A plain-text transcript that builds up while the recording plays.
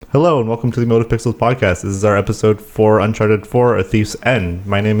Hello and welcome to the Motive Pixels podcast. This is our episode for Uncharted 4: A Thief's End.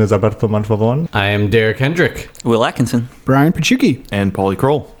 My name is Alberto Monfalon. I am Derek Hendrick. Will Atkinson. Brian Pachuki. And Paulie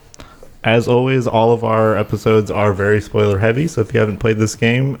Kroll. As always, all of our episodes are very spoiler heavy, so if you haven't played this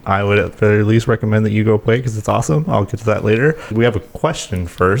game, I would at the very least recommend that you go play because it's awesome. I'll get to that later. We have a question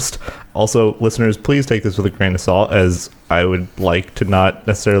first. Also, listeners, please take this with a grain of salt, as I would like to not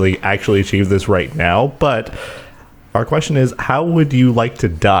necessarily actually achieve this right now, but our question is, how would you like to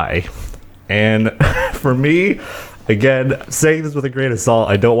die? And for me, again, saying this with a grain of salt,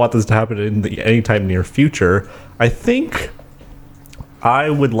 I don't want this to happen in the anytime near future. I think I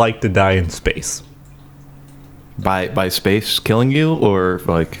would like to die in space. By space killing you, or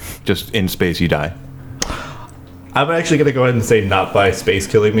like just in space you die? I'm actually going to go ahead and say not by space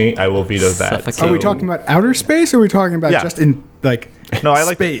killing me. I will veto that. Suffocate. Are we talking about outer space, or are we talking about just in, like, No, I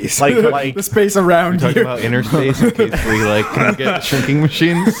like space? like the space around Talking you. about inner space in case we can get shrinking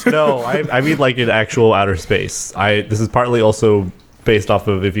machines. no, I mean like in actual outer space. This is partly also based off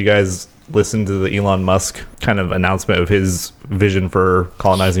of, if you guys listen to the Elon Musk kind of announcement of his vision for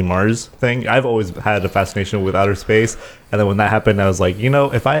colonizing Mars thing. I've always had a fascination with outer space, and then when that happened, I was like,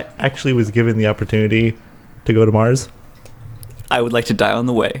 if I actually was given the opportunity to go to Mars, I would like to die on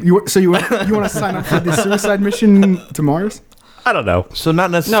the way. You want to sign up for the suicide mission to Mars? I don't know. So not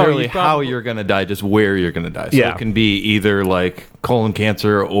necessarily you how probably- you're going to die, just where you're going to die. So Yeah. it can be either like colon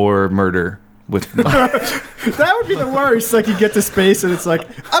cancer or murder. That would be the worst. Like, you get to space and it's like,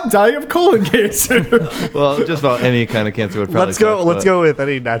 I'm dying of colon cancer. Well, just about any kind of cancer would probably Let's go. suck, Let's but- go with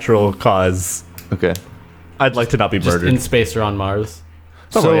any natural cause. Okay. I'd like to not be Just murdered. in space or on Mars.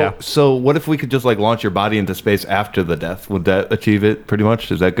 So, yeah. so what if we could just like launch your body into space after the death? Would that achieve it pretty much?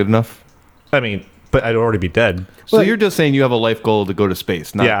 Is that good enough? I mean, but I'd already be dead. So Well, you're just saying you have a life goal to go to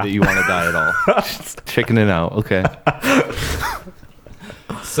space, not Yeah. that you want to die at all. Just chickening out. Okay.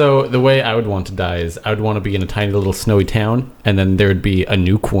 So the way I would want to die is I would want to be in a tiny little snowy town, and then there would be a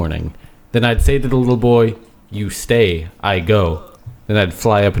nuke warning. Then I'd say to the little boy, "You stay, I go." Then I'd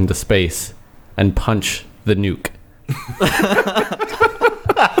fly up into space and punch the nuke.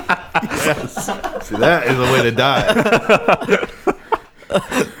 See, that is a way to die.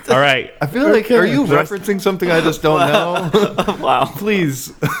 All right. I feel like, are you referencing something I just don't know? Wow.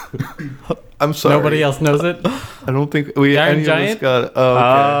 Please. I'm sorry. Nobody else knows it. I don't think we Iron any Giant? of us got. Oh,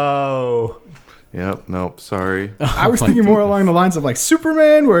 okay. Oh. Yep. Nope. Sorry. I was my thinking more along the lines of like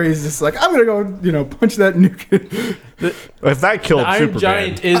Superman, where he's just like, I'm gonna go, punch that nuke. If that killed The Iron Superman,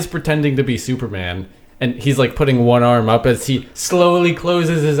 Giant is pretending to be Superman, and he's like putting one arm up as he slowly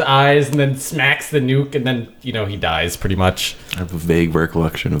closes his eyes and then smacks the nuke, and then he dies pretty much. I have a vague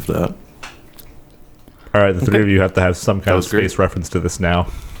recollection of that. all right, the three of you have to have some kind of was great. space reference to this now.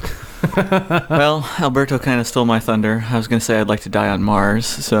 Well, Alberto kind of stole my thunder. I was going to say I'd like to die on Mars,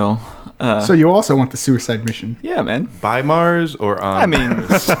 so... So you also want the suicide mission? yeah, man. By Mars or on? I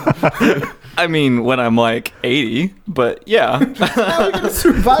mean... I mean, when I'm like 80, but yeah. How are we gonna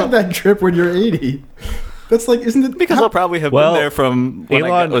survive that trip when you're 80? That's like, isn't it? Because I'll probably have Well, been there from when I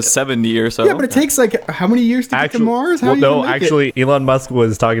Elon- was 70 or so. Yeah, but it takes like how many years to get to Mars? How well, are you no, gonna make it? actually, Elon Musk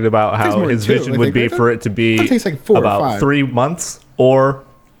was talking about takes how more than his two, vision I would think, be right? for it to be It takes like 4 or about 5. 3 months or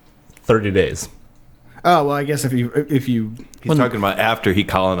 30 days. Oh well, I guess if you He's talking about after he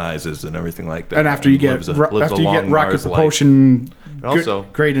colonizes and everything like that. and after you get Lives a rocket long Mars life. propulsion Also-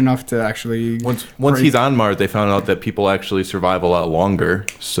 great enough to actually Once break- he's on Mars, they found out that people actually survive a lot longer.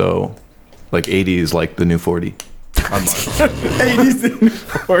 So, like 80 is like the new 40 on Mars. 80s to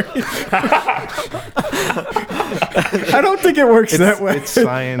 40. I don't think it works that way. It's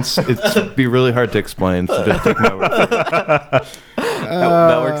science. It'd be really hard to explain. So just take my word for it.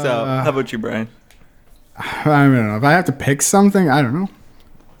 that works out. How about you, Brian? I don't know. If I have to pick something, I don't know.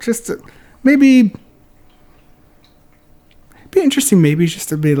 Just maybe be interesting. Maybe just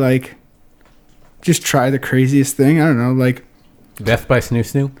to be like, just try the craziest thing. I don't know, like Death by Snoo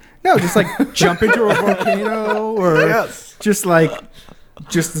Snoo. no, just like jump into a volcano or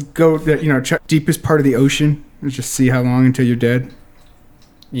just go deepest part of the ocean and just see how long until you're dead.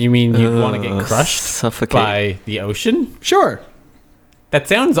 You mean you'd want to get crushed Suffocate. by the ocean? Sure. That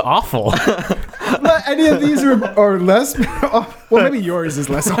sounds awful. But any of these are less. Well, maybe yours is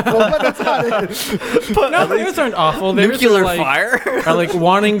less awful, but that's not it. No, theirs aren't awful. Theirs Nuclear are like, fire? are like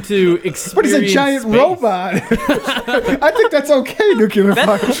wanting to experience But he's a giant space. robot. I think that's okay, nuclear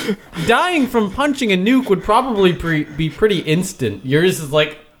fire. Dying from punching a nuke would probably be pretty instant. Yours is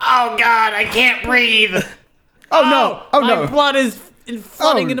like, oh god, I can't breathe. Oh no! Oh my no! blood is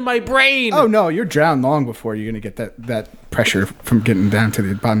flooding Oh. into my brain. Oh no, you're drowned long before you're gonna get that pressure from getting down to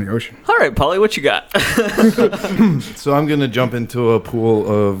the bottom of the ocean. All right, Polly, what you got? So I'm gonna jump into a pool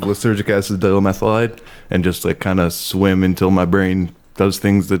of lysergic acid dimethylamide and just like kind of swim until my brain does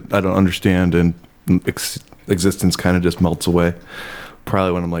things that I don't understand and existence kind of just melts away.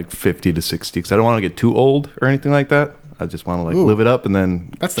 Probably when I'm like 50 to 60, because I don't want to get too old or anything like that. I just want to like Ooh. live it up and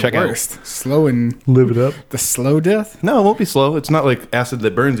then That's the check out. worst. Slow and Live it up. the slow death. No, it won't be slow. It's not like acid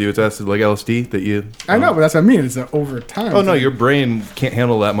that burns you. It's acid like LSD that you. I know, but that's what I mean. It's over time. Oh no, your brain can't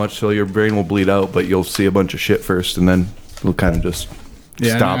handle that much, so your brain will bleed out. But you'll see a bunch of shit first, and then it'll kind of just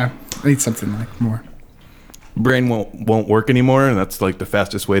stop. nah, I need something like more. Brain won't work anymore, and that's like the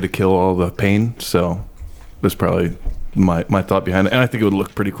fastest way to kill all the pain. So that's probably my thought behind it, and I think it would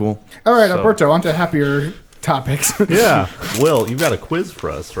look pretty cool. All right, So- Alberto, on to happier topics. Yeah. Will, you've got a quiz for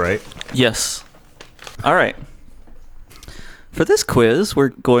us, right? Yes. All right. For this quiz, we're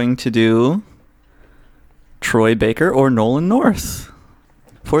going to do Troy Baker or Nolan North.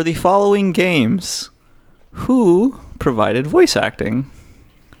 For the following games, who provided voice acting?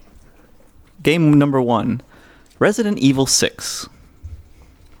 Game number 1, Resident Evil 6.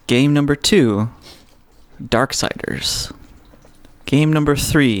 Game number 2, Darksiders. Game number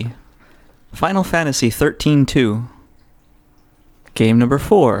 3, Final Fantasy 13-2. Game number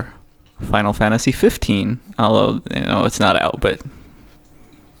 4, Final Fantasy 15. Although, it's not out, but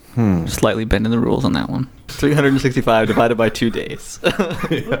slightly bending the rules on that one. 365 divided by 2 days.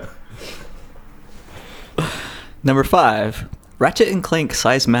 Number 5, Ratchet and Clank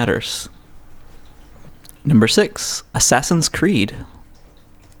Size Matters. Number 6, Assassin's Creed.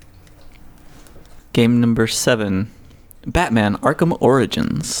 Game number 7, Batman Arkham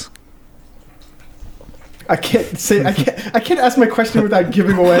Origins. I can't ask my question without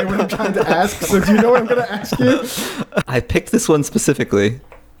giving away what I'm trying to ask. So do you know what I'm going to ask you? I picked this one specifically.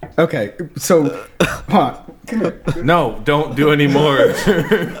 Okay, so, come here. No, don't do any more. Is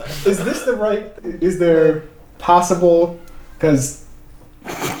this the right? Is there possible? Because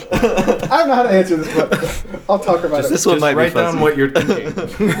I don't know how to answer this, but I'll talk about it. This one might be Write down fuzzy. what you're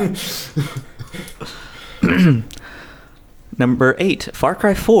thinking. Number 8, Far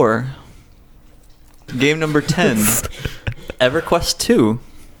Cry 4. Game number 10, EverQuest 2.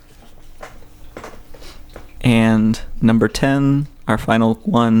 And number 10, our final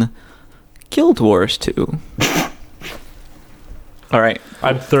one, Guild Wars 2. All right.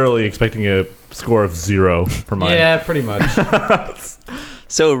 I'm thoroughly expecting a score of 0 for mine. Yeah, pretty much.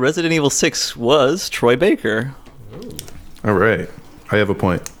 So Resident Evil 6 was Troy Baker. All right, I have a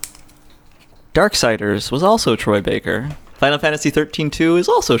point. Darksiders was also Troy Baker. Final Fantasy 13-2 is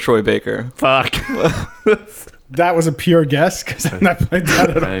also Troy Baker. Fuck. That was a pure guess because I've not played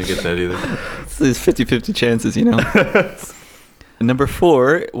that at all. I didn't get that either. There's 50-50 chances, Number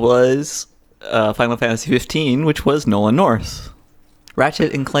 4 was Final Fantasy 15, which was Nolan North.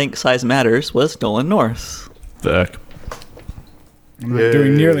 Ratchet and Clank Size Matters was Nolan North. Fuck. I'm not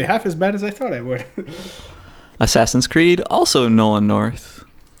doing nearly half as bad as I thought I would. Assassin's Creed, also Nolan North.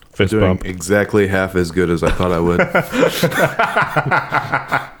 Fist Doing bump. exactly half as good as I thought I would.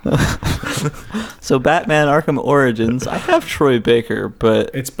 So Batman Arkham Origins, I have Troy Baker, but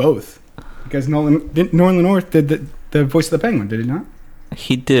It's both because Nolan North did the voice of the Penguin, did he not?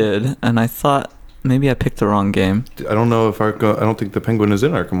 he did, and I thought maybe I picked the wrong game. I don't know if I don't think the Penguin is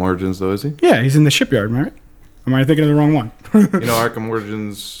in Arkham Origins though, is he? Yeah, he's in the shipyard, right? Am I thinking of the wrong one? You know, Arkham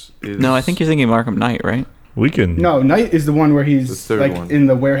Origins is. No, I think you're thinking of Arkham Knight, right? We can. No, Knight is the one where he's The third like one. in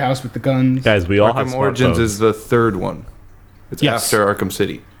the warehouse with the guns. Guys, we all have Arkham Origins smartphones. is the third one. It's Yes. after Arkham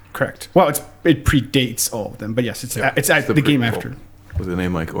City Correct. Well, it predates all of them, but yes, it's Yeah, it's it's the, the game prequel. after. with a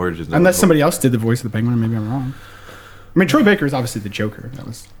name like Origins. Unless somebody else did the voice of the Penguin, maybe I'm wrong. I mean, Troy Baker is obviously the Joker. That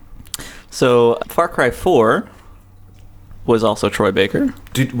was So Far Cry 4 was also Troy Baker.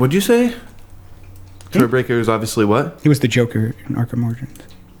 What'd you say? Troy Baker is obviously what? he was the Joker in Arkham Origins.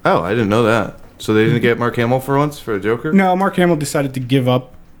 Oh, I didn't know that. So they didn't get Mark Hamill for once for a Joker? No, Mark Hamill decided to give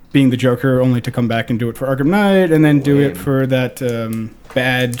up being the Joker, only to come back and do it for Arkham Knight, and then do it for that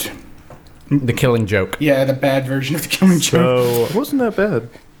bad. The Killing Joke. Yeah, the bad version of the Killing Joke. It wasn't that bad.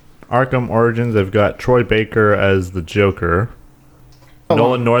 Arkham Origins, they've got Troy Baker as the Joker, Oh,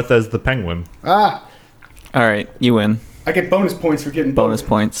 Nolan North as the Penguin. Ah, All right, you win. I get bonus points for getting Bonus both.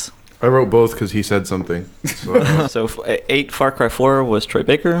 points. I wrote both because he said something. So, So 8 Far Cry 4 was Troy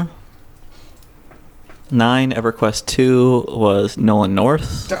Baker. 9 EverQuest 2 was Nolan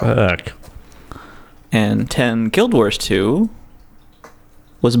North. Fuck. And 10 Guild Wars 2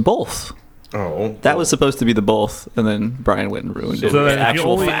 was both Oh. That was supposed to be the both, and then Brian went and ruined it So with then if you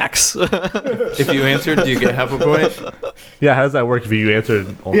actual only- facts. If you answered, do you get half a point? Yeah, how does that work if you answered?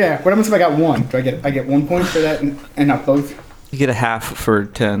 Yeah. What happens if I got one? Do I get 1 point for that and not both? You get a half for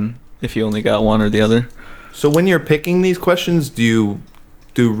 10 if you only got one or the other. So when you're picking these questions, do you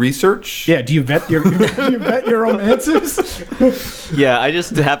do research? Yeah. Do you vet your do you vet your own answers? Yeah, I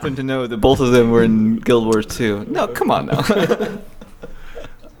just happen to know that both of them were in Guild Wars 2. No, come on now.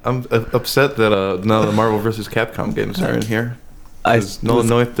 I'm upset that none of the Marvel vs. Capcom games are in here. Nolan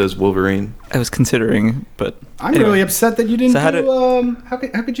North does Wolverine. I was considering, but I'm anyway. really upset that you didn't So how do. How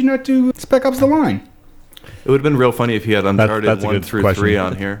could you not do Spec Ops: The Line? It would have been real funny if he had Uncharted that's a 1 good through question. 3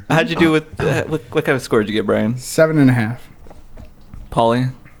 on here. How'd you do with what kind of score did you get, Brian? 7.5. Polly?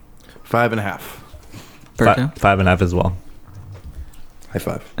 5.5. Berto? 5.5 as well. High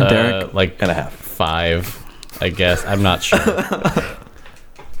five. Derek? Like And a half. 5, I guess. I'm not sure.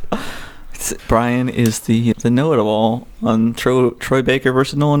 Brian is the know-it-all on Troy Baker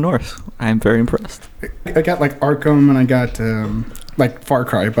versus Nolan North. I'm very impressed. I got like Arkham and I got like Far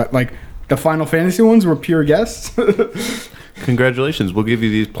Cry, but like the Final Fantasy ones were pure guesses. Congratulations. We'll give you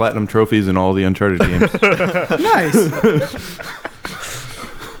these platinum trophies in all the Uncharted games. Nice.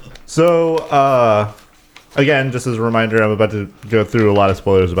 So, again, just as a reminder, I'm about to go through a lot of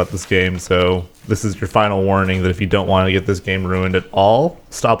spoilers about this game, so this is your final warning that if you don't want to get this game ruined at all,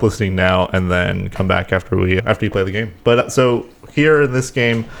 stop listening now and then come back after you play the game. But so here in this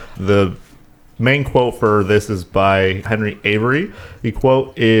game, the main quote for this is by Henry Avery. The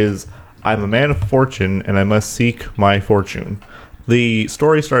quote is, "I'm a man of fortune and I must seek my fortune." The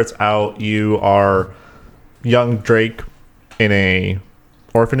story starts out, you are young Drake in a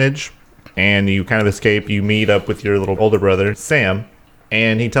orphanage and you kind of escape. You meet up with your little older brother Sam,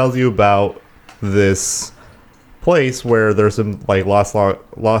 and he tells you about this place where there's some like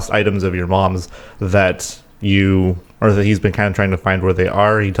lost items of your mom's that he's been kind of trying to find where they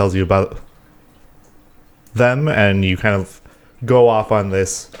are. He tells you about them, and you kind of go off on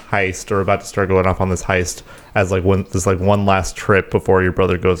this heist, or about to start going off on this heist as like one last trip before your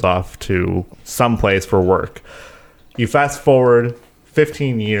brother goes off to some place for work. You fast forward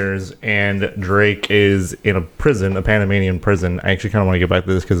 15 years and Drake is in a prison, a Panamanian prison. I actually kind of want to get back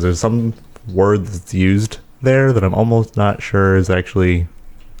to this because there's some word that's used there that I'm almost not sure is actually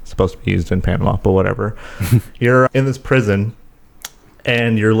supposed to be used in Panama, but whatever. You're in this prison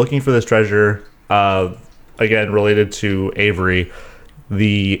and you're looking for this treasure, again, related to Avery.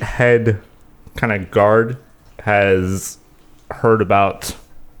 The head kind of guard has heard about,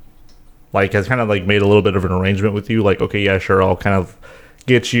 like, has kind of like made a little bit of an arrangement with you, like, okay, yeah, sure, I'll kind of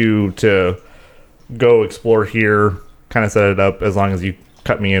get you to go explore here, kind of set it up as long as you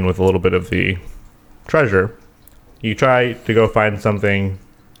cut me in with a little bit of the treasure. You try to go find something.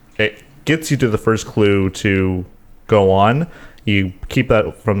 It gets you to the first clue to go on. You keep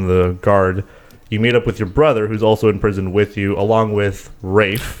that from the guard. You meet up with your brother, who's also in prison with you, along with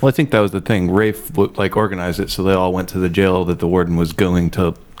Rafe. Well, I think that was the thing. Rafe organized it, so they all went to the jail that the warden was going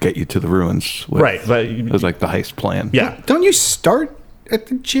to get you to the ruins with. Right, but It was like the heist plan. yeah, Don't you start at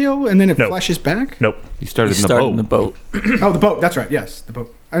the jail and then it No. flashes back? nope. You started You in the start boat. in the boat. Oh, the boat. That's right. Yes, the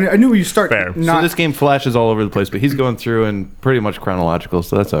boat. I knew you start. Fair. Not So this game flashes all over the place, but he's going through and pretty much chronological,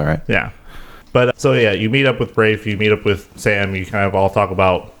 so that's all right. Yeah. But so yeah, you meet up with Rafe, you meet up with Sam, you kind of all talk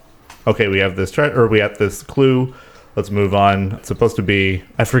about, okay, we have this we have this clue. Let's move on. It's supposed to be,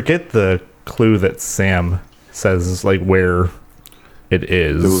 I forget the clue that Sam says, like where it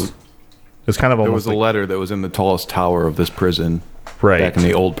is. It's kind of There almost was a letter that was in the tallest tower of this prison right, back in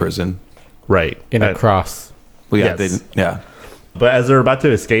the old prison. right. In a cross. Well, yeah, Yes. yeah. But as they're about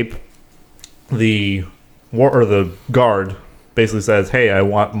to escape, the guard basically says, "Hey, I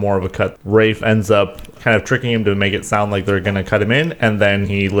want more of a cut." Rafe ends up kind of tricking him to make it sound like they're gonna cut him in, and then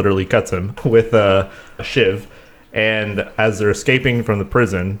he literally cuts him with a shiv. And as they're escaping from the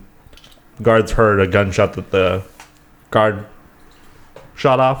prison, guards heard a gunshot that the guard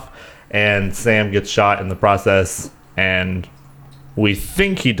shot off, and Sam gets shot in the process, and we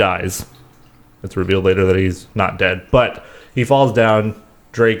think he dies. It's revealed later that he's not dead, but he falls down.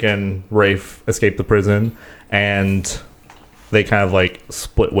 Drake and Rafe escape the prison, and they kind of like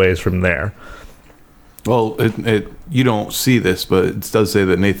split ways from there. Well, you don't see this, but it does say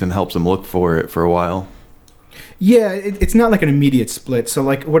that Nathan helps him look for it for a while. Yeah, it's not like an immediate split. So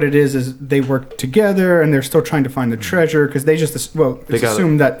like what it is they work together and they're still trying to find the treasure because they just it's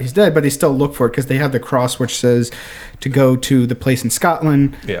assumed that he's dead, but they still look for it because they have the cross which says to go to the place in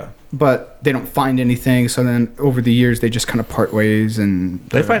Scotland. Yeah. but they don't find anything. So then over the years, they just kind of part ways, and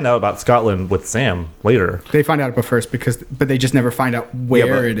They find out about Scotland with Sam later. they find out about first but they just never find out where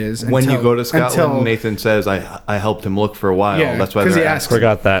Yeah, but it is. when you go to Scotland, until- Nathan says, "I helped him look for a while." Yeah, That's why 'cause they're he asking.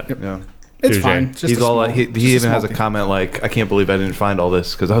 Forgot that. Yeah. it's Dude, fine. Jay. It's just He's a all small- like, he just a even small has a thing. comment like, "I can't believe I didn't find all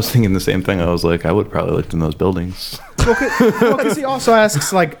this," because I was thinking the same thing. I was like, I would probably looked in those buildings. Well, because he also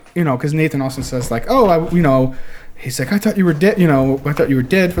asks, like, because Nathan also says, like, he's like, I thought you were dead. I thought you were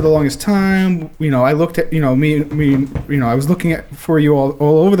dead for the longest time. I looked at, I was looking for you all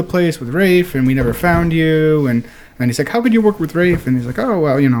over the place with Rafe, and we never found you. And he's like, how could you work with Rafe? And he's like, oh,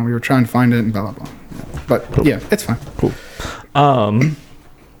 well, we were trying to find it, and blah, blah, blah. But yeah, it's fine.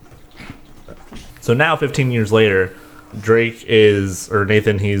 So now, 15 years later,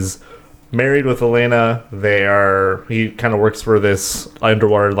 Nathan, he's married with Elena. He kind of works for this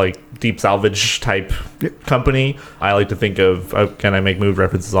underwater, like, deep salvage type company. I like to think of, can I make movie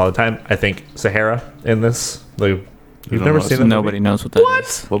references all the time? I think Sahara in this. Like, you've don't never know. seen that Nobody movie? knows what that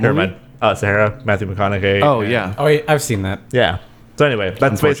is. What Never movie? mind. Sahara, Matthew McConaughey. Oh, and- yeah. Oh, yeah, I've seen that. Yeah. So anyway,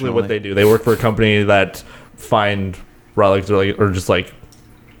 that's basically what Unfortunately. they do. They work for a company that find relics or just like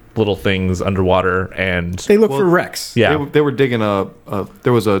little things underwater and They look Well, for wrecks. yeah, They were digging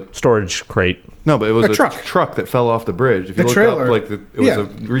there was a storage crate. no, but it was A a truck. truck that fell off the bridge. If you The look trailer. up, like it was Yeah. a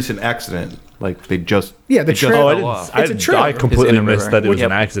recent accident. Like they just Yeah, the it just trailer. Oh, I fell didn't. off. I, It's a trailer. I completely It's in a missed river. that it was Yep.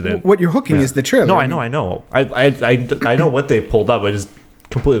 an accident. What you're hooking is the trailer. No, I know. I know what they pulled up. I just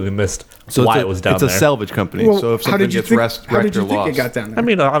completely missed why it was down it's a there. salvage company. Well, so if how something did you gets think? wrecked How did you or think lost, it got down there? I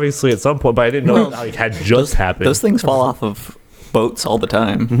mean, obviously at some point, but I didn't know it like, had just happened. Those things fall off of boats all the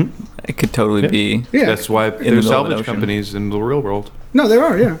time. It could totally be. yeah, that's why the there's middle of the salvage ocean. companies in the real world. no, there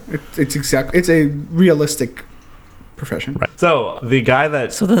are. Yeah, it's a realistic profession. Right. So the guy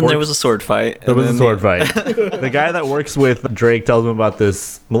that So then there works- was a sword fight. There and was a then sword fight. The guy that works with Drake tells him about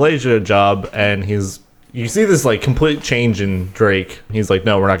this Malaysia job, and you see this like complete change in Drake. He's like,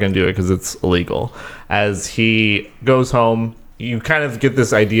 no, we're not going to do it because it's illegal. As he goes home, you kind of get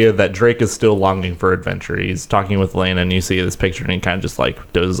this idea that Drake is still longing for adventure. He's talking with Elena, and you see this picture, and he kind of just like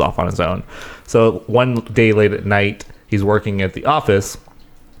dozes off on his own. So one day late at night, he's working at the office,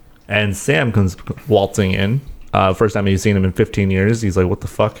 and Sam comes waltzing in. First time he's seen him in 15 years. He's like, what the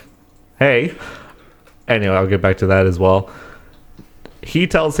fuck? Hey. Anyway, I'll get back to that as well. He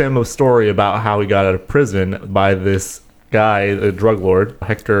tells him a story about how he got out of prison by this guy, the drug lord,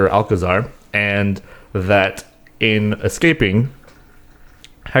 Hector Alcazar, and that in escaping,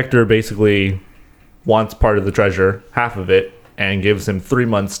 Hector basically wants part of the treasure, half of it, and gives him 3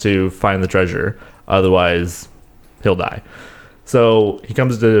 months to find the treasure. Otherwise, he'll die. So he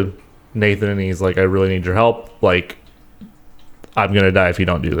comes to Nathan and he's like, I really need your help. Like, I'm going to die if you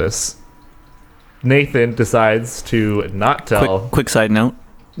don't do this. Nathan decides to not tell. Quick side note.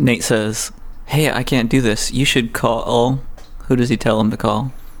 Nate says, "Hey, I can't do this. You should call." Who does he tell him to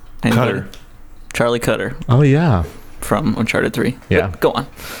call? Anybody? Cutter. Charlie Cutter Oh, yeah. from Uncharted 3. Yeah. But go on.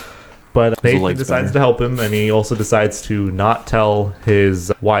 But Nathan light's decides better. to help him, and he also decides to not tell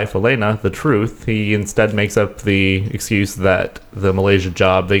his wife, Elena, the truth. He instead makes up the excuse that the Malaysia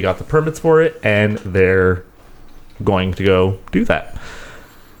job, they got the permits for it, and they're going to go do that.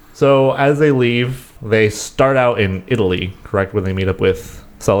 So as they leave, they start out in Italy, correct? When they meet up with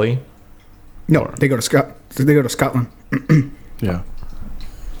Sully. No, they go to Scotland. Yeah.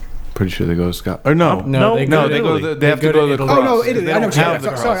 Pretty sure they go to Scotland. Or no. No, they go to they go. Italy. They have to They go go to to the Italy. Oh no, cross. Italy! They I know. don't have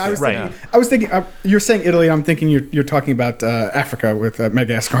the Sorry, I was cross. thinking. Right. I was thinking. You're saying Italy. I'm thinking you're talking about Africa with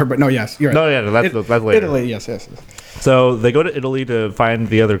Madagascar. But no, yes, you're right. No, yeah, that's later. Italy. Yes. So they go to Italy to find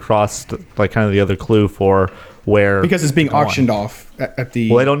the other cross, like kind of the other clue for where. Because it's being go on. auctioned off at the.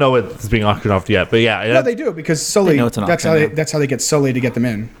 Well, they don't know it's being auctioned off yet, but yeah, No, they do because Sully. They know it's an That's auction how they. now. That's how they get Sully to get them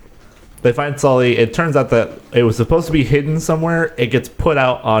in. they find Sully. It turns out that it was supposed to be hidden somewhere. It gets put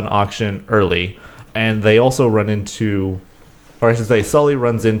out on auction early, and they also run into, or I should say, Sully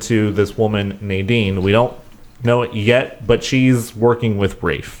runs into this woman Nadine. We don't know it yet, but she's working with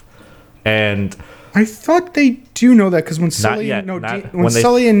Rafe, and I thought they do know that because when Sully yet, and Nadine, not- when when they-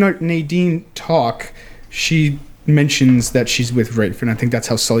 Sully and Nadine talk, she mentions that she's with Rafe, and I think that's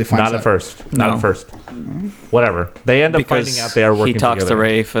how Sully finds not out. at first. Not No. at first. Whatever. They end up Because finding out they are working he talks together. to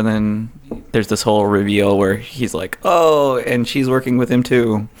Rafe, and then there's this whole reveal where he's like, "Oh, and she's working with him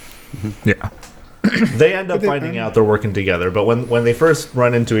too." Yeah. They end up finding out they're working together, but when they first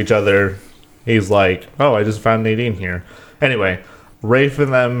run into each other, he's like, "Oh, I just found Nadine here." Anyway, Rafe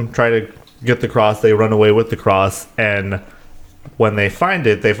and them try to get the cross. They run away with the cross, and when they find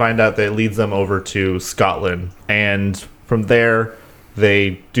it, they find out that it leads them over to Scotland, and from there,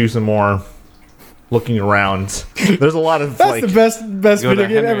 they do some more looking around. There's a lot of That's like the best Go to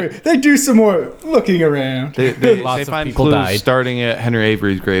video game Henry. ever. They do some more looking around. They Lots of find people clues died. starting at Henry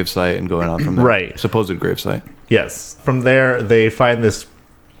Avery's gravesite and going on from there. Right. Supposed gravesite. yes. From there, they find this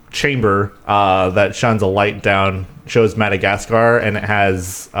chamber that shines a light down, shows Madagascar, and it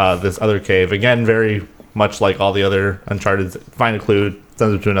has this other cave. Again, very much like all the other Uncharted. Find a clue,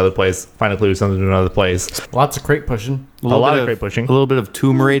 sends them to another place. Find a clue, sends them to another place. Lots of crate pushing. A lot of crate pushing. A little bit of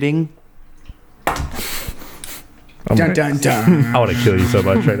tomb raiding. Dun dun dun. I want to kill you so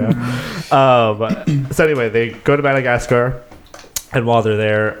much right now. So anyway, they go to Madagascar, and while they're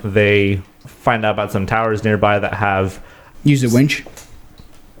there, they find out about some towers nearby that have Use a winch.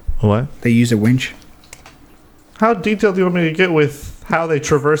 what? They use a winch. How detailed do you want me to get with how they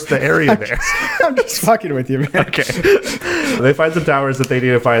traverse the area there? I'm just fucking with you, man. Okay. They find some towers that they need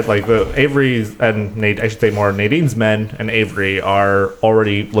to find. Like the Avery's and I should say more Nadine's men and Avery are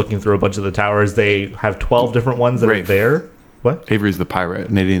already looking through a bunch of the towers. They have 12 different ones that are Rafe. there. What? Avery's the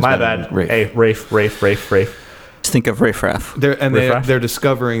pirate. Nadine's My been bad. Rafe. Hey, Rafe. Just think of Rafe Raff. They're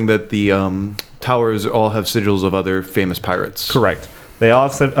discovering that the towers all have sigils of other famous pirates. Correct. They all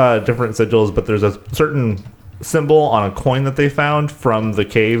have different sigils, but there's a certain symbol on a coin that they found from the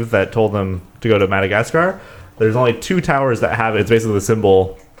cave that told them to go to Madagascar. There's only 2 towers that have it. It's basically the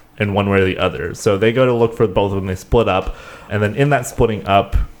symbol in one way or the other. So they go to look for both of them. They split up. And then in that splitting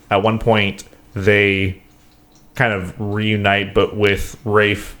up, at one point, they kind of reunite, but with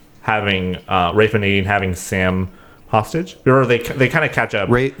Rafe and Nadine having Sam hostage. Or they kind of catch up.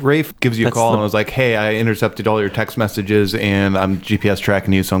 Rafe gives you a That's call the- and was like, "Hey, I intercepted all your text messages and I'm GPS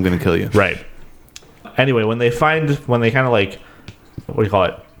tracking you, so I'm going to kill you." Right. Anyway, when they kind of like, what do you call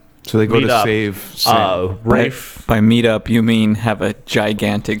it? So they go Meet to up. save Sam. Rafe. By meet up, you mean have a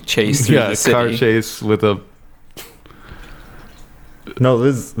gigantic chase through Yeah, the a city. car chase with a. No,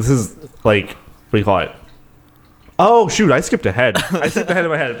 this is like, what do you call it? Oh shoot! I skipped ahead. I skipped ahead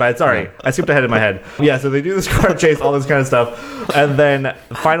in my head. But sorry, I skipped ahead in my head. Yeah, so they do this car chase, all this kind of stuff, and then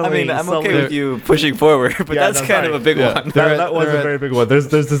finally, I mean, I'm okay somebody- with you pushing forward, but Yeah, that's no, kind sorry. of a big Yeah. one. That was a very big one. There's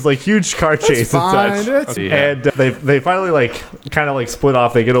this like huge car chase and fine. such, It's- and they finally like kind of like split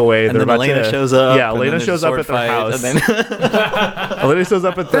off. They get away. And They're then about Elena to, shows up. Yeah, and Elena then there's shows a up sword at their fight, house. And then Elena shows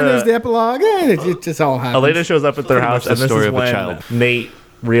up at Then there's the the. epilogue. It just all happens. Elena shows up at their Pretty house, much the and this story is of a when child. Nate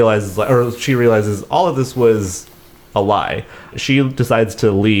realizes, she realizes all of this was a lie. She decides to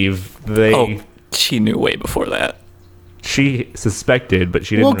leave. oh, she knew way before that. She suspected, but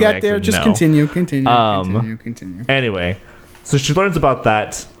she didn't We'll really get there. actually Just know. continue. Anyway, so she learns about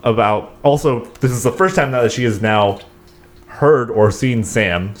that. Also, this is the first time now that she has now heard or seen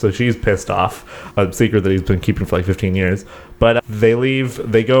Sam, so she's pissed off. A secret that he's been keeping for like 15 years. But they leave.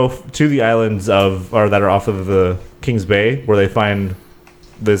 They go to the islands that are off of the King's Bay, where they find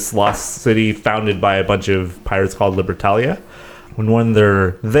this lost city founded by a bunch of pirates called Libertalia. When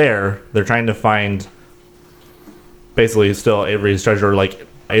they're there, they're trying to find basically still Avery's treasure, like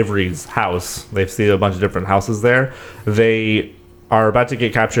Avery's house. They see a bunch of different houses there. They are about to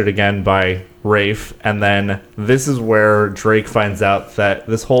get captured again by Rafe, and then this is where Drake finds out that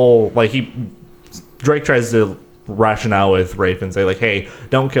this whole Drake tries to rationale with Rafe and say like, hey,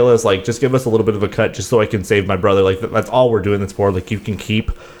 don't kill us, like just give us a little bit of a cut just so I can save my brother, like that's all we're doing this for, like you can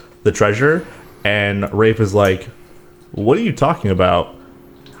keep the treasure. And Rafe is like, what are you talking about?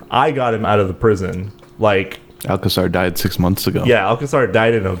 I got him out of the prison. Like, Alcazar died 6 months ago. yeah, Alcazar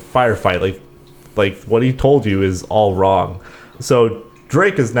died in a firefight. Like what he told you is all wrong. So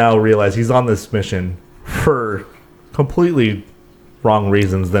Drake has now realized he's on this mission for completely wrong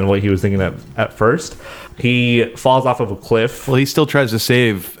reasons than what he was thinking at first. He falls off of a cliff. Well, he still tries to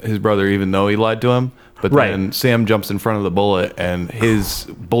save his brother, even though he lied to him. But Right. then Sam jumps in front of the bullet, and his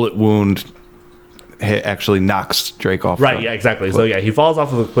bullet wound actually knocks Drake off. Right, the yeah, exactly. So cliff. yeah, he falls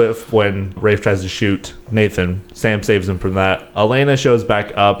off of the cliff when Rafe tries to shoot Nathan. Sam saves him from that. Elena shows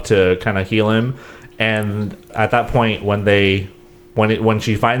back up to kind of heal him, and at that point, when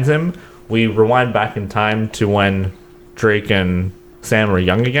she finds him, we rewind back in time to when Drake and Sam are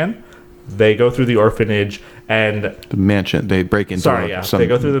young again. They go through the orphanage and The mansion. They break into. they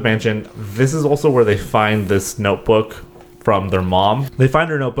go through the mansion. This is also where they find this notebook from their mom. They find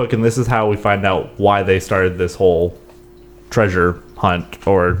her notebook, and this is how we find out why they started this whole treasure hunt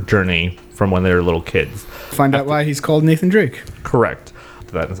or journey from when they were little kids. Find out why he's called Nathan Drake. Correct.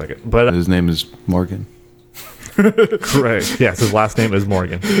 To that in a second. But His name is Morgan. correct. Yes, his last name is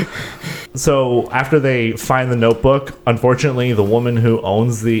Morgan. So after they find the notebook, unfortunately, the woman who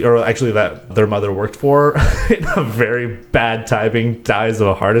owns that their mother worked for, in a very bad timing, dies of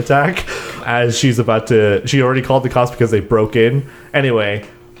a heart attack as she already called the cops because they broke in. Anyway,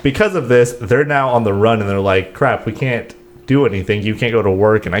 because of this, they're now on the run and they're like, crap, we can't do anything. You can't go to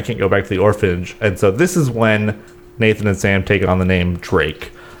work and I can't go back to the orphanage. And so this is when Nathan and Sam take on the name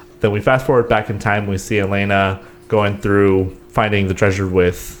Drake. Then we fast forward back in time. We see Elena going through finding the treasure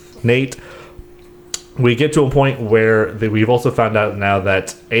with Nate. We get to a point where we've also found out now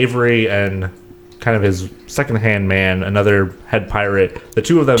that Avery and kind of his second-hand man, another head pirate, the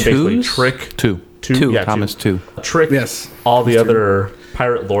two of them basically trick... Two. Yeah, Thomas two. Trick Yes. all the other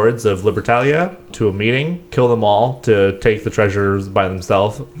pirate lords of Libertalia to a meeting, kill them all to take the treasures by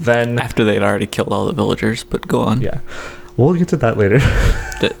themselves. Then... After they'd already killed all the villagers, but go on. Yeah. We'll get to that later.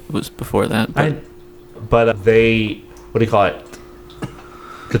 That was before that. But they, what do you call it?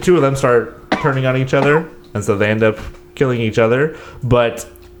 The two of them start turning on each other, and so they end up killing each other. But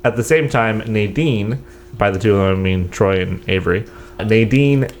at the same time, Nadine, by the two of them I mean Troy and Avery,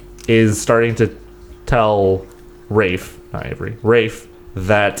 Nadine is starting to tell Rafe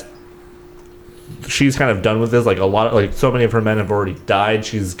that she's kind of done with this. Like so many of her men have already died.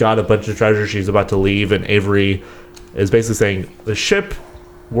 She's got a bunch of treasure. She's about to leave, and Avery is basically saying the ship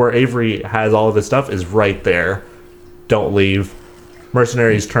where Avery has all of this stuff is right there. Don't leave.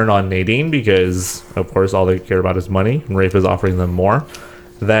 Mercenaries turn on Nadine because, of course, all they care about is money, and Rafe is offering them more.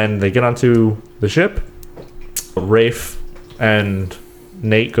 Then they get onto the ship. Rafe and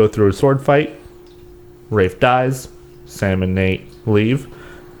Nate go through a sword fight. Rafe dies. Sam and Nate leave.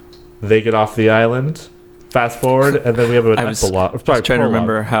 They get off the island. Fast forward, and then we have an epilogue. I was trying to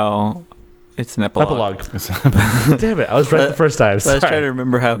remember how it's an epilogue. Damn it, I was right the first time. I was trying to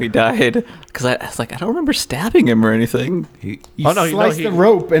remember how he died because I was like, I don't remember stabbing him or anything. You slice the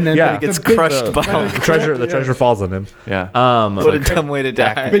rope and then Yeah. He gets the big- crushed by The treasure falls on him. Yeah. What a dumb way to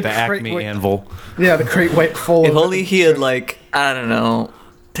die. Big The Acme crate- anvil. Yeah, the crate weight full. If of only he had, like, I don't know,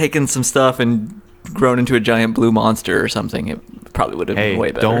 taken some stuff and grown into a giant blue monster or something, it probably would have Hey, been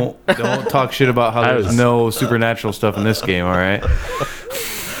way better. don't talk shit about how there's no supernatural stuff in this game. All right.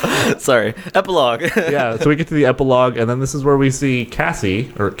 Sorry. Epilogue. Yeah, so we get to the epilogue, and then this is where we see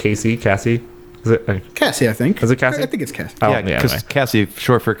Cassie. Is it? Cassie, I think. Is it Cassie? I think it's Cassie. Oh, Yeah, anyway. Cassie,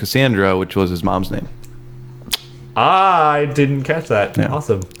 short for Cassandra, which was his mom's name. I didn't catch that. Yeah.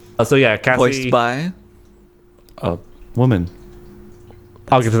 Awesome. So yeah, Cassie. Voiced by? A woman.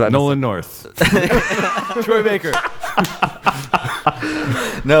 I'll get to that. Nolan North. Troy Baker.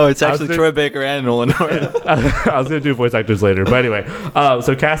 No, it's actually thinking- Troy Baker and Nolan North. I was gonna do voice actors later, but anyway.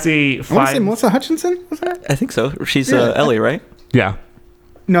 So Cassie I want to say finds. Melissa Hutchinson. Was that? I think so. She's Yeah. Ellie, right? Yeah.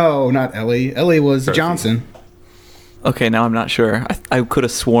 No, not Ellie. Ellie was Johnson. Okay, now I'm not sure. I could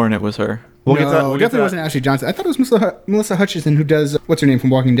have sworn it was her. We'll no, get to that. We'll get to definitely that. wasn't Ashley Johnson. I thought it was Melissa Hutchinson who does what's her name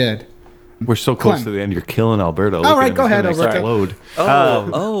from Walking Dead. We're so close Clem. to the end. You're killing Alberto. All Look right, at him. go He's ahead, gonna Alberto. explode.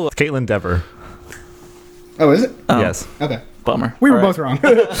 Oh, It's Caitlin Dever. Oh, is it? Yes. Okay. bummer. We were All right. both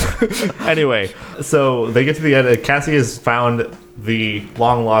wrong. Anyway, so they get to the end. Cassie has found the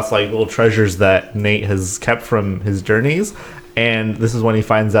long lost little treasures that Nate has kept from his journeys, and this is when he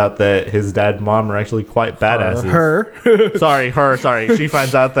finds out that his dad and mom are actually quite badasses. Her. Sorry. She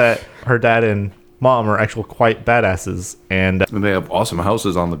finds out that her dad and mom are actually quite badasses, and And they have awesome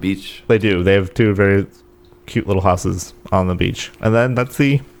houses on the beach. they do. They have two very cute little houses on the beach, and then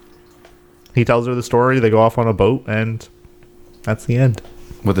he tells her the story. They go off on a boat, and that's the end.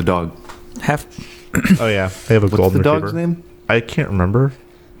 With a dog. Oh yeah, they have a What's golden the dog's retriever. name? I can't remember.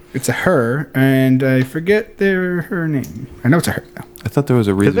 It's a her, and I forget her name. I know it's a her. I thought there was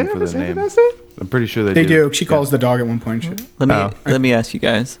a Did they reason have for the the same name. last name? I'm pretty sure They do. She calls the dog at one point. Shit. Let me ask you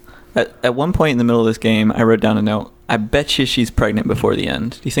guys. At one point in the middle of this game, I wrote down a note. I bet you she's pregnant before the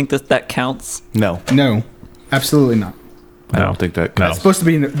end. Do you think that counts? No, No, absolutely not. I don't think that No. counts.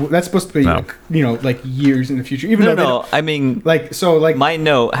 That's supposed to be No. like years in the future. Even though they No. don't- I mean, like my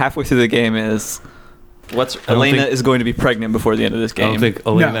note halfway through the game is, don't Elena think- is going to be pregnant before the end of this I game. don't think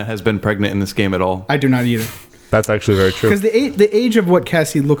Elena No. has been pregnant in this game at all. I do not either. That's actually very true. Because the age of what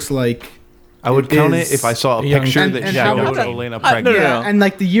Cassie looks like. I would count is it if I saw a young- picture And- that and showed how- Elena no, pregnant. no, Yeah, no. and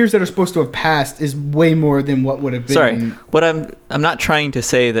like the years that are supposed to have passed is way more than what would have been. Sorry, what I'm not trying to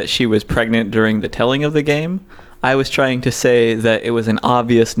say that she was pregnant during the telling of the game. I was trying to say that it was an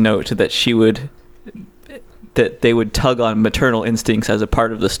obvious note that they would tug on maternal instincts as a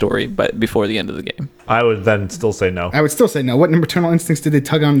part of the story, but before the end of the game, I would then still say no. I would still say no. What maternal instincts did they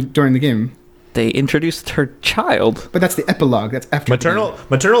tug on during the game? they introduced her child. But that's the epilogue. That's after the game.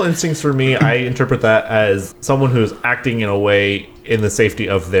 Maternal instincts for me, I interpret that as someone who's acting in a way in the safety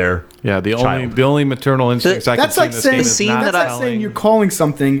of their Yeah, the Child. only maternal instincts I can That's see like in this saying game is scene not that that's like telling. saying you're calling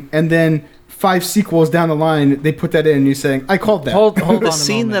something and then 5 sequels down the line they put that in and you're saying I called that. Hold The on a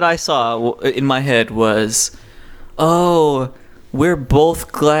scene moment. that I saw in my head was, oh, we're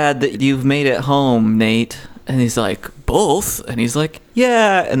both glad that you've made it home, Nate. And he's like, both? And he's like,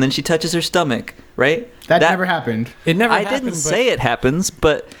 yeah. And then she touches her stomach, right? That never happened. It never I happened, didn't but say it happens,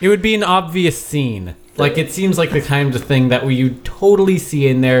 but it would be an obvious scene. Like, it seems like the kind of thing that you totally see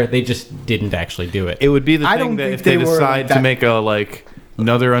in there. They just didn't actually do it. It would be the I thing don't that think if they they were decide to that- make a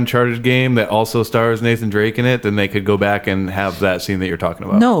another Uncharted game that also stars Nathan Drake in it, then they could go back and have that scene that you're talking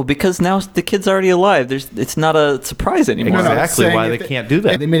about. no, because now the kid's already alive. It's not a surprise anymore. No, no, it's Exactly saying why if they can't do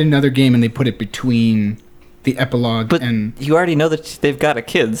that. They made another game and they put it between the epilogue But and. you already know that they've got a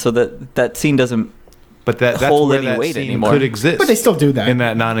kid, so that scene doesn't. But that's hold where any that weight scene anymore. could exist. But they still do that in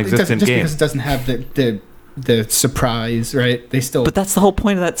that It doesn't- non-existent just game. because it doesn't have the surprise, right? They still. But that's the whole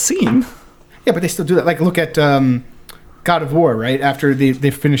point of that scene. Yeah, but they still do that. Like, look at God of War, right? After they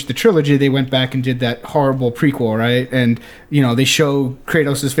finished the trilogy, they went back and did that horrible prequel, right? And, they show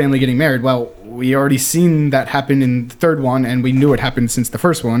Kratos' family getting married. Well, we already seen that happen in the third one, and we knew it happened since the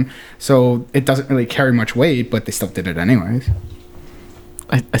first one. So it doesn't really carry much weight, but they still did it anyways.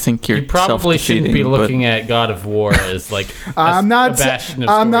 I think you're You probably shouldn't be self-defeating, but- looking at God of War as like I'm a not. bastion of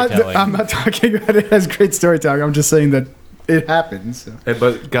I'm not. storytelling. I'm not talking about it as great storytelling. I'm just saying that it happens. So.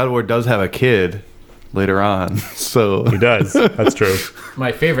 But God of War does have a kid later on, so He does. That's true.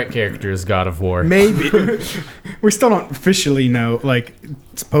 My favorite character is God of War. Maybe we still don't officially know. Like,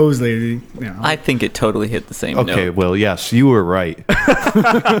 supposedly, I think it totally hit the same okay. note. Well, yes, you were right. is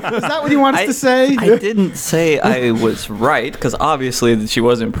that what you want us to say? I didn't say I was right, because obviously she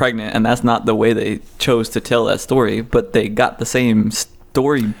wasn't pregnant, and that's not the way they chose to tell that story, but they got the same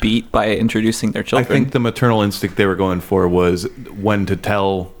story beat by introducing their I children. think the maternal instinct they were going for was when to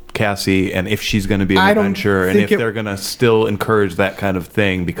tell Cassie and if she's going to be an I don't adventurer and think if they're going to still encourage that kind of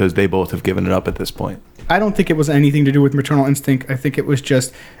thing because they both have given it up at this point. I don't think it was anything to do with maternal instinct. I think it was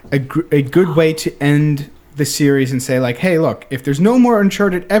just a good way to end the series and say, like, hey, look, if there's no more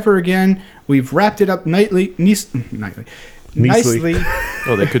Uncharted ever again, we've wrapped it up nicely.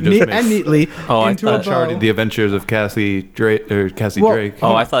 Oh, they could just and make neatly Oh, I into a thought- Uncharted: bow. The Adventures of Cassie Drake or Cassie Well, Drake.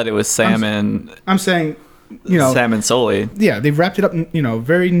 I thought it was Sam and I'm saying, Sam and Sully. yeah, they've wrapped it up,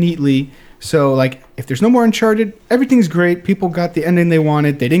 very neatly. So, like, if there's no more Uncharted, everything's great. People got the ending they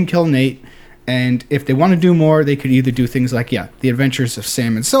wanted. They didn't kill Nate. And if they want to do more, they could either do things like, the adventures of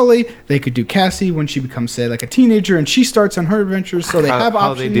Sam and Sully. They could do Cassie when she becomes, say, like a teenager and she starts on her adventures. So they have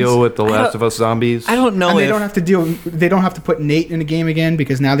how options. they deal with the Last of Us zombies. I don't know And they if don't have to they don't have to put Nate in a game again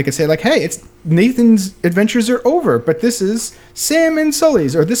because now they could say, like, hey, it's Nathan's adventures are over, but this is Sam and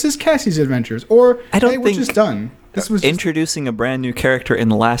Sully's, or this is Cassie's adventures, or I don't hey, we're think just done. This was just, introducing a brand new character in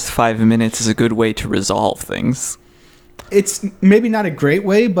the last 5 minutes is a good way to resolve things. it's maybe not a great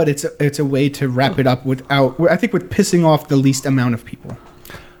way, but it's a way to wrap it up without, I think, with pissing off the least amount of people.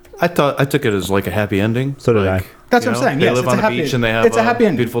 I took it as like a happy ending. So did like, I. That's you what I'm know, saying. They Yes, live it's on a the happy- beach and they have it's a happy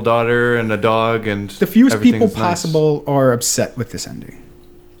ending. beautiful daughter and a dog and The fewest people everything's nice. possible are upset with this ending.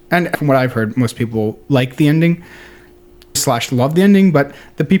 And from what I've heard, most people like the ending / love the ending, but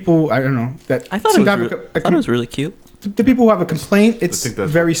the people, I don't know, that I thought, seem it to was, have I thought it was really cute. the people who have a complaint, it's think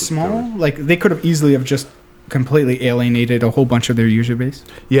that's very what the small. story- Like, they could have easily have just completely alienated a whole bunch of their user base.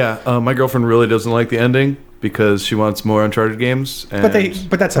 Yeah, my girlfriend really doesn't like the ending because she wants more Uncharted games. And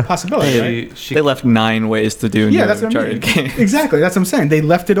But that's a possibility, right? she They left 9 ways to do Yeah, new that's what I mean. Uncharted games. Exactly, that's what I'm saying. They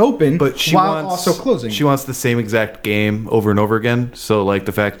left it open, but she while wants also closing. She wants the same exact game over and over again. So like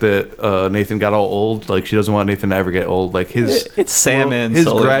the fact that Nathan got all old, like she doesn't want Nathan to ever get old. Like It's Sam and his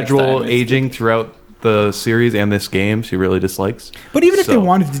Sully next gradual time. aging throughout the series and this game, she really dislikes. But even if they So,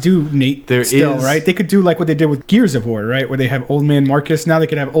 wanted to do Nate there still, is- right? They could do like what they did with Gears of War, right? Where they have old man Marcus. Now they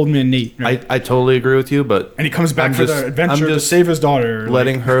could have old man Nate, right? I totally agree with you, but And he comes back I'm for just- the adventure I'm to just save his daughter.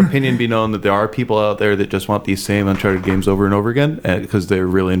 letting her opinion be known that there are people out there that just want these same Uncharted games over and over again because they're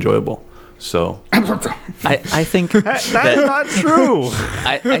really enjoyable. So I think That's not true.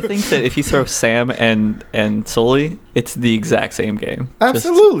 I think that if you throw Sam and Sully, it's the exact same game. Just-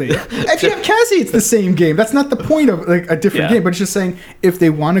 Absolutely. If you have Cassie, it's the same game. That's not the point of like a different Yeah. game, but it's just saying if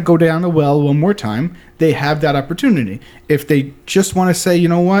they want to go down the well one more time, they have that opportunity. If they just want to say, you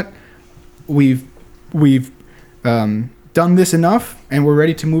know what, we've done this enough and we're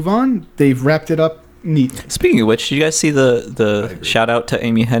ready to move on, they've wrapped it up neat. Speaking of which, did you guys see the shout out to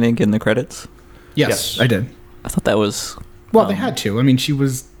Amy Hennig in the credits? Yes, Yes. I did. I thought that was Well, they had to. I mean, she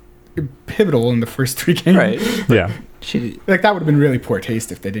was pivotal in the first 3 games. right. Yeah. She Like that would have been really poor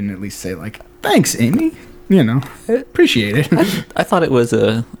taste if they didn't at least say like, "Thanks, Amy." You know, appreciate it. I thought it was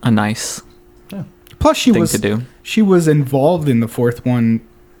a nice Plus, she thing was to do. she was involved in the 4th one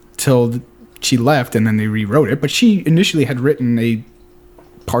till she left, and then they rewrote it. But she initially had written a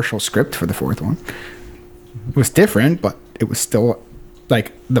partial script for the 4th one. It was different, but it was still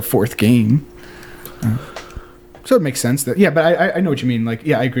like the fourth game. So it makes sense that, yeah, but I know what you mean. Like,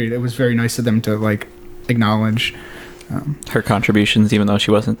 yeah, I agree. It was very nice of them to like acknowledge her contributions, even though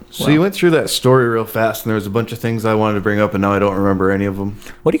she wasn't. So you went through that story real fast, and there was a bunch of things I wanted to bring up, and now I don't remember any of them.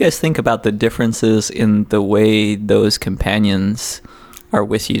 What do you guys think about the differences in the way those companions are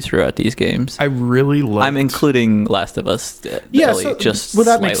with you throughout these games? I really liked... I'm including Last of Us. Yeah, Ellie, just well,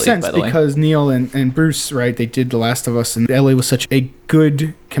 that slightly, makes sense by the way. because Neil and Bruce, right? They did The Last of Us, and Ellie was such a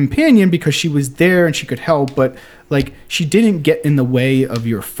good companion because she was there and she could help, but like she didn't get in the way of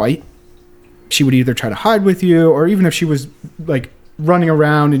your fight. She would either try to hide with you, or even if she was like running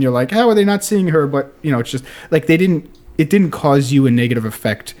around and you're like, how are they not seeing her? But you know, it's just like it didn't cause you a negative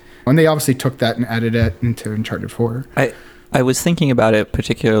effect. And they obviously took that and added it into Uncharted 4. I was thinking about it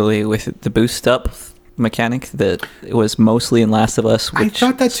particularly with the boost up mechanic that it was mostly in Last of Us. I Which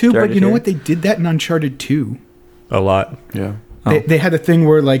thought that too, but started you know here. what? They did that in Uncharted 2. A lot. Yeah. They had a thing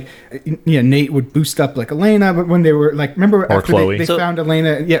where like, yeah, Nate would boost up like Elena, but when they were like, remember Or after Chloe. they So- found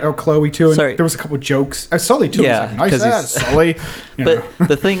Elena, yeah, or Chloe too, and Sorry. there was a couple jokes. Sully too. Yeah, Yeah, nice 'cause ass, he's- Sully. You know. But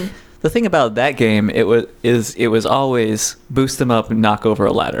the thing about that game, it was always boost them up and knock over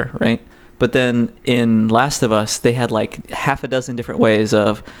a ladder, right? But then in Last of Us, they had like half a dozen different ways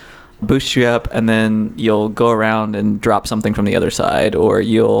of boost you up, and then you'll go around and drop something from the other side, or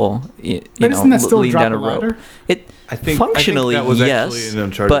you'll you But know isn't that still lean drop down a a ladder? rope. It I think functionally that was yes, actually in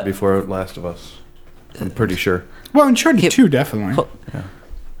Uncharted but before Last of Us. I'm pretty sure. Well, Uncharted Yeah. 2 definitely. Well,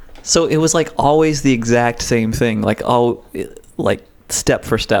 so it was like always the exact same thing, like all like step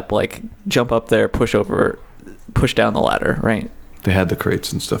for step, like jump up there, push over, push down the ladder, right? They had the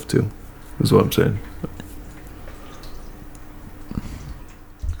crates and stuff too, is what I'm saying.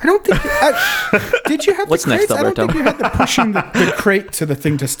 I don't think. Did you have What's the next, crates? I don't Alberto? think you had the pushing the crate to the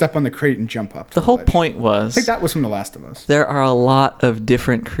thing to step on the crate and jump up. to The whole ledge. point I was think that was from The Last of Us. there are a lot of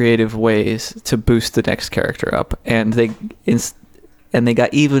different creative ways to boost the next character up, and they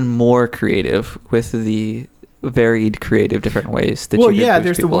got even more creative with the varied creative different ways that Well, you could yeah, boost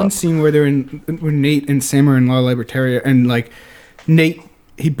there's the people one up. scene where when Nate and Sam are in La Libertaria, and like Nate,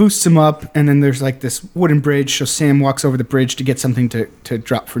 he boosts him up, and then there's like this wooden bridge, so Sam walks over the bridge to get something to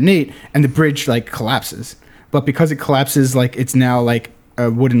drop for Nate, and the bridge like collapses. But because it collapses, like it's now like a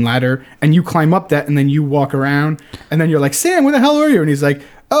wooden ladder, and you climb up that, and then you walk around, and then you're like, Sam, where the hell are you? And he's like,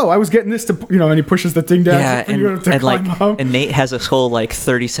 oh, I was getting this to, and he pushes the thing down Yeah, for you to and climb like, up. and Nate has this whole like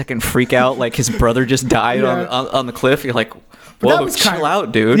 30-second freak out, like his brother just died Yeah. on the cliff. You're like, But that whoa, was chill kinda-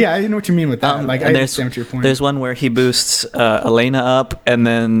 out, dude. Yeah, I know what you mean with that. Like, I and understand what your point there's is. one where he boosts Elena up, and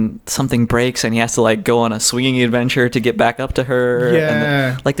then something breaks, and he has to like go on a swinging adventure to get back up to her. And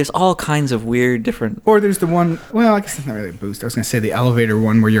Yeah. like there's all kinds of weird different. Or there's the one, well, I guess it's not really a boost. I was going to say the elevator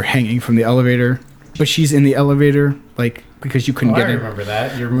one where you're hanging from the elevator, but she's in the elevator, like, because you couldn't Oh, I get in. remember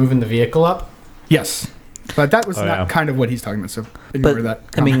that. You're moving the vehicle up. Yes. But that was Oh, not yeah. kind of what he's talking about, so ignore But that.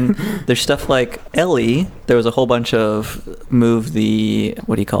 I mean, there's stuff like Ellie. There was a whole bunch of move the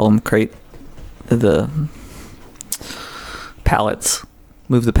what do you call them? Crate the pallets.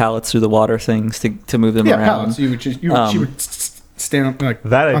 Move the pallets through the water things to move them yeah, around. pallets. You would just, she Um, would stand up, like,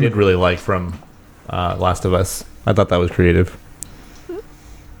 That I on did the- really like from Last of Us. I thought that was creative.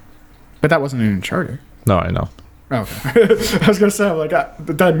 But that wasn't in Uncharted. No, I know. Oh, okay. I was going to say, I'm like,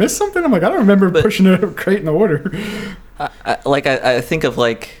 did I miss something? I'm like, I don't remember But- pushing a crate in the water. I think of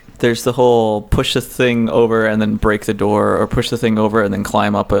like there's the whole push the thing over and then break the door, or push the thing over and then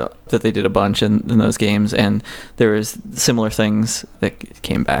climb up that they did a bunch in those games, and there was similar things that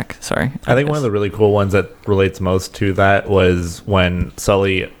came back. Sorry, I think one of the really cool ones that relates most to that was when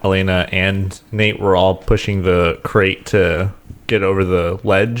Sully, Elena, and Nate were all pushing the crate to get over the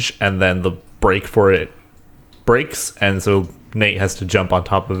ledge, and then the brake for it breaks, and so Nate has to jump on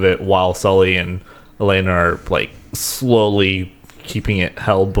top of it while Sully and Elena are like slowly keeping it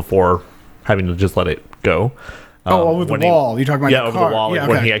held before having to just let it go. Over the when wall. You're talking about yeah, the over car. the wall, like Yeah,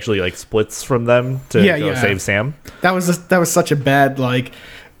 when okay. he actually like splits from them to Yeah, go yeah. save Sam. That was such a bad, like,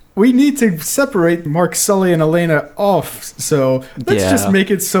 we need to separate Mark, Sully, and Elena off. So let's Yeah. just make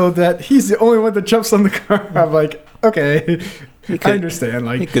it so that he's the only one that jumps on the car. I'm like, okay, I could- understand.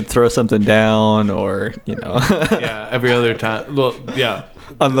 You Like, could throw something down, or Yeah, every other time. Well, yeah.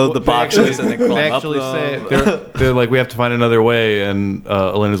 unload the They boxes and then climb they up actually say them. they're like, we have to find another way, and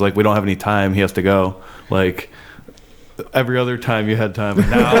Elena's like, we don't have any time. He has to go. Like every other time you had time,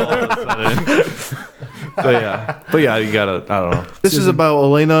 and now all of a sudden. but yeah, you gotta. I don't know. This is about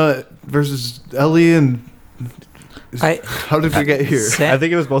Elena versus Ellie, and I how did we get here? I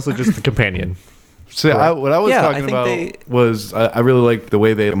think it was mostly just the companion. So what I was Yeah, I talking think about was I really liked the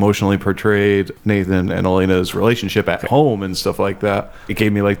way they emotionally portrayed Nathan and Elena's relationship at home and stuff like that. It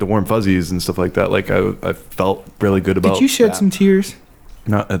gave me like the warm fuzzies and stuff like that. Like I felt really good about. Did you shed that. some tears?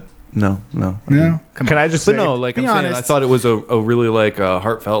 No, no. No. Come Can on. I just But say, no, like Be I'm saying, I honest. thought it was a really like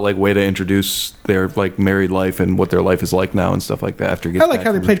heartfelt like way to introduce their like married life and what their life is like now and stuff like that. After he gets I like back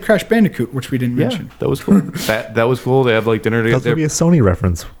how they from- played Crash Bandicoot, which we didn't Yeah, mention. that was cool. that was cool. They have like dinner that's together gonna be a Sony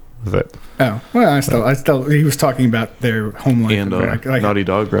reference with it. Oh, well, I still, he was talking about their home life. and like, Naughty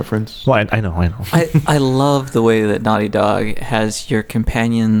Dog reference. Well, I know. I love the way that Naughty Dog has your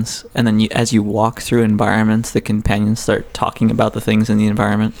companions, and then as you walk through environments, the companions start talking about the things in the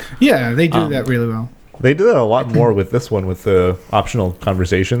environment. yeah, they do that really well. They do that a lot more with this one with the optional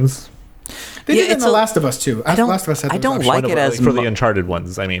conversations. They Yeah, did it in it's The a- Last of Us too. I don't- Last of Us had I those don't options. like it as for the mu- Uncharted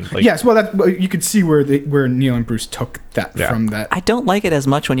ones. I mean, like, Yes, well, you could see where Neil and Bruce took that Yeah. from that. I don't like it as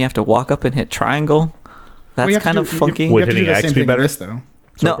much when you have to walk up and hit triangle. Well, you That's have to kind of do- funky. You Would have to do hitting the X same be thing in better? this, though.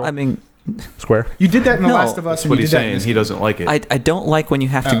 No, circle? I mean, square. You did that in The No. Last of Us, That's and what you he's did that in saying. this He one. doesn't like it. I don't like when you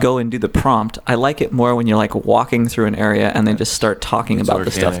have to Oh. go and do the prompt. I like it more when you're like walking through an area and they just start talking It's about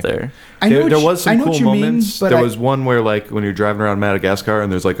the stuff organic. there. I know There what was I some know cool what you mean, moments. but There I- was one where like when you're driving around Madagascar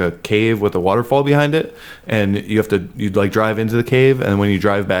and there's like a cave with a waterfall behind it, and you'd like drive into the cave, and when you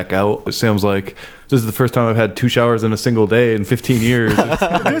drive back out, Sam's like, "This is the first time I've had 2 showers in a single day in 15 years."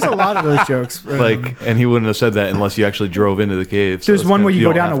 there's a lot of those jokes. Like, and he wouldn't have said that unless you actually drove into the cave. So There's it's one kinda- where you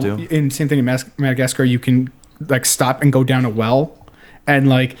go don't down have to. in same thing in Madagascar. You can like stop and go down a well, and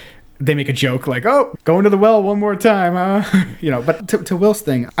like they make a joke like, "Oh, go into the well one more time, huh?" But to Will's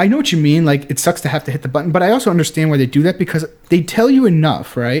thing, I know what you mean. Like it sucks to have to hit the button, but I also understand why they do that because they tell you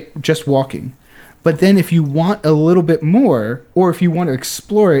enough, right? Just walking. But then if you want a little bit more, or if you want to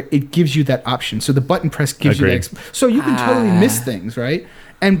explore it, it gives you that option. So the button press gives you Agreed. that. So you can totally miss things, right?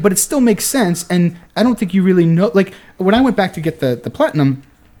 But it still makes sense. And I don't think you really know. Like when I went back to get the platinum,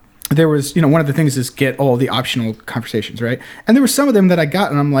 there was, one of the things is get all the optional conversations, right? And there were some of them that I got,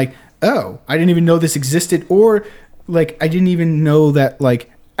 and I'm like, oh, I didn't even know this existed, or like I didn't even know that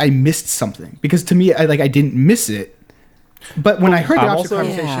like I missed something, because to me, I didn't miss it. But when I heard the I'm optional also-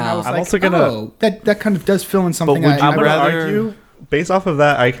 conversation, I was I'm like, also gonna- oh, that kind of does fill in something. would you I'm I gonna rather- argue, based off of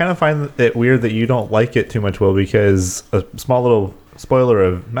that, I kind of find it weird that you don't like it too much, Will, because a small little spoiler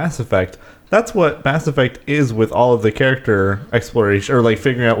of Mass Effect. That's what Mass Effect is with all of the character exploration, or like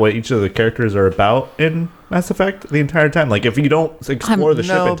figuring out what each of the characters are about in Mass Effect the entire time. Like if you don't explore the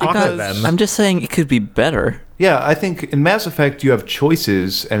ship no, and talk to because them, I'm just saying it could be better. Yeah, I think in Mass Effect you have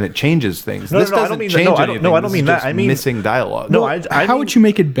choices and it changes things. No, This no, I doesn't don't mean that. change No, I don't- anything. no, I don't This is mean that. just I mean- missing dialogue. no, how mean, would you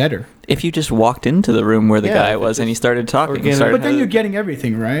make it better? If you just walked into the room where the Yeah, guy if was and he started talking, organic- started- But then you're getting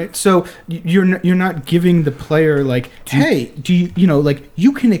everything, right? So you're not giving the player like, hey, do you like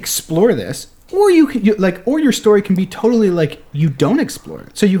you can explore this, or or your story can be totally like you don't explore it.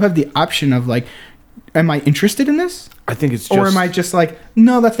 So you have the option of like, am I interested in this, I think it's just. or am I just like,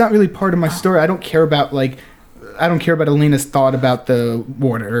 no, that's not really part of my story. I don't care about Elena's thought about the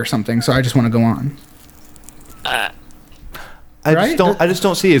water or something. So I just want to go on. I right? just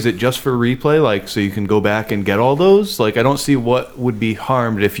don't see. Is it just for replay, like so you can go back and get all those? Like I don't see what would be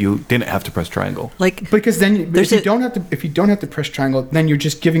harmed if you didn't have to press triangle. like Because then There's if you don't have to press triangle, then you're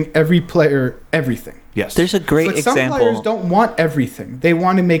just giving every player everything. Yes. there's a great But some players example. don't want everything. They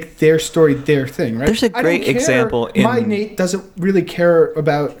want to make their story their thing, right? There's a I don't great care. example in- My Nate doesn't really care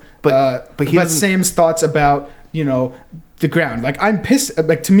about, But he about doesn't- Sam's thoughts about the ground. Like I'm pissed.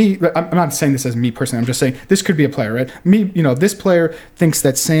 Like to me, I'm not saying this as me personally. I'm just saying this could be a player, right? Me, this player thinks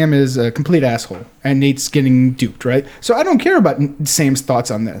that Sam is a complete asshole and Nate's getting duped, right? So I don't care about Sam's thoughts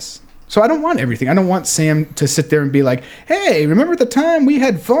on this. So I don't want everything. I don't want Sam to sit there and be like, "Hey, remember the time we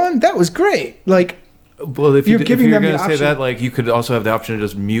had fun? That was great." Like. Well, if You're you're giving them the going to say option. that, like you could also have the option to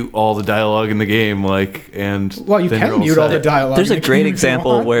just mute all the dialogue in the game, like and. Well, you then can you're mute all the set. dialogue. There's a You can great mute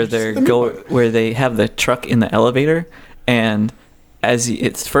example them all. where Just they're the mute button. where they have the truck in the elevator, and as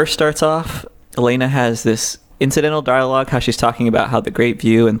it first starts off, Elena has this incidental dialogue how she's talking about how the great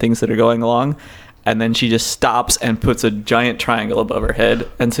view and things that are going along, and then she just stops and puts a giant triangle above her head,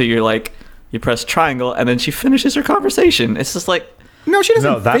 and so you're like, you press triangle, and then she finishes her conversation. It's just like, No, she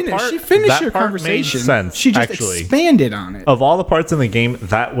doesn't No, that finish. part- She finished that her part made conversation. sense, She just actually. expanded on it. of all the parts in the game,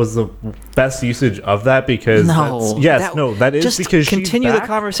 that was the best usage of that because no, that is just because continue she's the back.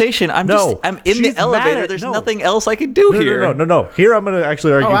 conversation. I'm No, in the she's mad elevator. at- There's no. nothing else I can do here. No. Here I'm gonna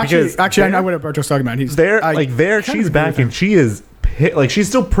actually argue Oh, because actually, I know what Alberto's talking about. He's there, I kind she's of back agree and with she is like she's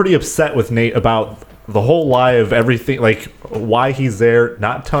still pretty upset with Nate about the whole lie of everything, like why he's there,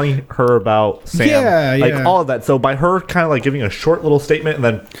 not telling her about Sam, Yeah, like yeah. all of that. So by her kind of like giving a short little statement and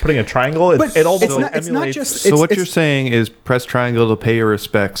then putting a triangle, But it almost it's not emulates. just. So what you're saying is press triangle to pay your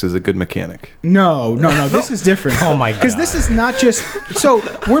respects is a good mechanic. No. This is different. Oh my Because this is not just. So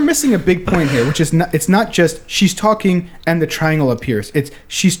we're missing a big point here, which is not. It's not just she's talking and the triangle appears. It's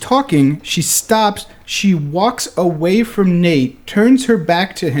she's talking. She stops. She walks away from Nate, turns her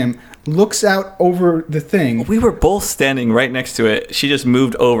back to him, looks out over the thing. We were both standing right next to it. She just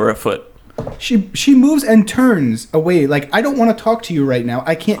moved over a foot. She moves and turns away. Like, I don't want to talk to you right now.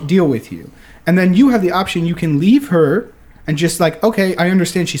 I can't deal with you. And then you have the option. You can leave her and just like, okay, I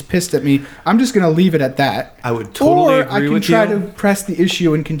understand she's pissed at me. I'm just going to leave it at that. I would totally or agree I can with try you. to press the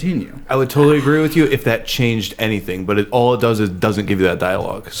issue and continue. I would totally agree with you if that changed anything, but all it does is doesn't give you that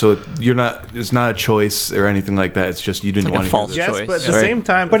dialogue. So it's not a choice or anything like that. It's just you didn't Like a want to false hear this. Yes, choice, but at the right? same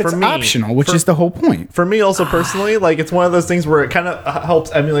time, But for it's me, optional, which for- is the whole point. For me, also personally, like it's one of those things where it kind of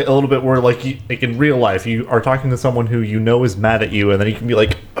helps emulate a little bit. Where like in real life, you are talking to someone who you know is mad at you, and then you can be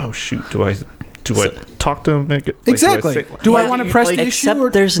like, "Oh shoot, do I talk to him?" Like, Exactly. Do I want to press the issue? Except Or,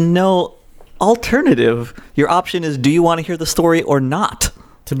 there's no alternative. Your option is, do you want to hear the story or not?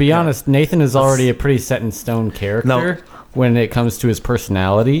 To be honest, Nathan is already a pretty set in stone character when it comes to his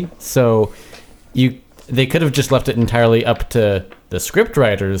personality. So they could have just left it entirely up to the script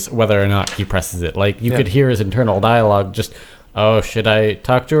writers whether or not he presses it. Like you could hear his internal dialogue just, "Oh, should I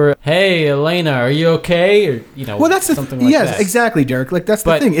talk to her? Hey, Elena, are you okay?" Or well, that's the something like yes, that. exactly, Derek. Like that's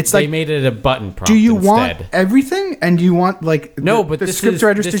But the thing. It's they like, made it a button prompt do you instead. want everything, and do you want like No, the, but the this script is-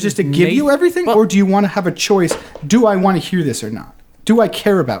 writers this to just is to give you Nate- everything, well- or do you want to have a choice? Do I want to hear this or not? Do I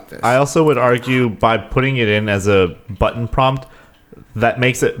care about this? I also would argue by putting it in as a button prompt, that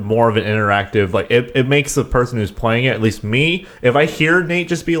makes it more of an interactive. Like it makes the person who's playing it, at least me, if I hear Nate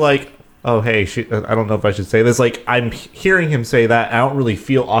just be like, "Oh hey, I don't know if I should say this," like I'm hearing him say that, I don't really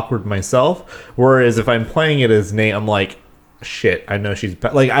feel awkward myself. Whereas if I'm playing it as Nate, I'm like, "Shit, I know she's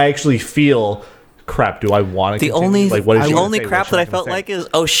like," I actually feel, crap, do I want to The only like, what is she the gonna only say? crap What's she that I gonna felt say? like is,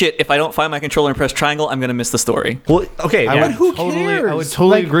 oh shit, if I don't find my controller and press triangle, I'm gonna miss the story. Well, okay, I yeah. would who totally, I would cares?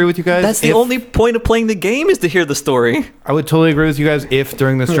 totally Like, agree with you guys. That's the if- only point of playing the game, is to hear the story. I would totally agree with you guys if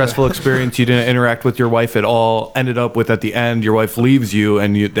during the stressful experience you didn't interact with your wife at all, ended up with at the end your wife leaves you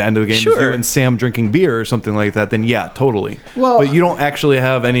and the end of the game is Sure. you and Sam drinking beer or something like that, then yeah, totally. Well- but you don't actually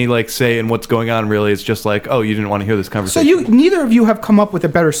have any like say in what's going on really. It's just like, oh, you didn't want to hear this so conversation. neither of you have come up with a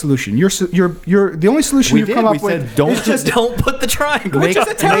better solution. You're the only solution We you've did. come We up with said don't is just Don't put the triangle. which is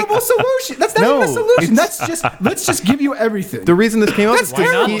a terrible solution. That's not even a No, solution. it's- That's just let's just give you everything. The reason this came up That's is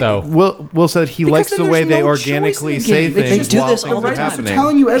because terrible. he, though? Will said he Because likes then the there's way they no organically choice in the say game. They things do while this things all the are time. happening.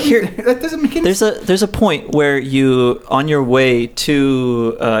 telling you everything. Here- That doesn't make any There's a point where you, on your way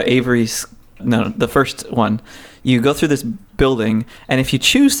to Avery's, no, the first one, you go through this building, and if you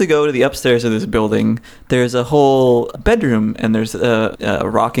choose to go to the upstairs of this building, there's a whole bedroom, and there's a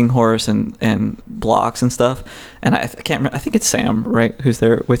rocking horse and blocks and stuff. And I can't remember. I think it's Sam, right, who's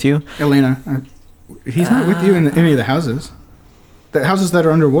there with you. Elena, he's not with you in any of the houses. The houses that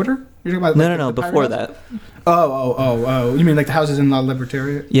are underwater? You're talking about No, like, no, no. the Before pirate house? that, Oh. You mean like the houses in La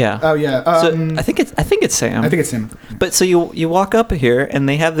Libertaria? yeah. Oh yeah. So I think it's Sam. I think it's him. But so you walk up here, and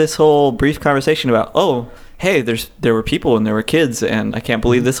they have this whole brief conversation about, oh, hey, there were people and there were kids, and I can't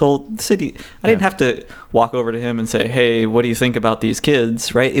believe this whole city. I didn't have to walk over to him and say, hey, what do you think about these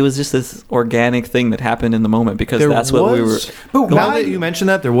kids? Right? It was just this organic thing that happened in the moment because that's what we were. But Now why? that you mentioned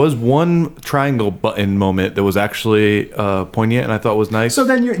that, there was one triangle button moment that was actually poignant and I thought was nice. So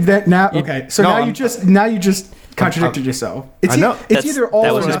then you're that now. Okay. So No, now I'm- you just contradicted yourself. It's I know. It's That's- either all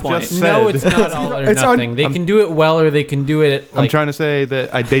that or was his nothing. point. Just No, said. it's not all or It's on- nothing. They can do it well, or they can do it. I'm Like, trying to say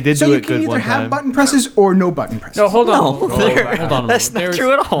that they did So do you it can good either one have time. button presses or no button presses. no, hold on. No, hold on, there- hold on a that's moment. not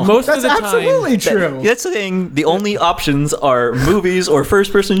true at all. Most That's of the absolutely time, true. That's saying the only options are movies or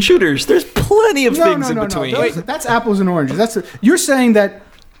first-person shooters. There's plenty of things in between. That's apples and oranges. You're saying that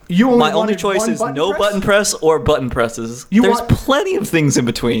you only My only wanted choice one is no press? button press or button presses. You There's want- plenty of things in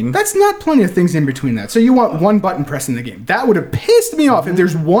between. That's not plenty of things in between that. So you want one button press in the game. That would have pissed me off if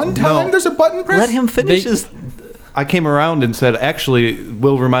there's one time No. there's a button press. Let him finish They- his. I came around and said, actually,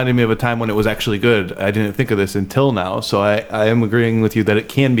 Will reminded me of a time when it was actually good. I didn't think of this until now, so I am agreeing with you that it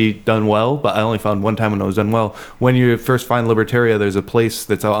can be done well, but I only found one time when it was done well. When you first find Libertaria, there's a place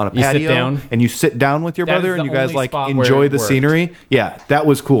that's out on a You sit patio, down? and you sit down with your That is brother, and the you guys only like spot where enjoy it the worked. scenery. Yeah, that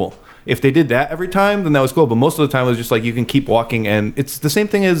was cool. If they did that every time, then that was cool. But most of the time, it was just like you can keep walking, and it's the same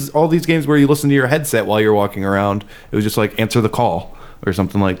thing as all these games where you listen to your headset while you're walking around. It was just like answer the call or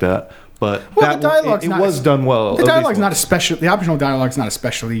something like that. But Well, the dialogue's it not was done well. The at least dialogue's not once. especially. The optional dialogue's not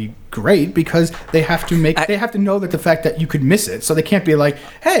especially great because they have to make. They have to know that the fact that you could miss it, so they can't be like,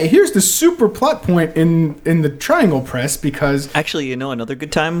 "Hey, here's the super plot point in the triangle press," because Actually, you know another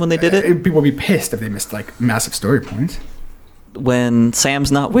good time when they did it? people would be pissed if they missed like massive story points. When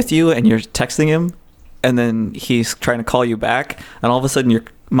Sam's not with you and you're texting him, and then he's trying to call you back, and all of a sudden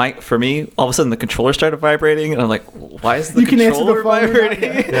for me, all of a sudden the controller started vibrating, and I'm like, why is the You can answer the controller phone or not,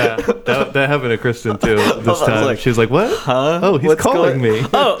 vibrating? Yeah, that happened to Kristen too this was time. like, She was like, "What? Huh? Oh, he's What's calling going-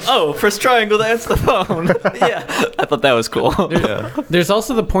 me." press triangle to answer the phone. Yeah, I thought that was cool. Yeah. There's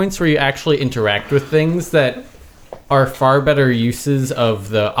also the points where you actually interact with things that are far better uses of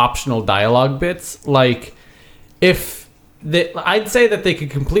the optional dialogue bits. Like, I'd say that they could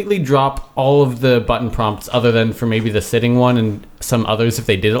completely drop all of the button prompts other than for maybe the sitting one and some others if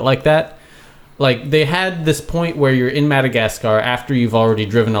they did it like that. Like, they had this point where you're in Madagascar after you've already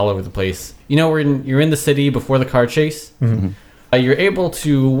driven all over the place. You know, you're in the city before the car chase. Mm-hmm. You're able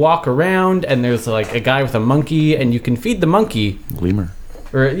to walk around, and there's like a guy with a monkey, and you can feed the monkey. Lemur.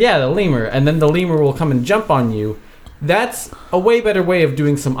 The lemur, and then the lemur will come and jump on you. That's a way better way of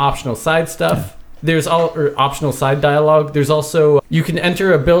doing some optional side stuff. There's optional side dialogue. There's also, you can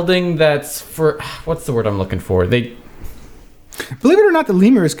enter a building that's for, what's the word I'm looking for? Believe it or not, the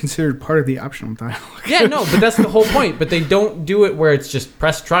lemur is considered part of the optional dialogue. Yeah, no, but that's the whole point. But they don't do it where it's just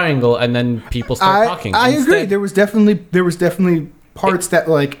press triangle and then people start talking. I agree. Instead- There was definitely parts that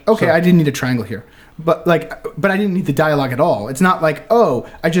like, okay, I didn't need a triangle here. But I didn't need the dialogue at all. It's not like, oh,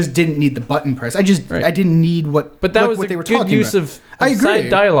 I just didn't need the button press. I didn't need what. But that what, was what a they were good talking use about. of I agree. side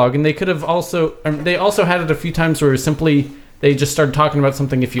dialogue, and they could have also. They also had it a few times where simply they just started talking about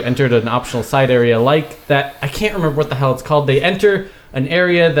something if you entered an optional side area like that. I can't remember what the hell it's called. They enter an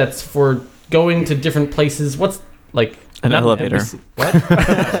area that's for going to different places. What's like An not elevator. embassy- What?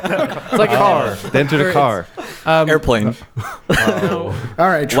 It's like a car. They entered a car. Airplane, No. All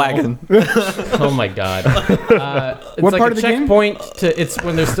right, troll. wagon. Oh my god! It's What like part a of the game? checkpoint to. It's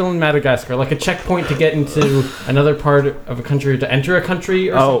when they're still in Madagascar, like a checkpoint to get into another part of a country, or to enter a country,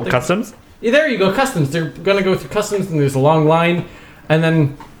 or Oh, something. customs? Yeah, there you go, customs. They're gonna go through customs, and there's a long line, and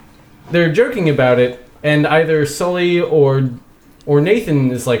then they're joking about it, and either Sully or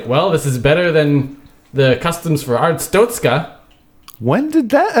Nathan is like, "Well, this is better than the customs for Arstotzka." When did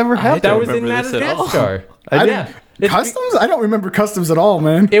that ever happen? That was in remember this at all. Madagascar. I yeah. It's- Customs? I don't remember customs at all,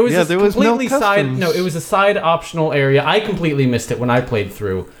 man. It was Yeah, a there was no completely side. customs. No, it was a side optional area. I completely missed it when I played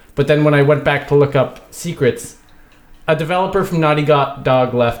through. But then when I went back to look up secrets, a developer from Naughty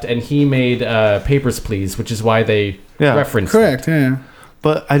Dog left, and he made Papers, Please, which is why they Yeah. referenced. Correct. Yeah.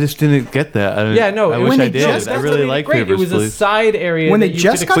 But I just didn't get that. Yeah, no. I it wish was- I they did. just- I that's really what made it like great. Papers, It was a Please. side area When that they you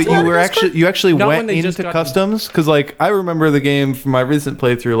just could got But to explore. you actually Not when went they just into got- customs because like I remember the game from my recent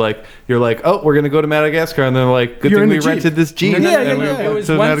playthrough. Like you're like, oh, we're gonna go to Madagascar, and they're like, good You're thing in we the Jeep. rented this Jeep. No, and we yeah. went It was,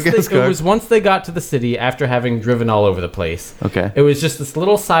 to Madagascar. it was once they got to the city after having driven all over the place. Okay. It was just this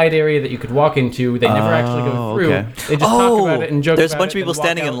little side area that you could walk into. They never actually go Oh, through. okay. They just talk about it and joke there's a about bunch of it people and walk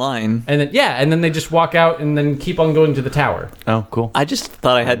standing in out. line. And then they just walk out and then keep on going to the tower. Oh, cool. I just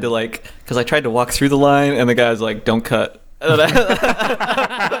thought I had to because I tried to walk through the line, and the guy was like, "Don't cut." And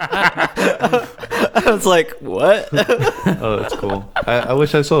I was like, "What?" Oh, that's cool. I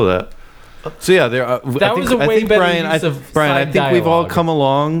wish I saw that. So yeah, there. That was a way better use of Brian, I side think we've all dialogue. come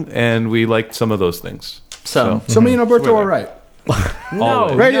along and we liked some of those things. So So me and Alberto are right.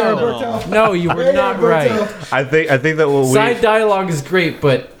 No, Right here, no, Alberto. no, you were not Alberto. right. I think that what Side dialogue is great,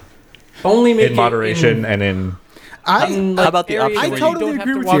 but only make in moderation it and in I in, How about the areas option where I where you totally don't have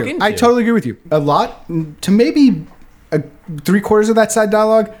agree to with walk you. into. I totally agree with you. A lot to maybe 3/4 of that side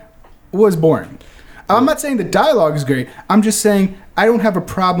dialogue was boring. I'm not saying the dialogue is great. I'm just saying I don't have a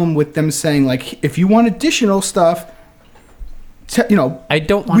problem with them saying like if you want additional stuff, I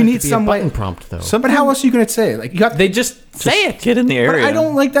don't want we it need to be some a button way. prompt though. But how else are you going to say it? Like you have They just say it. get in the But area. I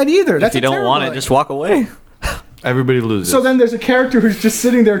don't like that either. That's if you a don't want terrible it, just walk away. Everybody loses. So then there's a character who's just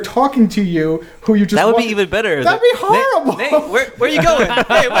sitting there talking to you, who you just That would be walk- even better. That'd be horrible. Nate, where are you going?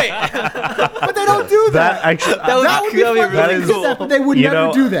 Hey, wait. But they don't do that that. actually. That would That would be that'd fun. that They is- did that, but they would you never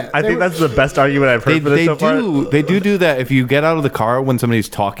know, do that. I They think would- that's the best argument I've heard for this so far. They do that if you get out of the car when somebody's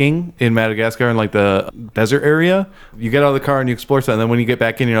talking in Madagascar in like the desert area. You get out of the car and you explore something. And then when you get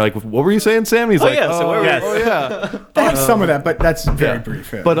back in, you're like, "What were you saying, Sam?" He's like, yeah, so where were Yes. oh yeah." They have some of that, but that's very Yeah.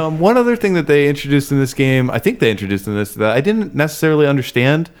 brief. Yeah. But one other thing that they introduced in this game, I think they they introduced in this that I didn't necessarily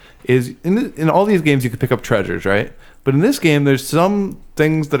understand is in all these games you could pick up treasures, right? But in this game, there's some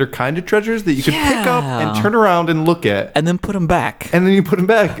things that are kind of treasures that you can pick up and turn around and look at. And then put them back. And then you put them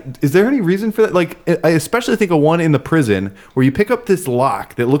back. Is there any reason for that? Like, I especially think of one in the prison where you pick up this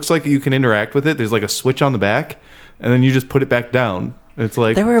lock that looks like you can interact with it. There's like a switch on the back, and then you just put it back down. It's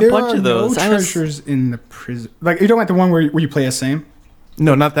like There were a There bunch are of those. no I was- treasures in the prison. Like you don't want the one where you play as Sam.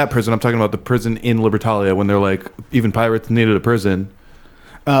 no, not that prison. I'm talking about the prison in Libertalia when they're like even pirates needed a prison.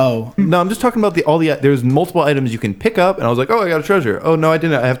 Oh, No, I'm just talking about there's multiple items you can pick up, and I was like, oh, I got a treasure. Oh no, I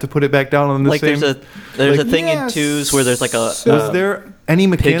didn't. I have to put it back down on the like same. there's like- a thing in Yes. 2s where there's like a Was there any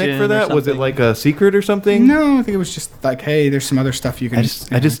mechanic pigeon for or that? Was it something? like a secret or something? no, I think it was just like, hey, there's some other stuff you can.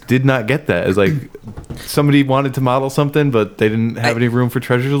 I just did not get that. It's like somebody wanted to model something, but they didn't have any room for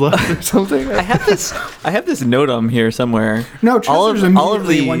treasures left or something. I have this note on here somewhere. No, treasures all of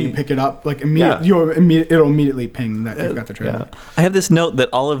immediately the when you pick it up, like Yeah. it'll immediately ping that you've got the treasure. I have this note that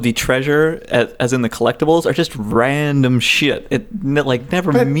all of the treasure, as in the collectibles, are just random shit. It like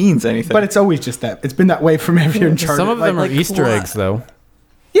never But- means anything. But it's always just that. It's been that way from every Uncharted. Some of them are like Easter what? eggs, though.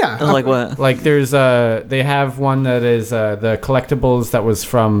 yeah. like what? Like there's they have one that is the collectibles that was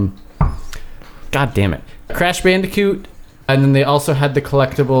from, God damn it, Crash Bandicoot, and then they also had the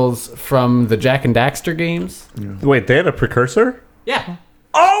collectibles from the Jack and Daxter games. Wait, they had a precursor? Yeah.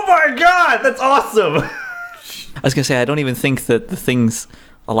 Oh my god, that's awesome! I was gonna say I don't even think that the things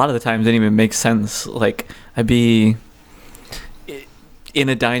a lot of the times didn't even make sense. Like I'd be in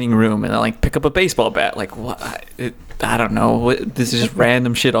a dining room and I like pick up a baseball bat. Like what? I don't know. This is just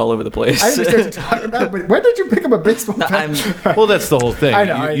random shit all over the place. I understand what you're talking about, but when did you pick up a baseball bat? Well, that's the whole thing. I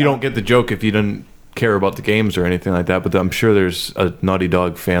know, I You know. don't get the joke if you didn't care about the games or anything like that. But I'm sure there's a Naughty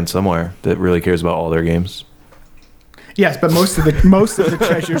Dog fan somewhere that really cares about all their games. Yes, but most of the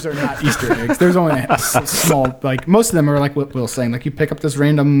treasures are not Easter eggs. There's only a small, like most of them are like what Will's saying. Like you pick up this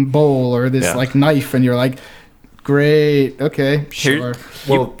random bowl or this Yeah. like knife, and you're like, great, okay, Here-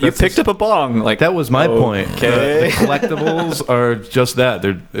 sure. you picked up a bong. Like That was my point. Okay. The collectibles are just that.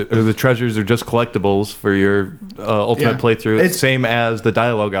 The treasures are just collectibles for your ultimate Yeah. playthrough. It's- Same as the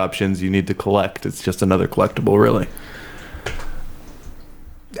dialogue options you need to collect. It's just another collectible, really.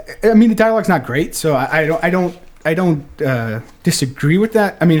 I mean, the dialogue's not great, so I don't disagree with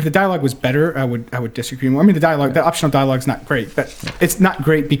that. I mean, if the dialogue was better, I would disagree more. I mean, the optional dialogue's not great, but it's not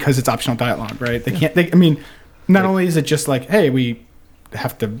great because it's optional dialogue, right? I mean, not only is it just like, hey, we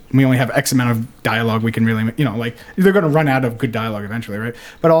only have X amount of dialogue we can really, like they're going to run out of good dialogue eventually, right?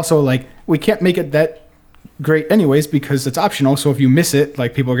 But also like we can't make it that great anyways because it's optional. So if you miss it,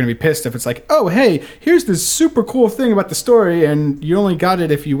 like people are going to be pissed if it's like, oh, hey, here's this super cool thing about the story and you only got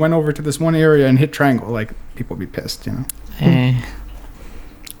it if you went over to this one area and hit triangle. Like people would be pissed,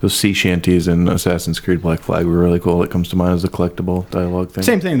 Those sea shanties in Assassin's Creed Black Flag were really cool. It comes to mind as a collectible dialogue thing.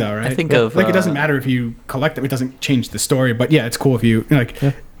 Same thing though, right? I think of, like it doesn't matter if you collect it; it doesn't change the story. But yeah, it's cool if you like.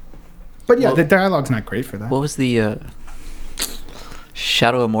 But yeah, Well- the dialogue's not great for that. What was the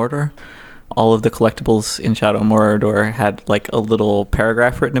Shadow of Mordor? All of the collectibles in Shadow of Mordor had like a little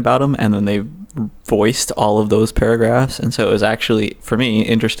paragraph written about them, and then they voiced all of those paragraphs. And so it was actually, for me,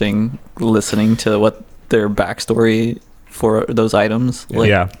 interesting listening to what their backstory for those items. Like,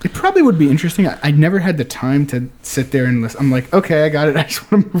 yeah. It probably would be interesting. I never had the time to sit there and listen. I'm like, okay, I got it. I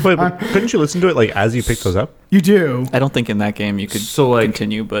just want to move Wait, on. but couldn't you listen to it like as you picked those up? You do. I don't think in that game you could So, like-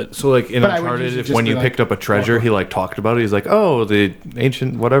 continue, but So, like in But I would Uncharted, usually if just when be you like, picked up a treasure, he like talked about it. He's like, "Oh, the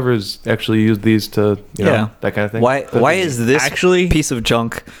ancient whatever's actually used these to, Yeah. that kind of thing." why is this Actually- piece of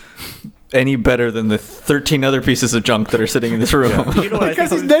junk any better than the 13 other pieces of junk that are sitting in this room? You know what I Because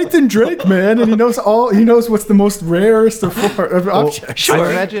think? he's Nathan Drake, man, and he knows what's the most rarest of objects. I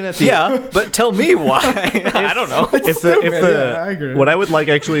imagine at the Yeah, but tell me why. I don't know. If the Yeah, I agree. what I would like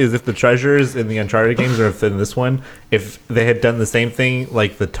actually is if the treasures in the Uncharted games or if in this one, if they had done the same thing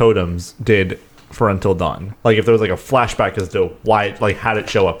like the totems did for Until Dawn, like if there was like a flashback as to why, like how did it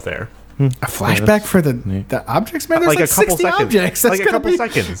show up there, A flashback for the objects, man. There's like, a couple 60 seconds, objects. That's like a gonna couple be,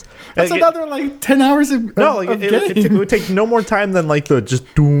 seconds. That's Like, another like 10 hours of no, like of it game. would take no more time than like the just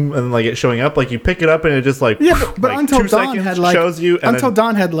doom and like it showing up. Like you pick it up and it just like Yeah, but like, Until 2 Dawn seconds had like shows you and Until then,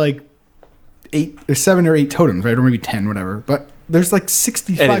 Dawn had like 7 or 8 totems, right, or maybe 10, whatever. But there's like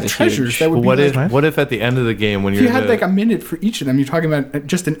 65 It is treasures huge. that would what be. if Like, what if at the end of the game when if you're you had in like the- a minute for each of them, you're talking about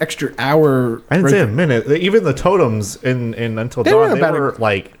just an extra hour. I didn't right say a there. minute. Even the totems in Until They were Dawn, they about were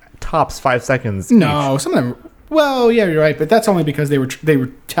like tops 5 seconds. No, some of them. Well, yeah, you're right, but that's only because they were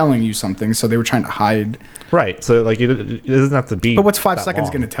telling you something, so they were trying to hide. Each. Right. So like it doesn't have to be. But what's 5 that seconds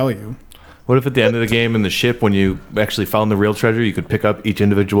long. going to tell you? what if at the end of the game in the ship when you actually found the real treasure, you could pick up each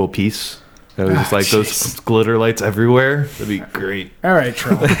individual piece It was just like those glitter lights everywhere. That'd be great. All right,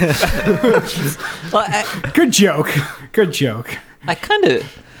 Troll. Well, Good joke. Good joke. I kind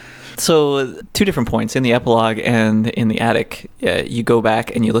of. So, two different points. In the epilogue and in the attic, you go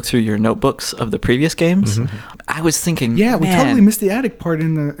back and you look through your notebooks of the previous games. I was thinking, Yeah, we man, totally missed the attic part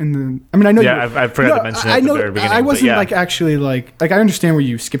in the. I mean, I know. Yeah, I forgot to mention it at the very beginning, I but wasn't yeah. like actually like I understand where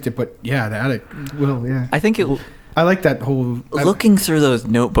you skipped it, but yeah, the attic. Well, yeah. I think I like that whole. looking through those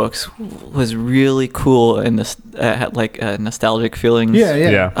notebooks was really cool and had like nostalgic feelings. Yeah, yeah.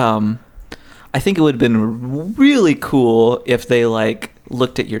 Yeah. I think it would have been really cool if they like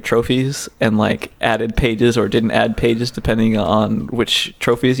looked at your trophies and like added pages or didn't add pages depending on which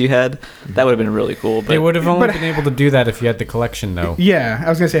trophies you had. That would have been really cool. But They would have only But- been able to do that if you had the collection, though. Yeah, I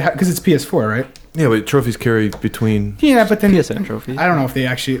was gonna say because it's PS4, right? Yeah, but trophies carry between, Yeah, but then PSN trophies. I don't know if they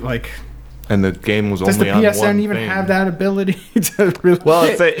actually like. and the game was Does the only on PSN one even thing. have that ability to really? Well,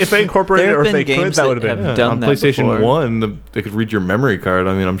 if they incorporated it There or have if they been could, games that would have that been. have done on that PlayStation before. 1, they could read your memory card.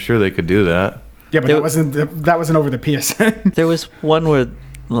 I mean, I'm sure they could do that. Yeah, but There- that wasn't over the PSN. There was one where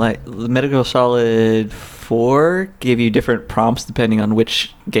like Metal Gear Solid 4 gave you different prompts depending on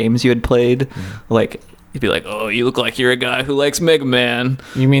which games you had played. Like you'd be like, "Oh, you look like you're a guy who likes Mega Man."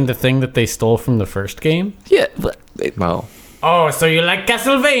 You mean the thing that they stole from the first game? Yeah, but Well, Oh, so you like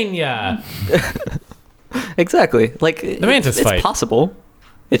Castlevania? exactly. Like Mantis it's fight. possible.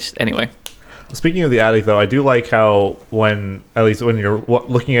 It's anyway. Speaking of the attic, though, I do like how at least when you're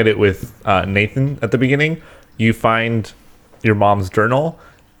looking at it with Nathan at the beginning, you find your mom's journal,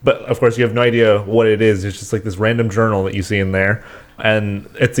 but of course you have no idea what it is. It's just like this random journal that you see in there, and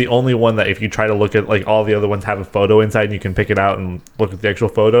it's the only one that if you try to look at, like all the other ones have a photo inside and you can pick it out and look at the actual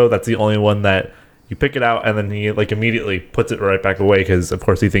photo. That's the only one that you pick it out and then he like immediately puts it right back away because of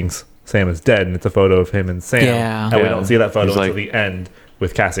course he thinks Sam is dead and it's a photo of him and Sam. Yeah. And we Yeah. don't see that photo He's until like- the end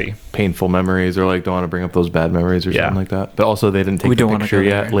with Cassie. painful memories, or like don't want to bring up those bad memories or Yeah. something like that. But also, they didn't take We the don't wanna picture go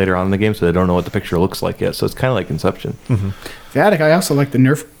yet there. later on in the game, so they don't know what the picture looks like yet. So it's kind of like Inception. The attic. I also like the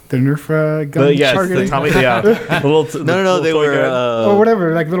Nerf gun But yeah, it's targeting. the Tommy, yeah, the little, No, they were or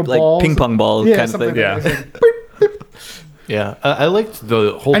whatever, like little like balls. ping pong balls Yeah, kind of something thing. like Yeah. that. It's like, Yeah, I liked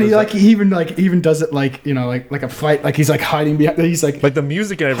the whole. and he design- he even does it like like a fight, like he's like hiding behind. He's like like the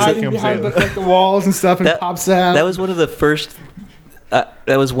music and everything hiding comes behind in. like the walls and stuff, and That- pops out. That was one of the first.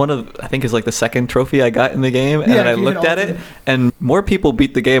 That was one of, I think, is like the second trophy I got in the game, and Yeah, then I you hit looked at all it, and more people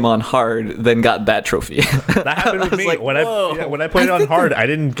beat the game on hard than got that trophy. That happened with was me like, when whoa. when I played it I on think hard. I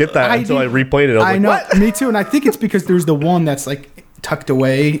didn't get that I until I did- replayed it. I was I like, know, what? me too, and I think it's because there's the one that's like tucked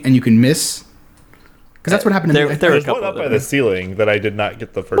away and you can miss. Because that's what happened to There- me. there There's a one couple up of by them. the ceiling that I did not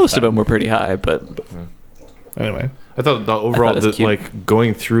get the first Most of time. them were pretty high, but Anyway, I thought the overall, it was cute. like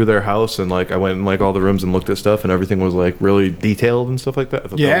going through their house and like I went in like all the rooms and looked at stuff and everything was like really detailed and stuff like that. I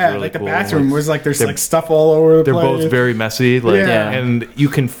thought that Yeah, was really like the cool. bathroom Like, was like there's they're- like stuff all over the they're place. both very messy, like, Yeah. and you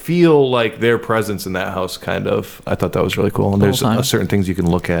can feel like their presence in that house. Kind of, I thought that was really cool. And The there's whole time. certain things you can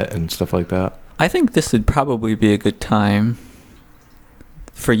look at and stuff like that. I think this would probably be a good time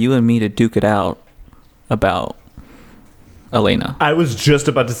for you and me to duke it out about Elena. I was just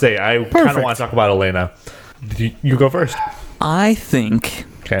about to say I kind of Perfect. want to talk about Elena. You go first. I think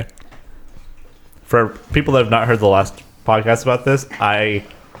Okay. For people that have not heard the last podcast about this, I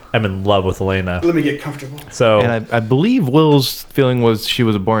am in love with Elena. Let me get comfortable. So And I believe Will's feeling was she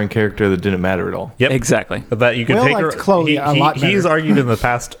was a boring character that didn't matter at all. yep. exactly. That you could Will take her. liked Chloe a lot He's better. argued in the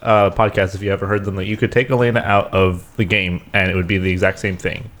past podcast, if you ever heard them, that you could take Elena out of the game and it would be the exact same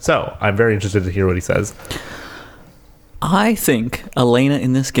thing. So I'm very interested to hear what he says. I think Elena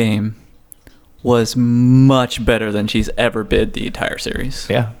in this game was much better than she's ever been the entire series.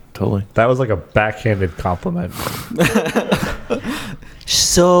 Yeah, totally. That was like a backhanded compliment.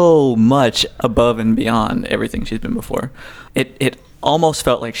 So much above and beyond everything she's been before. It almost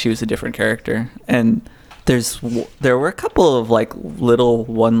felt like she was a different character. And there were a couple of like little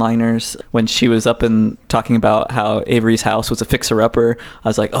one-liners when she was up and talking about how Avery's house was a fixer-upper. I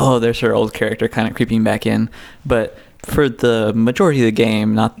was like, oh, there's her old character kind of creeping back in. But for the majority of the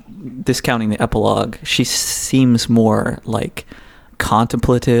game, not discounting the epilogue, she seems more like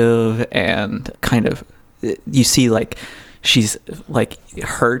contemplative and kind of, you see like she's like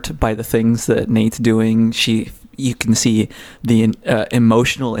hurt by the things that Nate's doing. You can see the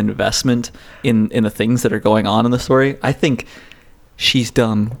emotional investment in the things that are going on in the story. I think she's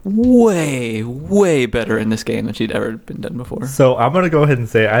done way better in this game than she'd ever been done before. So I'm gonna go ahead and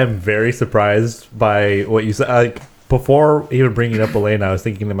say I am very surprised by what you said. Like before even bringing up Elena, I was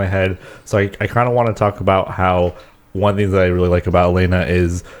thinking in my head. So I kind of want to talk about how one thing that I really like about Elena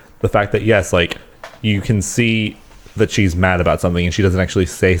is the fact that yes, like you can see that she's mad about something and she doesn't actually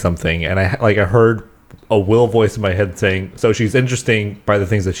say something, and I heard a Will voice in my head saying, so she's interesting by the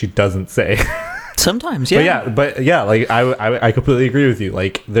things that she doesn't say. Sometimes, yeah. But yeah, like I completely agree with you.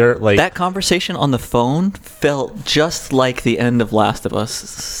 Like they're like That conversation on the phone felt just like the end of Last of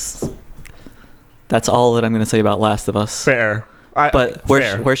Us. That's all that I'm going to say about Last of Us. fair. But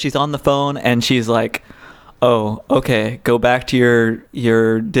where she's on the phone and she's like, "Oh, okay, go back to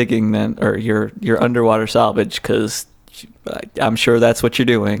your digging then, or your underwater salvage, because I'm sure that's what you're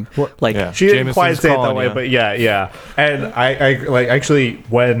doing." Like, Yeah. She didn't Jameson's quite say it that calling way, you. but yeah. And I like actually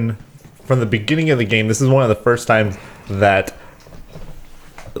when from the beginning of the game, this is one of the first times that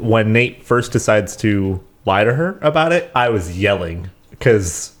when Nate first decides to lie to her about it, I was yelling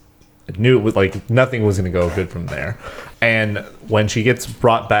because I knew it was like nothing was going to go good from there. And when she gets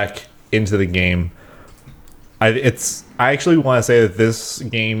brought back into the game, I actually want to say that this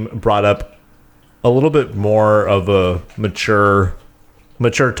game brought up a little bit more of a mature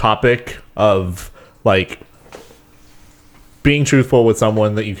topic of like being truthful with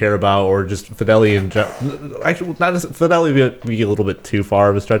someone that you care about, or just fidelity in actually not just fidelity would be a little bit too far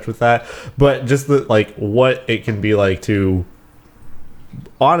of a stretch with that, but just the like what it can be like to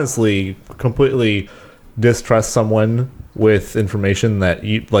honestly completely distrust someone with information that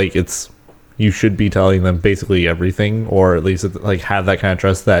you like you should be telling them basically everything, or at least like have that kind of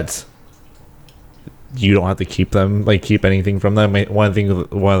trust that you don't have to keep anything from them. One of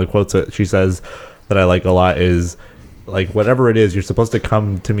the quotes that she says that I like a lot is like, whatever it is, you're supposed to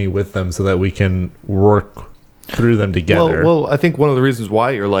come to me with them so that we can work through them together. Well, I think one of the reasons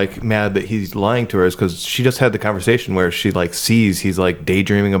why you're like mad that he's lying to her is because she just had the conversation where she like sees he's like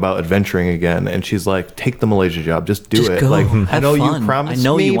daydreaming about adventuring again, and she's like, "Take the Malaysia job, just do Just it." go. Like, I Have know fun. you promised I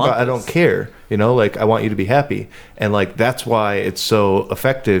know me, you want but I don't this. care. You know, like I want you to be happy, and like that's why it's so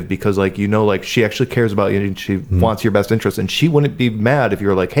effective, because like like she actually cares about you and she wants your best interest, and she wouldn't be mad if you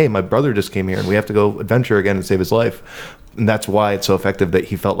were like, "Hey, my brother just came here and we have to go adventure again and save his life." And that's why it's so effective that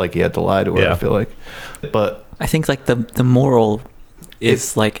he felt like he had to lie to her. Yeah. I feel like, but I think like the moral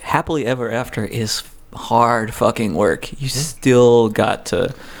is like happily ever after is hard fucking work. You still got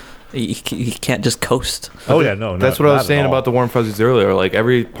to. You can't just coast. oh yeah, no, that's what I was saying about the warm fuzzies earlier. Like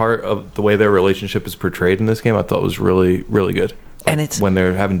every part of the way their relationship is portrayed in this game, I thought was really, really good. And Like, it's- when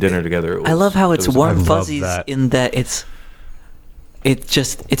they're having dinner together. I love how it's I warm love fuzzies that. in that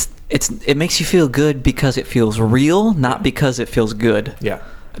it makes you feel good because it feels real, not because it feels good. Yeah.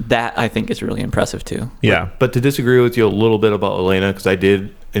 That I think is really impressive too. Yeah. But to disagree with you a little bit about Elena, because I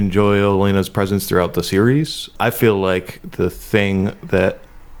did enjoy Elena's presence throughout the series, I feel like the thing that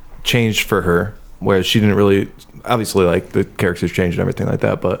changed for her, whereas she didn't really, obviously like the characters changed and everything like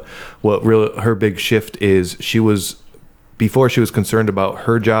that, but what really her big shift is before she was concerned about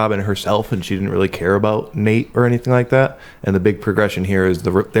her job and herself, and she didn't really care about Nate or anything like that. And the big progression here is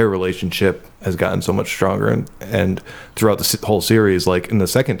their relationship has gotten so much stronger, and throughout the whole series, like in the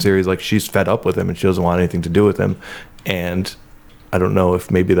second series, like she's fed up with him and she doesn't want anything to do with him. And I don't know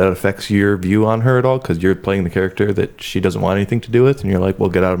if maybe that affects your view on her at all, because you're playing the character that she doesn't want anything to do with, and you're like, well,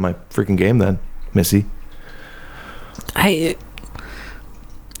 get out of my freaking game then, Missy. I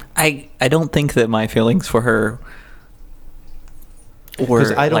don't think that my feelings for her were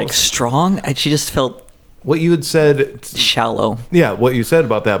 'Cause I don't- like strong. She just felt What you had said, shallow. yeah, what you said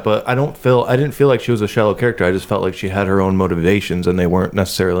about that, but I didn't feel like she was a shallow character. I just felt like she had her own motivations, and they weren't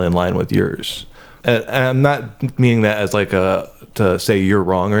necessarily in line with yours. And I'm not meaning that as like to say you're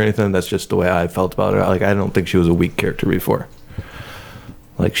wrong or anything. That's just the way I felt about her. Like, I don't think she was a weak character before.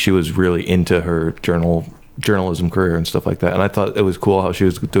 Like, she was really into her journalism career and stuff like that. And I thought it was cool how she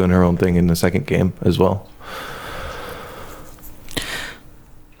was doing her own thing in the second game as well.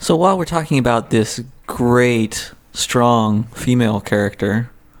 So while we're talking about this great, strong female character,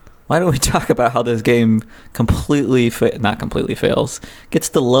 why don't we talk about how this game not completely fails, gets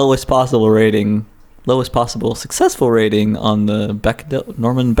the lowest possible successful rating on the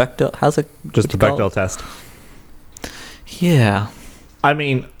Norman Bechdel. How's it? Just the what you call Bechdel test. it? Yeah. I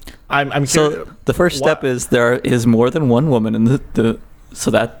mean, I'm So curious- the first step is there is more than one woman in the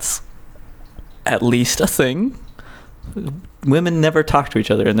so that's at least a thing. Women never talk to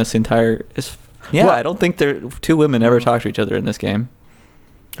each other in this entire. Well- I don't think two women ever talk to each other in this game.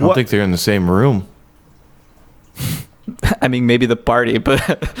 I don't What- think they're in the same room. I mean, maybe the party, but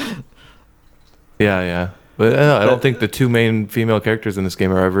Yeah. But I don't think the two main female characters in this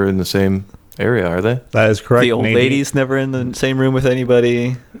game are ever in the same area, are they? that is correct. the old Nadine. lady's never in the same room with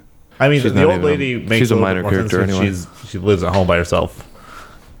anybody. I mean, She's the not old even lady makes she's a little minor bit more sense character because anyway. she lives at home by herself.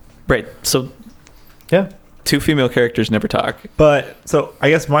 Right. So Yeah. two female characters never talk. But so I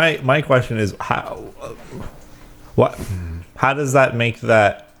guess my question is What? How does that make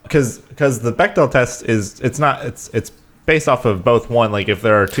that? Because the Bechdel test it's based off of both, one, like if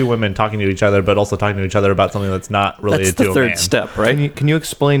there are two women talking to each other, but also talking to each other about something that's not related That's to the a third man. step, right? Can you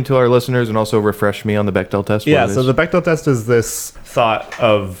explain to our listeners and also refresh me on the Bechdel test? Yeah, what it so is? the Bechdel test is this thought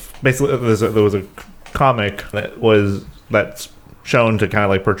of basically there was a comic that's shown to kind of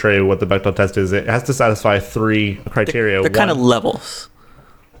like portray what the Bechdel test is. It has to satisfy three criteria. They're kind of One, levels.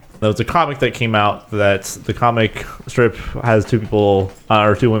 there was a comic that came out that the comic strip has two people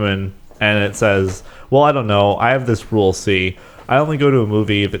or two women, and it says, well, I don't know, I have this rule C. I only go to a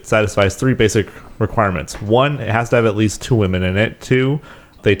movie if it satisfies three basic requirements. One, it has to have at least two women in it. Two,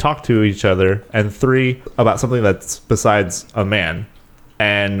 they talk to each other. And three, about something that's besides a man.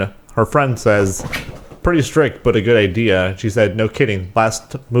 And her friend says, pretty strict, but a good idea. She said, no kidding.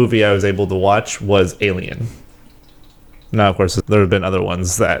 Last movie I was able to watch was Alien. Now, of course, there have been other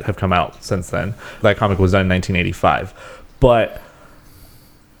ones that have come out since then. That comic was done in 1985. But,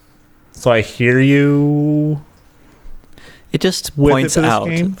 so I hear you. It just With points it for this out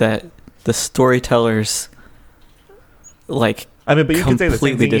game? that the storytellers, like, I mean, but you can say the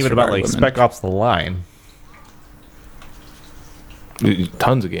same completely thing even about like disregard Spec Ops: The Line.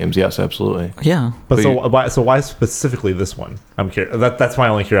 Tons of games, yes, absolutely. yeah. But But so why specifically this one? I'm curious. That's my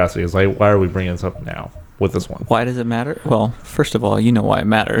only curiosity is like, why are we bringing this up now with this one? Why does it matter? Well, first of all, you know why it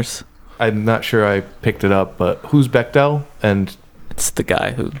matters. I'm not sure I picked it up, but who's Bechdel? And It's the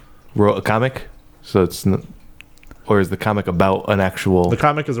guy who. wrote a comic? So it's or is the comic about an actual The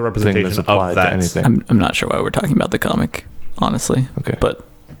comic is a thing representation that's of applied that. to anything? I'm not sure why we're talking about the comic, honestly. Okay. But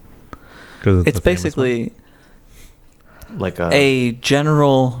 'Cause it's the famous basically Like a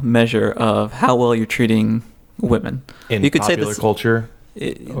general measure of how well you're treating women. in you could say popular this- culture.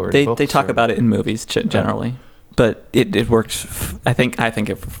 Or They books, talk or- about it in movies generally, but it works. I think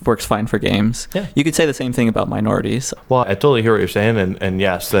it works fine for games. Yeah. You could say the same thing about minorities. Well, I totally hear what you're saying, and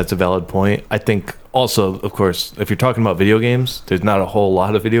yes, that's a valid point. I think also, of course, if you're talking about video games, there's not a whole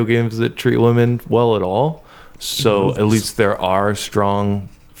lot of video games that treat women well at all. So at least there are strong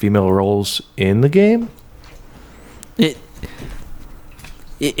female roles in the game.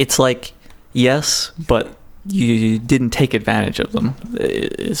 It's like yes, but you didn't take advantage of them.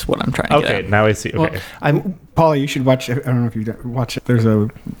 Is what I'm trying to get Okay, at. now I see. Okay, Paulie, you should watch. I don't know if you watch it. There's a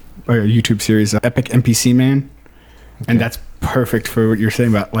YouTube series, Epic NPC Man, and that's perfect for what you're saying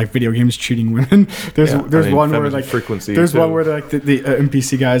about like video games cheating women. There's Yeah, there's I mean, one where feminine like frequency. there's too. one where like the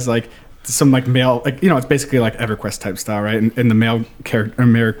NPC guy's like some like male, like, you know, it's basically like EverQuest type style, right? And the male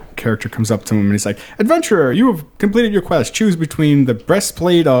character comes up to him and he's like, adventurer, you have completed your quest, choose between the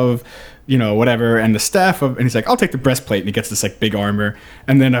breastplate of, you know, whatever, and the staff of, and he's like, I'll take the breastplate, and he gets this like big armor,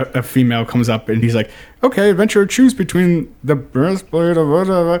 and then a female comes up and he's like, okay, adventurer, choose between the breastplate of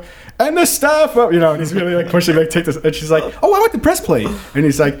whatever and the staff of, you know, and he's really like pushing, like, take this, and she's like, oh, I want the breastplate, and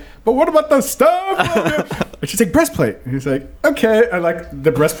he's like, but what about the staff? And she's like, breastplate, and he's like, okay, and like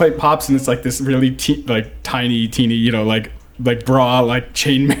the breastplate pops and it's like this really tiny, teeny, you know, like bra, like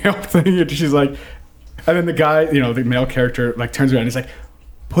chainmail thing, and she's like, and then the guy, you know, the male character like turns around and he's like,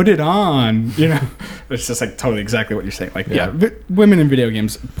 put it on, you know. It's just like totally exactly what you're saying. Like, yeah, women in video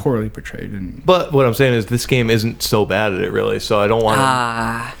games poorly portrayed. And But what I'm saying is this game isn't so bad at it, really. So I don't want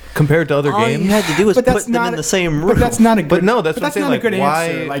to compared to other all games. you had to do was But put that's them not in a- the same room. but that's not a good. But no, that's but what I'm saying. not Like, a good why?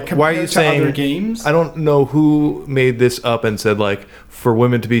 answer. Like, why are you compared to saying other games? I don't know who made this up and said like for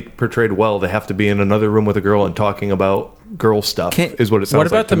women to be portrayed well, they have to be in another room with a girl and talking about girl stuff. Is what it sounds What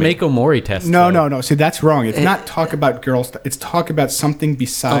like about to the me. Mako Mori test? No, though? no. See, that's wrong. It's not talk about girls. It's talk about something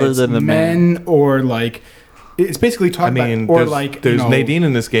besides Other than the men, or like. It's basically I talking mean, about, or there's, like there's you know, Nadine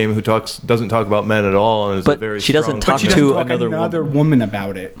in this game who doesn't talk about men at all, and is But a very she doesn't strong talk She to doesn't talk another woman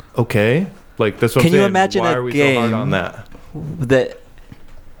about it. Okay, like that's what Can I'm you saying. imagine Why a are we so hard game- on that? that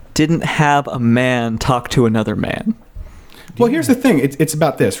didn't have a man talk to another man. Well, here's the thing. It's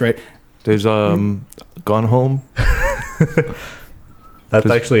about this, right? There's Gone Home. that's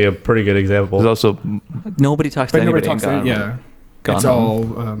actually a pretty good example. There's also Nobody talks But to nobody anybody. talks. in Gone Home. Gone It's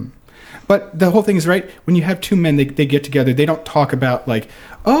Home. all. But the whole thing is, right, when you have two men, they get together. They don't talk about like,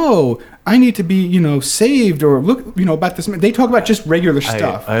 oh, I need to be, you know, saved, or look, you know, about this. They talk about just regular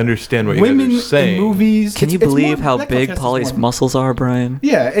stuff. I understand what Women you guys are saying. in movies. Can you it's more- believe how that big contest is Polly's more- muscles are, Brian?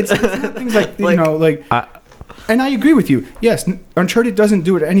 Yeah, it's not things like, Like- you know, like. And I agree with you. Yes, Uncharted doesn't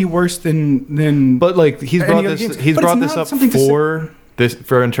do it any worse than. But like he's Any brought other this, games. he's But brought it's this not up something to say-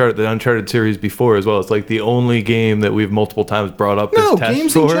 for Uncharted, the Uncharted series before as well. It's like the only game that we've multiple times brought up no, this test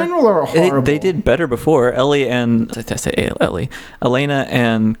games for. in general are horrible. They did better before. Ellie and I say Ellie, Elena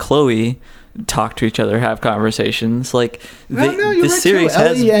and Chloe talk to each other, have conversations. Like No, you're this right, series too.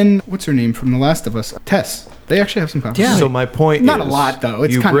 has Ellie and what's her name from The Last of Us? Tess.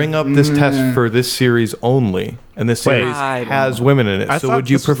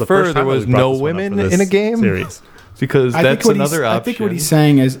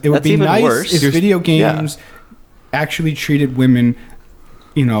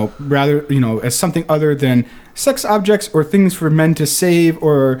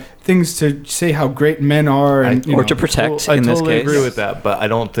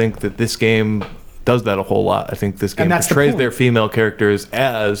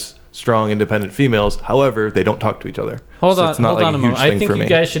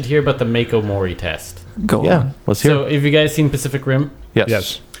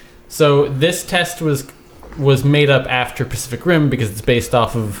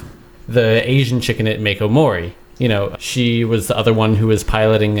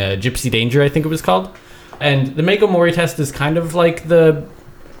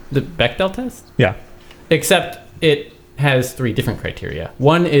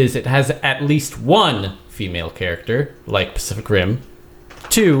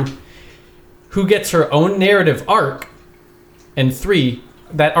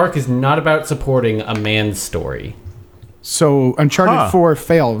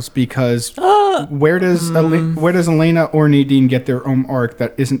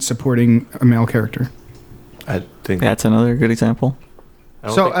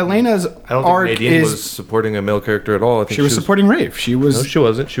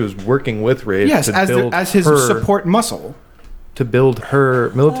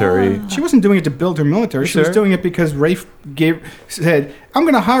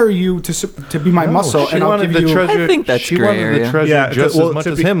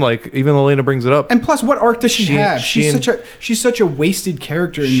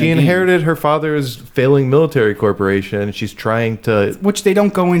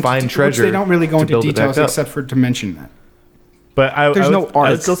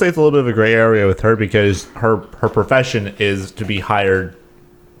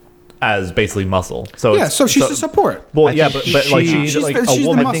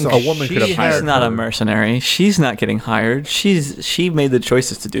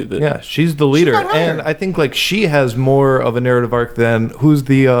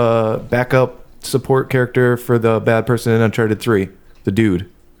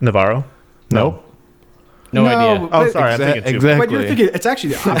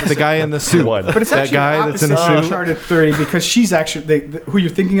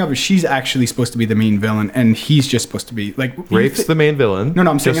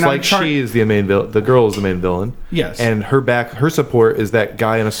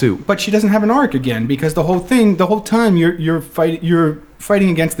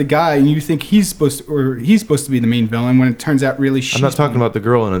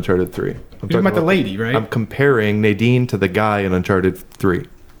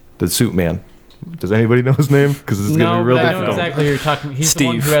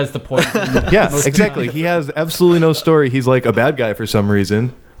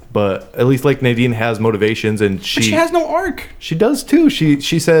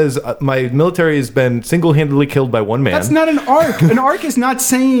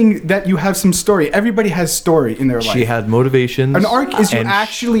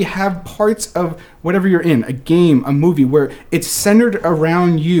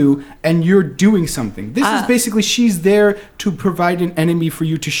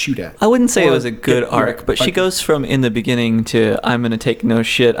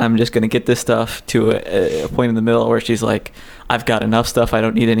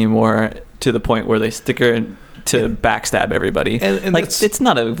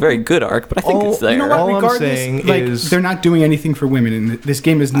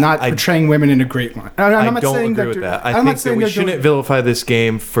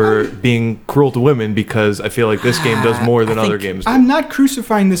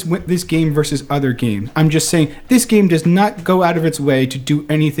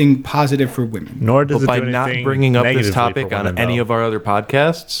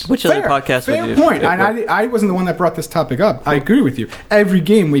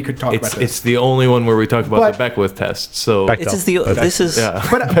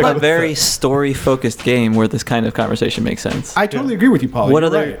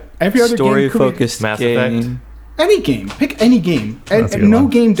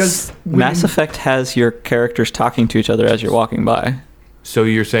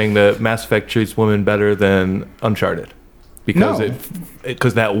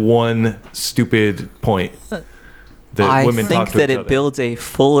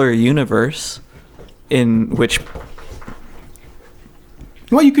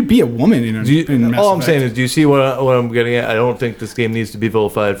 Well, you could be a woman in, in Mass all I'm Effect. saying is, do you see what I'm getting at? I don't think this game needs to be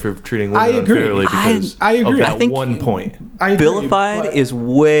vilified for treating women I agree. unfairly because I agree. of that I think one point. I agree, Vilified but- is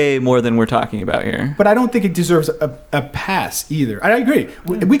way more than we're talking about here. But I don't think it deserves a pass either. I agree.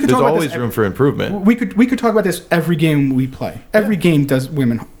 We could There's talk about always this. room for improvement. We could talk about this every game we play. Every game does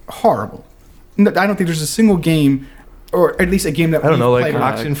women horrible. I don't think there's a single game, or at least a game that I don't know, like played where-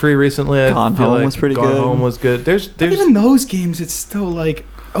 Oxenfree recently. I Gone feel Home like was pretty Gone good. Home was good. There's But even those games, it's still like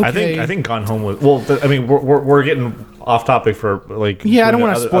okay. I think Gone Home was well. I mean, we're getting off topic for like. Yeah, I don't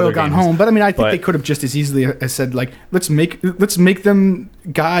want to other- spoil other Gone games. Home, but I mean, I think But- they could have just as easily as said like, let's make them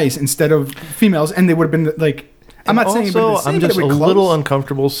guys instead of females, and they would have been like. I'm not saying it would have been the same, I'm but just it a would be little close.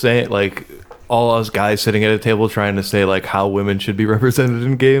 uncomfortable saying like all us guys sitting at a table trying to say like how women should be represented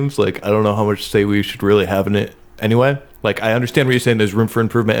in games. Like I don't know how much say we should really have in it anyway. Like I understand what you're saying. There's room for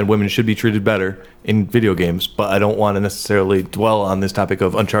improvement, and women should be treated better in video games. But I don't want to necessarily dwell on this topic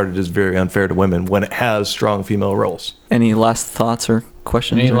of Uncharted is very unfair to women when it has strong female roles. Any last thoughts or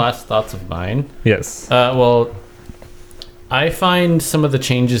questions? Any or- last thoughts of mine? Yes. Well, I find some of the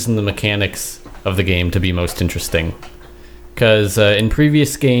changes in the mechanics of the game to be most interesting. Because in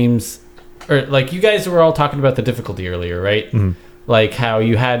previous games, or like you guys were all talking about the difficulty earlier, right? Mhm. Like how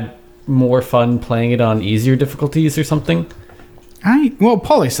you had more fun playing it on easier difficulties or something.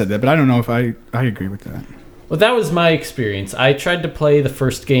 Paulie said that, but I don't know if I agree with that. Well, that was my experience. I tried to play the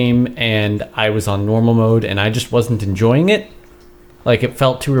first game and I was on normal mode and I just wasn't enjoying it. Like it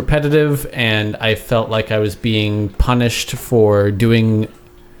felt too repetitive and I felt like I was being punished for doing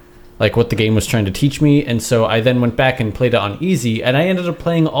like what the game was trying to teach me. And so I then went back and played it on easy and I ended up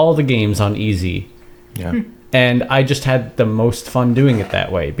playing all the games on easy. Yeah. And I just had the most fun doing it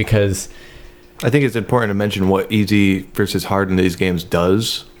that way because I think it's important to mention what easy versus hard in these games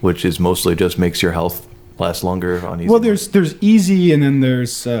does, which is mostly just makes your health last longer on easy. Well, mode. there's easy, and then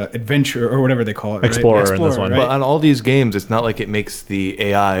there's adventure or whatever they call it. Right? Explorer in this one. right? But on all these games, it's not like it makes the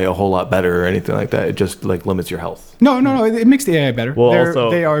AI a whole lot better or anything like that. It just like limits your health. No. It makes the AI better. Well,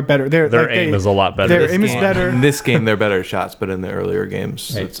 also, they are better. their aim is a lot better. Their This aim is game. better. In this game, they're better shots, but in the earlier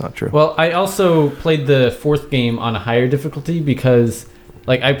games, Right. it's not true. Well, I also played the fourth game on a higher difficulty because,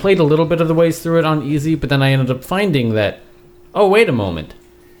 like, I played a little bit of the ways through it on easy, but then I ended up finding that, oh, wait a moment.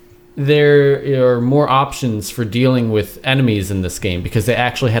 There are more options for dealing with enemies in this game because they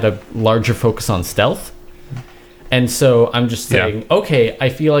actually had a larger focus on stealth. And so I'm just saying, okay, I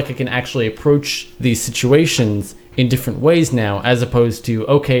feel like I can actually approach these situations in different ways now, as opposed to,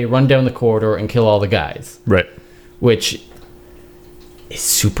 okay, run down the corridor and kill all the guys, Right. which is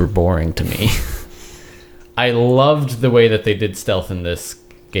super boring to me. I loved the way that they did stealth in this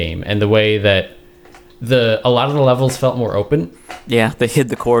game and the way that a lot of the levels felt more open. Yeah, they hid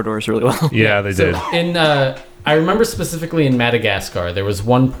the corridors really well. Yeah, they did. In I remember specifically in Madagascar, there was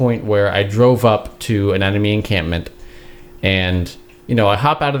one point where I drove up to an enemy encampment and, I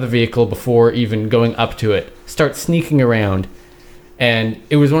hop out of the vehicle before even going up to it, start sneaking around. And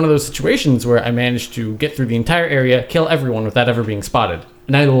it was one of those situations where I managed to get through the entire area, kill everyone without ever being spotted.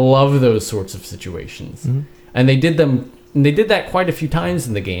 And I love those sorts of situations. Mm-hmm. And they did that quite a few times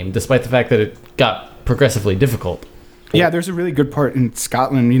in the game, despite the fact that it got progressively difficult. Yeah, there's a really good part in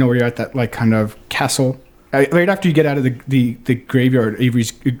Scotland, where you're at that like kind of castle. Right after you get out of the graveyard,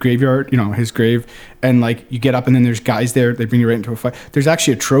 Avery's graveyard, his grave, and like you get up and then there's guys there, they bring you right into a fight. There's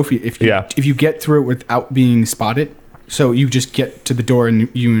actually a trophy if you get through it without being spotted. So you just get to the door and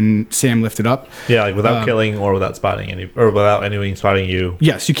you and Sam lift it up. Yeah, like without killing or without spotting or without anyone spotting you.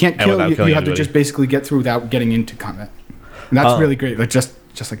 Yes, you can't And kill. without You killing have to anybody. just basically get through without getting into combat. And that's really great. Like just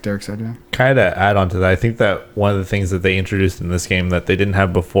like Derek said, yeah. Kind of add on to that, I think that one of the things that they introduced in this game that they didn't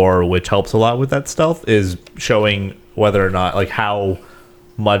have before, which helps a lot with that stealth, is showing whether or not, like, how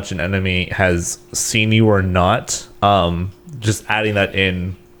much an enemy has seen you or not. Just adding that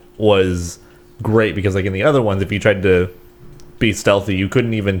in was great because, like, in the other ones, if you tried to be stealthy, you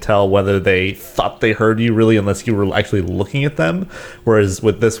couldn't even tell whether they thought they heard you really unless you were actually looking at them. Whereas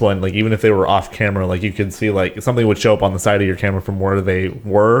with this one, like, even if they were off camera, like, you could see like something would show up on the side of your camera from where they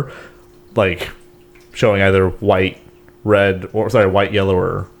were, like showing either white, yellow,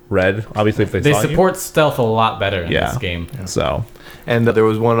 or red. Obviously, if They saw support stealth a lot better in this game. you. So And there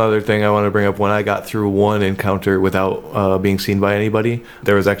was one other thing I want to bring up. When I got through one encounter without being seen by anybody,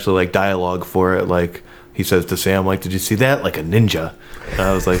 there was actually like dialogue for it. Like he says to Sam, like, "Did you see that? Like a ninja." And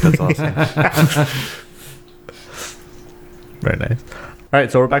I was like, "That's awesome." very nice. All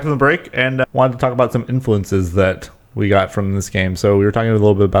right, so we're back from the break, and wanted to talk about some influences that we got from this game. So we were talking a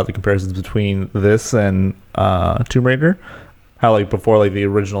little bit about the comparisons between this and Tomb Raider. How, like, before, like, the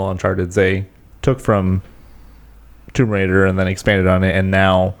original Uncharted, they took from Tomb Raider and then expanded on it, and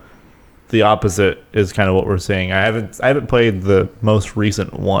now the opposite is kind of what we're seeing. I haven't played the most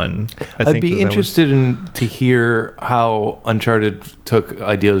recent one. I'd be interested to hear how Uncharted took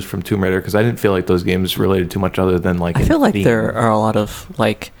ideas from Tomb Raider, because I didn't feel like those games related too much other than like. I feel like theme. there are a lot of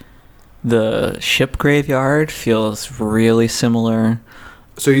like the ship graveyard feels really similar.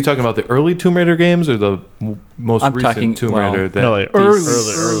 So are you talking about the early Tomb Raider games or the most I'm recent talking- Tomb well, Raider? That, no, like early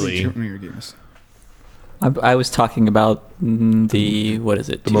early. Tomb Raider games. I was talking about the what is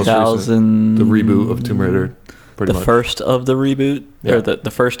it? The most recent, 2000. the reboot of Tomb Raider. Pretty The much. first of the reboot, Yeah. or the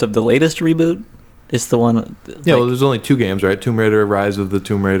first of the latest reboot, is the one. Yeah, well, there's only 2 games, right? Tomb Raider, Rise of the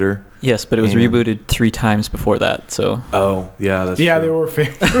Tomb Raider. yes, but it was and- rebooted 3 times before that. So Oh, yeah, that's Yeah, true. they were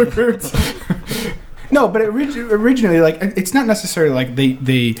favorites. No, but originally, like, it's not necessarily like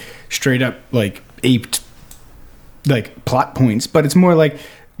they straight up like aped like plot points, but it's more like,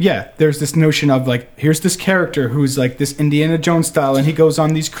 yeah, there's this notion of like, here's this character who's like this Indiana Jones style, and he goes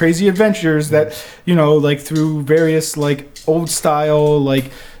on these crazy adventures that, you know, like through various like old style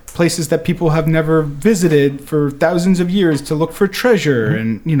like places that people have never visited for thousands of years to look for treasure,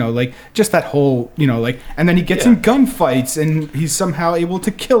 and you know, like just that whole, you know, like, and then he gets in gunfights and he's somehow able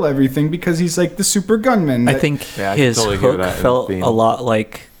to kill everything because he's like the super gunman. I that- think Yeah, I can his totally hear hook that in felt the theme. a lot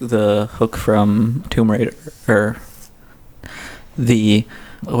like the hook from Tomb Raider, or the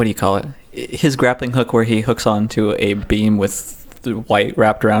what do you call it? His grappling hook, where he hooks onto a beam with the white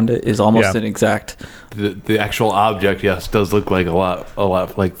wrapped around it, is almost Yeah. an exact. The actual object, yes, does look like a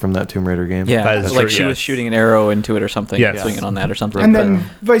lot like from that Tomb Raider game. Yeah, That is like true, she was yes. shooting an arrow into it or something, Yes. swinging on that or something. and but- then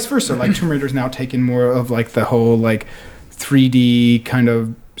vice versa, like Tomb Raider's now taken more of like the whole like 3D kind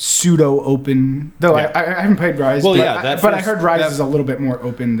of pseudo open. Though Yeah. I haven't played Rise. Well, but yeah, I, that but I first- heard Rise that- is a little bit more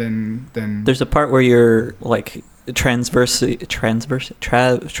open than. there's a part where you're like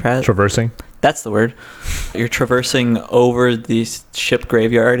traversing. That's the word. You're traversing over the ship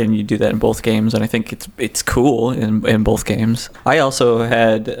graveyard, and you do that in both games, and I think it's cool in both games. I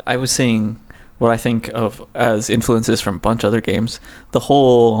was seeing what I think of as influences from a bunch of other games. The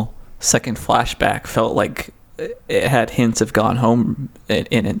whole second flashback felt like it had hints of Gone Home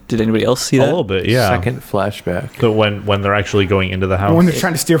in it. Did anybody else see A that? little bit, yeah. Second flashback. So when they're actually going into the house. when they're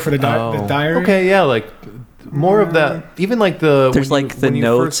trying to steal for the diary. Okay, yeah, like more of that. Even like the There's when like you- the when you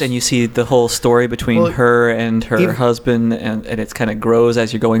notes, first- and you see the whole story between Well, her and her even- husband, and it's kind of grows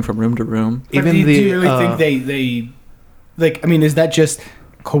as you're going from room to room. But even do the you really think they like? I mean, is that just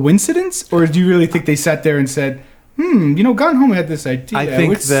coincidence, or do you really think they sat there and said, you know, Gone Home had this idea? I think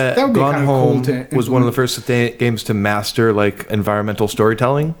which- that would be Gone kinda Home cool to was one of the implement. first games to master like environmental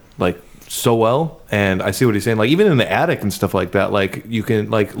storytelling, like so well. And I see what he's saying. Like even in the attic and stuff like that, like you can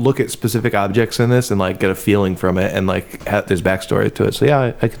like look at specific objects in this and like get a feeling from it, and like there's backstory to it. So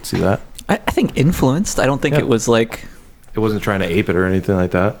yeah, I could see that. I think influenced. I don't think Yeah. it was like. It wasn't trying to ape it or anything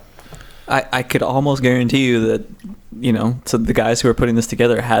like that. I could almost guarantee you that, you know, so the guys who were putting this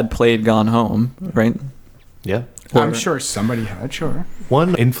together had played Gone Home, right? Yeah. I'm sure somebody had, sure.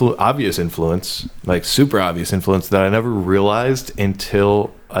 One obvious influence, like super obvious influence that I never realized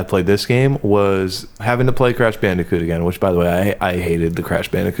until I played this game was having to play Crash Bandicoot again, which by the way, I hated the Crash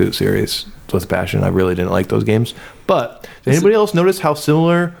Bandicoot series with passion. I really didn't like those games. But did anybody else notice how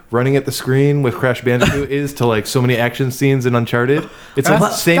similar running at the screen with Crash Bandicoot is to like so many action scenes in Uncharted? It's like the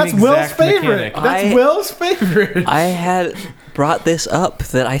same That's exact Will's favorite. mechanic. That's Will's favorite. I had brought this up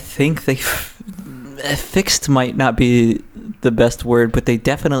that I think they fixed might not be the best word, but they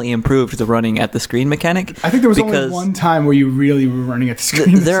definitely improved the running at the screen mechanic. I think there was only because one time where you really were running at the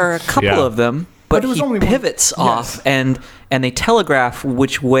screen. there are a couple Yeah. of them, But but there was he only one- pivots off Yes. and they telegraph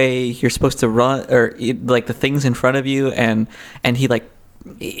which way you're supposed to run, or like the things in front of you, and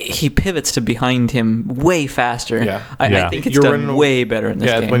he pivots to behind him way faster. Yeah. I Yeah. think it's You're done running- way better in this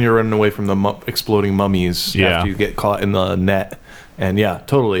Yeah, game. it's when you're running away from the exploding mummies Yeah. after you get caught in the net. And yeah,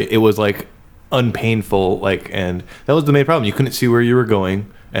 totally. It was like unpainful, like, and that was the main problem. You couldn't see where you were going,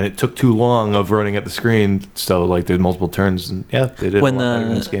 and it took too long of running at the screen. So like there's multiple turns, and yeah, they did when a lot better in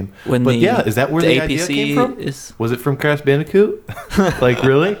the this game. when But the yeah, is that where the idea came from? is Was it from Crash Bandicoot? Like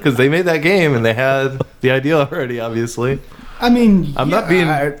really? Because they made that game and they had the idea already. Obviously, I mean, I'm not being-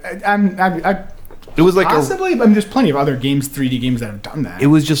 I it was like possibly. I mean, there's plenty of other games, 3D games that have done that. It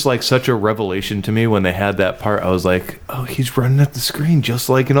was just like such a revelation to me when they had that part. I was like, "Oh, he's running at the screen just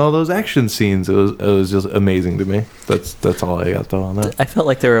like in all those action scenes." It was just amazing to me. That's all I got though on that. I felt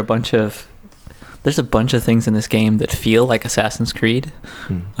like there's a bunch of things in this game that feel like Assassin's Creed.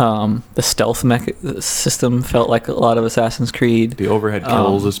 The stealth system felt like a lot of Assassin's Creed. The overhead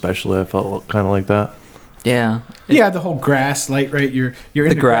kills, especially, I felt kind of like that. Yeah, yeah, the whole grass light, right? You're in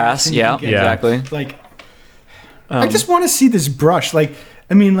the grass. and you Yeah, get, Yeah. exactly. Like, I just want to see this brush. Like,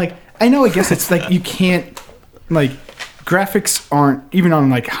 I mean, like, I know, I guess it's like you can't, like, graphics aren't, even on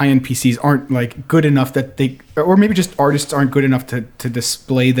like high-end PCs, aren't like good enough that they, or maybe just artists aren't good enough to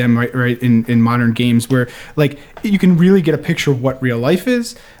display them right in modern games where like you can really get a picture of what real life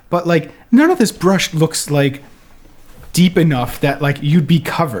is. But like none of this brush looks like deep enough that like you'd be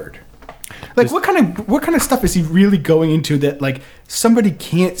covered. Like what kind of stuff is he really going into that like somebody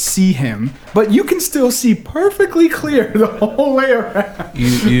can't see him, but you can still see perfectly clear the whole way around?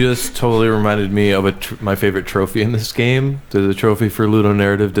 You just totally reminded me of my favorite trophy in this game. There's a trophy for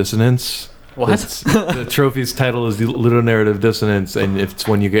ludonarrative dissonance. What? The trophy's title is the ludonarrative dissonance, and it's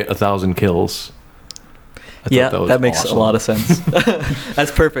when you get 1,000 kills. Yeah, was that makes awesome. a lot of sense.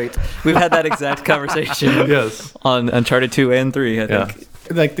 That's perfect. We've had that exact conversation Yes. on Uncharted 2 and 3, I think.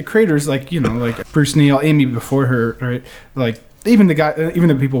 Like the creators, like like Bruce Neal, Amy before her, right? Like even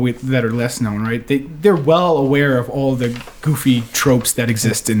the people that are less known, right? They're well aware of all the goofy tropes that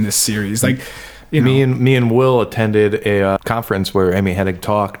exist in this series. Like, you know, Me and Will attended a conference where Amy Hennig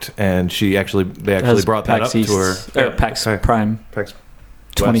talked, and they actually brought that up to her. Or PAX Prime PAX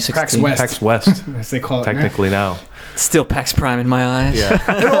 2016. PAX West. PAX West, as they call it technically now. Still PAX Prime in my eyes.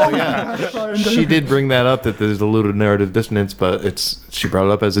 Yeah. She did bring that up, that there's a ludonarrative dissonance, but she brought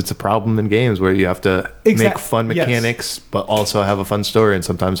it up as it's a problem in games where you have to make fun mechanics, but also have a fun story, and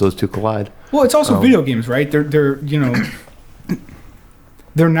sometimes those two collide. Well, it's also video games, right? They're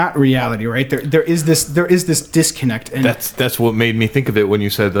they're not reality, right? There is this disconnect, and That's what made me think of it when you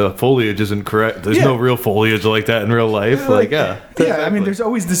said the foliage isn't correct. There's no real foliage like that in real life. Yeah. I mean, there's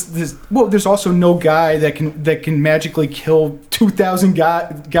always this. Well, there's also no guy that can magically kill 2,000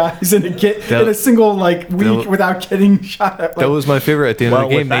 guys in a single week without getting shot at. That was my favorite at the end of the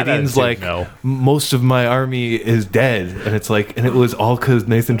game. with that Nadine's attitude, like, no. most of my army is dead, and it's like, and it was all because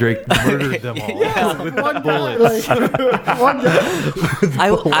Nathan Drake murdered them all with one guy, bullets. one guy.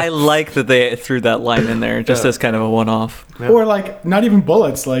 I like that they threw that line in there just as kind of a one-off. Yeah. Or like not even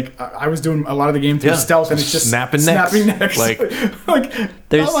bullets. Like I was doing a lot of the game through stealth, and it's just snapping necks. Like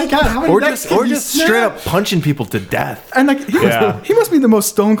There's- oh my god, how many or necks just can or you just snap? straight up punching people to death. And like Yeah. he must be the most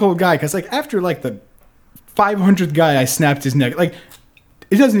stone cold guy, because like after like the 500th guy, I snapped his neck. Like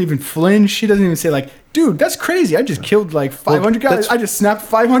he doesn't even flinch. He doesn't even say like, "Dude, that's crazy. I just killed like 500 guys. I just snapped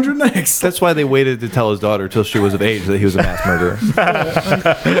 500 necks." That's why they waited to tell his daughter till she was of age that he was a mass murderer.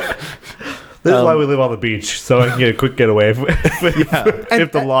 This is why we live on the beach, so I can get a quick getaway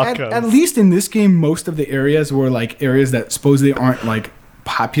if the law comes. At least in this game, most of the areas were like areas that supposedly aren't like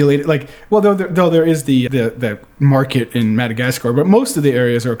populated. Like, well, though there is the market in Madagascar, but most of the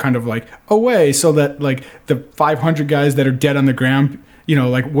areas are kind of like away, so that like the 500 guys that are dead on the ground,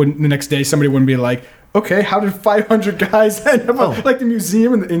 like the next day somebody wouldn't be like, okay, how did 500 guys end up like the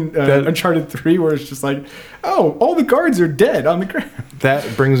museum in Uncharted 3, where it's just like, oh, all the guards are dead on the ground.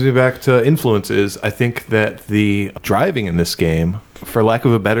 That brings me back to influences. I think that the driving in this game, for lack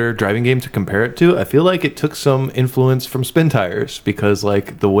of a better driving game to compare it to, I feel like it took some influence from Spin Tires, because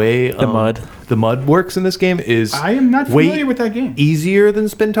like the way the mud works in this game is I am not familiar with that game. easier than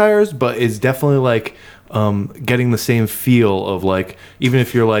Spin Tires, but is definitely like getting the same feel of like, even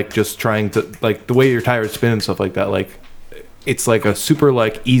if you're like just trying to like the way your tires spin and stuff like that, like it's like a super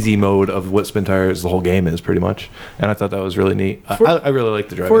like easy mode of what Spin Tires the whole game is pretty much. And I thought that was really neat. I really like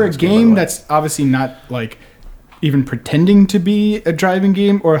the driving For in a this by the game way. that's obviously not like even pretending to be a driving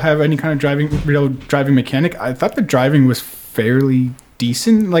game or have any kind of real driving mechanic, I thought the driving was fairly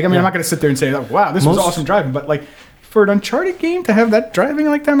decent. Like, I mean, I'm not going to sit there and say, like, wow, this was awesome driving, but like for an Uncharted game to have that driving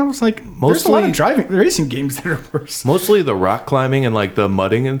like that, I was like, there's a lot of driving racing games that are worse. Mostly the rock climbing and like the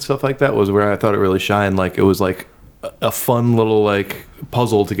mudding and stuff like that was where I thought it really shined. Like it was like a fun little like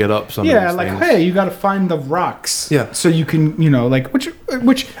puzzle to get up some of these like, things. hey, you got to find the rocks. Yeah. So you can, like, which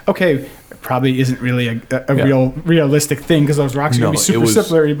okay, probably isn't really a realistic thing, because those rocks are going to be super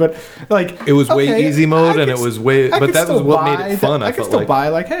slippery, but like it was way easy mode, and it was way, but that was what made it fun. I could still buy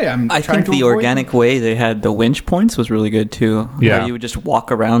like, hey, I think the organic way they had the winch points was really good too. Yeah. Where you would just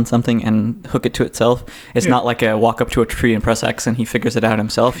walk around something and hook it to itself. It's not like a walk up to a tree and press X and he figures it out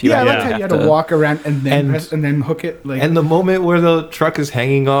himself. Like how you had to walk around and then press, and then hook it. Like, and the moment where the truck is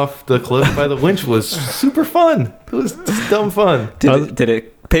hanging off the cliff by the winch was super fun. It was just dumb fun. Did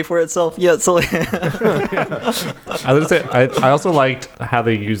it pay for itself? Yeah, so I was gonna say I also liked how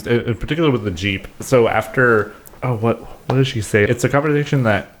they used, in particular with the Jeep. So after what does she say? It's a conversation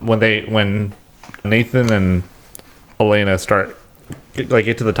that when Nathan and Elena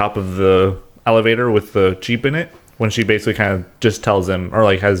get to the top of the elevator with the Jeep in it, when she basically kind of just tells him, or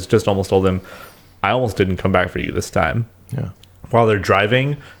like has just almost told him, I almost didn't come back for you this time. Yeah. While they're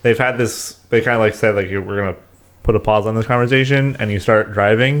driving, they've had this, they kind of like said like we're gonna put a pause on this conversation and you start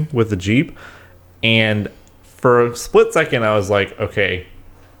driving with the Jeep. And for a split second, I was like, okay,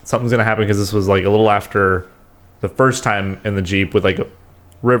 something's gonna happen, because this was like a little after the first time in the Jeep with like a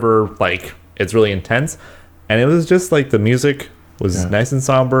river, like it's really intense. And it was just like the music was nice and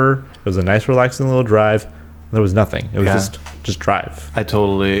somber. It was a nice, relaxing little drive. There was nothing. It was just drive. I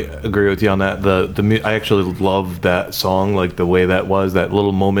totally agree with you on that. I actually love that song, like the way that was, that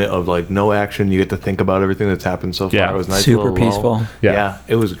little moment of like no action. You get to think about everything that's happened so far. Yeah. It was nice. Super little lull. peaceful. Yeah,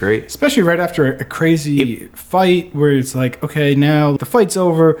 it was great. Especially right after a crazy fight where it's like, okay, now the fight's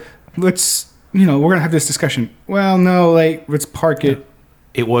over. Let's, we're going to have this discussion. Well, no, like, let's park it.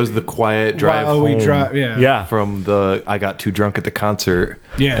 It was the quiet drive while home we drive. Yeah. Yeah. from the I got too drunk at the concert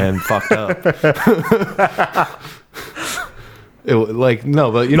Yeah. and fucked up. It was like,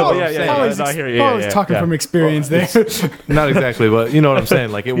 no, but you know Paul, what I'm saying. Paul is, No, I hear you. Paul Yeah, is yeah, talking yeah. from experience there. Not exactly, but you know what I'm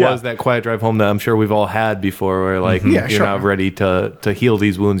saying. Like it Yeah. was that quiet drive home that I'm sure we've all had before, where like Yeah, you're sure. not ready to heal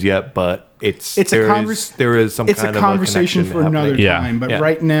these wounds yet, but It's there a is some it's kind a of conversation connection for another happening. Yeah. time. But Yeah.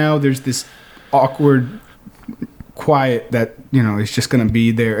 right now, there's this awkward quiet that is just going to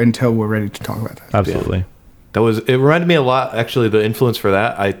be there until we're ready to talk about that. Absolutely. It reminded me a lot, actually. The influence for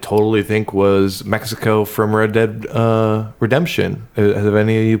that, I totally think, was Mexico from Red Dead Redemption. Have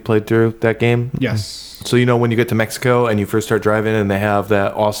any of you played through that game? Yes. So when you get to Mexico and you first start driving, and they have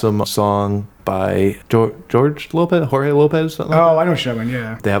that awesome song by Jorge Lopez, something like Oh, I know what you're talking about,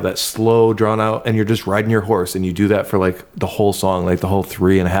 yeah. they have that slow drawn out, and you're just riding your horse, and you do that for like the whole song, like the whole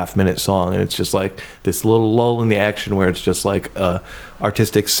 3.5 minute song, and it's just like this little lull in the action where it's just like a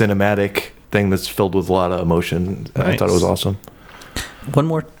artistic cinematic thing that's filled with a lot of emotion. I thought it was awesome. One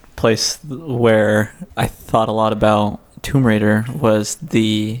more place where I thought a lot about Tomb Raider was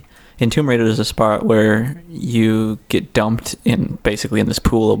in Tomb Raider, there's a spot where you get dumped basically in this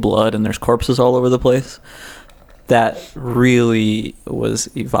pool of blood, and there's corpses all over the place. That really was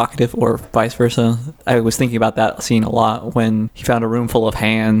evocative, or vice versa. I was thinking about that scene a lot when he found a room full of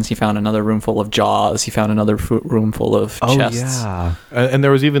hands, he found another room full of jaws, he found another room full of chests. And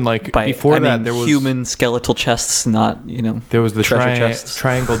there was even like before that, there was human skeletal chests, not there was the treasure chests.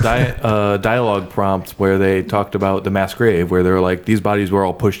 triangle dialogue prompt where they talked about the mass grave, where they were like, these bodies were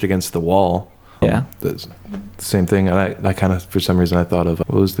all pushed against the wall. Yeah. The same thing. And I kind of, for some reason, I thought of,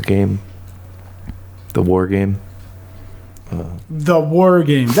 what was the game? The war game? The war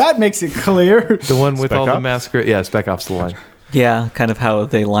game. That makes it clear. The one with Spec all the Ops? mass grave? Yeah, Spec Ops The Line. Yeah, kind of how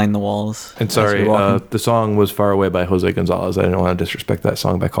they line the walls. And as sorry, you're walking. the song was Far Away by Jose Gonzalez. I didn't want to disrespect that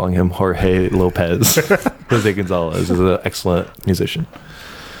song by calling him Jorge Lopez. Jose Gonzalez is an excellent musician.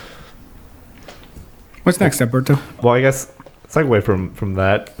 What's next, Alberto? Well, I guess segue from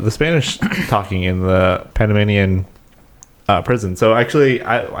that, the Spanish talking in the Panamanian prison. So actually,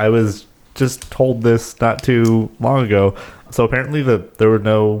 I was just told this not too long ago. So apparently there were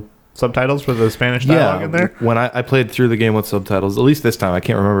no subtitles for the Spanish dialogue in there. When I played through the game with subtitles, at least this time, I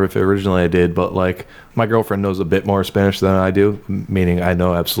can't remember if originally I did, but like my girlfriend knows a bit more Spanish than I do, meaning I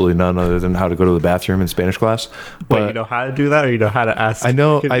know absolutely none other than how to go to the bathroom in Spanish class. But Wait, you know how to do that, or you know how to ask? I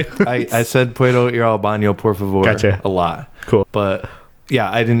know I said "Puedo ir al baño, por favor" Gotcha. a lot. Cool. But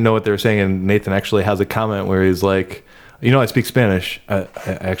yeah, I didn't know what they were saying, and Nathan actually has a comment where he's like, I speak Spanish. I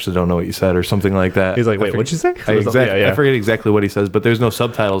actually don't know what you said, or something like that. He's like, wait, what'd you say? I forget exactly what he says, but there's no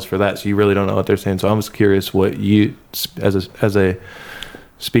subtitles for that, so you really don't know what they're saying. So I was curious what you, as a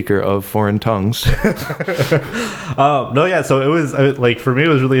speaker of foreign tongues. No, yeah. So it was like, for me, it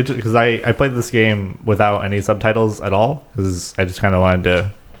was really interesting because I played this game without any subtitles at all, because I just kind of wanted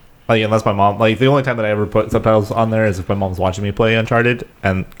to, like, unless my mom, like, the only time that I ever put subtitles on there is if my mom's watching me play Uncharted,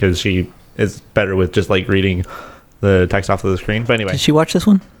 and because she is better with just like reading the text off of the screen. But anyway, Did she watch this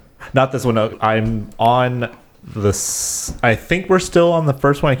one? not this one. No, I'm on this. I think we're still on the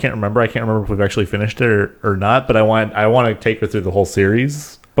first one. I can't remember if we've actually finished it or not. But I want to take her through the whole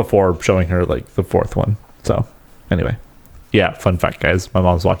series before showing her like the fourth one. So anyway, yeah. Fun fact, guys. My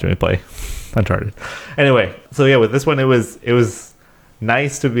mom's watching me play Uncharted. Anyway, so yeah, with this one, it was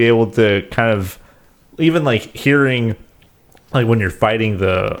nice to be able to kind of even like hearing. Like when you're fighting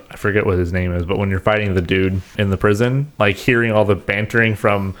I forget what his name is, but when you're fighting the dude in the prison, like hearing all the bantering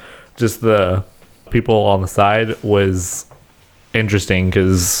from just the people on the side was interesting,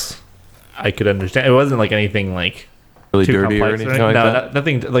 because I could understand. It wasn't like anything like Really too dirty or complex anything like that?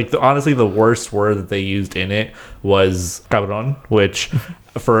 nothing like honestly, the worst word that they used in it was cabron, which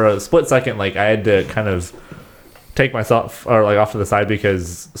for a split second, like I had to kind of take myself or like off to the side,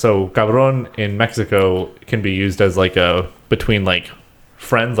 because so cabron in Mexico can be used as like a between like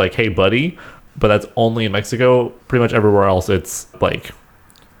friends, like hey buddy, but that's only in Mexico. Pretty much everywhere else it's like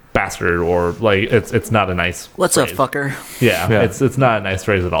bastard, or like it's not a nice What's up, phrase. fucker? Yeah, it's not a nice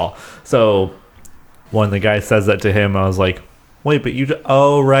phrase at all. So when the guy says that to him, I was like, wait, but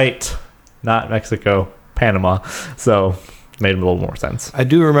oh right, not Mexico, Panama. So made a little more sense. I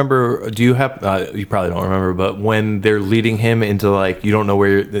do remember. Do you have? You probably don't remember, but when they're leading him into like, you don't know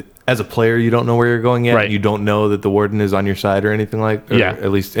where you're. As a player, you don't know where you're going yet. Right. You don't know that the warden is on your side or anything like. Or Yeah.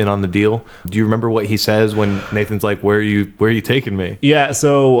 At least in on the deal. Do you remember what he says when Nathan's like, "Where are you taking me?" Yeah,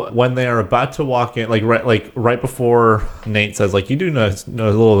 so when they are about to walk in, right before Nate says, like, you do know a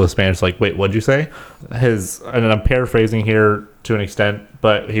little of the Spanish, like, wait, what'd you say? And I'm paraphrasing here to an extent,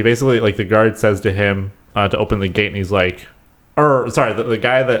 but he basically, like, the guard says to him to open the gate, and he's like, the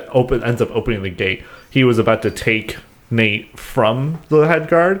guy that ends up opening the gate, he was about to take Nate from the head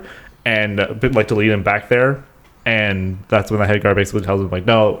guard and like to lead him back there, and that's when the head guard basically tells him, like,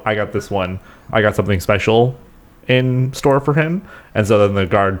 no, I got this one, I got something special in store for him. And so then the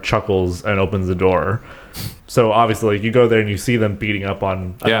guard chuckles and opens the door. So obviously, like, you go there and you see them beating up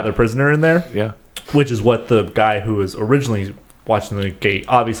on another prisoner in there, Yeah. which is what the guy who was originally watching the gate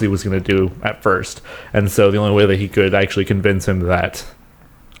obviously was going to do at first. And so the only way that he could actually convince him that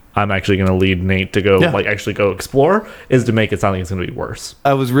I'm actually going to lead Nate to go, actually go explore, is to make it sound like it's going to be worse.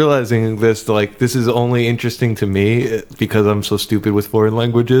 I was realizing this, like, this is only interesting to me because I'm so stupid with foreign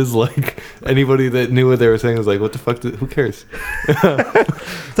languages. Like, anybody that knew what they were saying was like, what the fuck, who cares?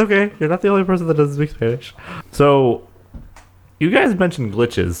 It's okay. You're not the only person that doesn't speak Spanish. So, you guys mentioned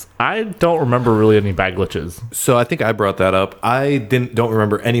glitches. I don't remember really any bad glitches. So I think I brought that up. I don't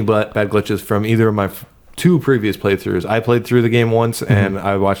remember any bad glitches from either of my two previous playthroughs. I played through the game once, and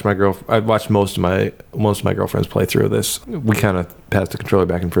I watched most of my girlfriends play through this. We kind of passed the controller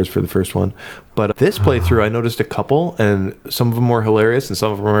back and forth for the first one, but this playthrough I noticed a couple, and some of them were hilarious, and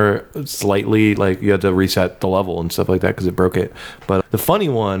some of them were slightly like you had to reset the level and stuff like that because it broke it. But the funny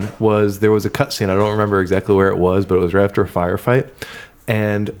one was there was a cutscene. I don't remember exactly where it was, but it was right after a firefight.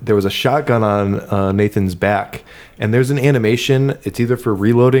 And there was a shotgun on Nathan's back. And there's an animation. It's either for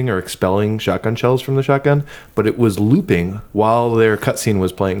reloading or expelling shotgun shells from the shotgun. But it was looping while their cutscene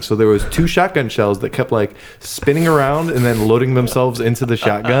was playing. So there was 2 shotgun shells that kept like spinning around and then loading themselves into the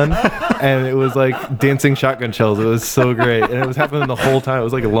shotgun. And it was like dancing shotgun shells. It was so great. And it was happening the whole time. It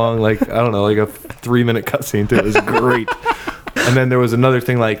was like a long, like, I don't know, like a 3-minute cutscene too. It was great. And then there was another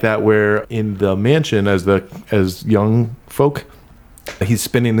thing like that where in the mansion as young folk, he's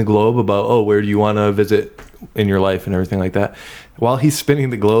spinning the globe about, where do you want to visit in your life and everything like that. While he's spinning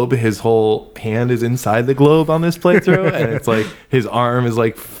the globe, his whole hand is inside the globe on this playthrough, and it's like his arm is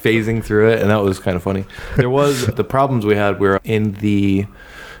like phasing through it, and that was kind of funny. There was the problems we had were in the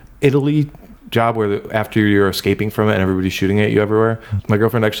Italy job where after you're escaping from it and everybody's shooting at you everywhere. My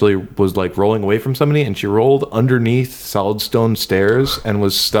girlfriend actually was like rolling away from somebody, and she rolled underneath solid stone stairs and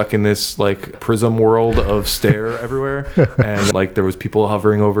was stuck in this like prism world of stair everywhere. And like there was people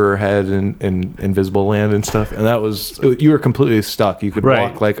hovering over her head in invisible land and stuff. And that was, you were completely stuck. You could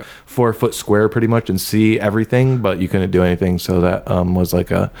walk like 4 foot square pretty much and see everything, but you couldn't do anything. So that was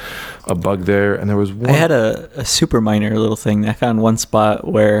like a bug there. And there was one. I had a super minor little thing. I found one spot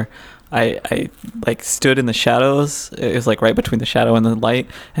where I like stood in the shadows. It was like right between the shadow and the light,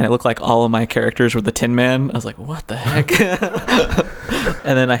 and it looked like all of my characters were the Tin Man. I was like, what the heck?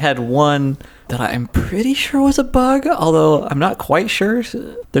 And then I had one that I'm pretty sure was a bug, although I'm not quite sure.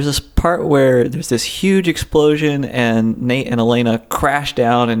 There's this part where there's this huge explosion and Nate and Elena crash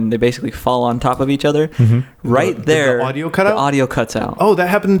down and they basically fall on top of each other. Right Did there, the audio cut out? The audio cuts out. Oh, that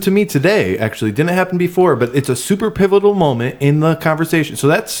happened to me today, actually. Didn't happen before, but it's a super pivotal moment in the conversation. So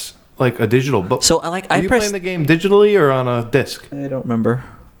that's like a digital book. So Are you playing the game digitally or on a disc? I don't remember.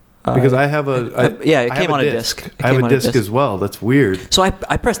 Because I have it I came have on a disc. I have a disc as well. That's weird. So I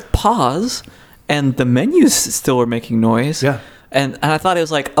pressed pause, and the menus still were making noise. Yeah. And I thought it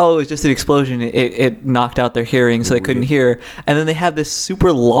was like, oh, it was just an explosion. It knocked out their hearing, so they couldn't hear. And then they have this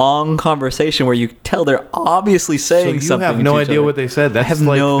super long conversation where you tell they're obviously saying So you something. have no to each idea other. what they said. That's have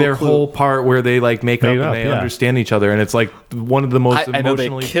like no their clue. whole part where they like make up Made and up, they yeah. understand each other, and it's like one of the most I know they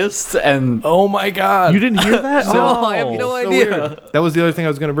emotionally. kissed, and Oh my god! You didn't hear that? no, I have no So idea. weird. That was the other thing I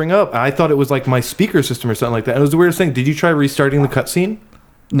was going to bring up. I thought it was like my speaker system or something like that. And it was the weirdest thing. Did you try restarting the cutscene?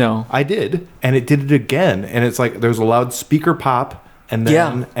 No. I did, and it did it again. And it's like there's a loud speaker pop, and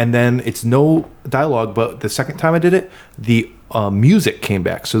then it's no dialogue. But the second time I did it, the music came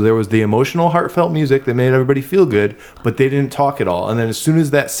back. So there was the emotional, heartfelt music that made everybody feel good, but they didn't talk at all. And then as soon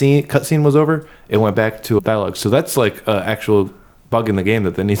as that cutscene was over, it went back to dialogue. So that's like an actual bug in the game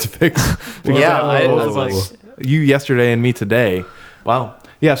that they need to fix. I was like, You yesterday and me today. Wow.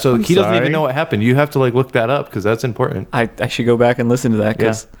 Yeah, so he doesn't sorry. even know what happened. You have to like look that up because that's important. I should go back and listen to that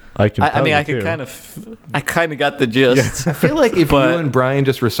because I can. I mean, I could I kind of got the gist. I feel like if But- you and Brian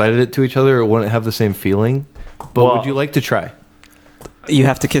just recited it to each other, it wouldn't have the same feeling. But Well- would you like to try? You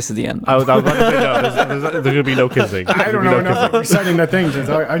have to kiss at the end. I was about to say no. There's going to be no kissing. I don't know enough reciting the things.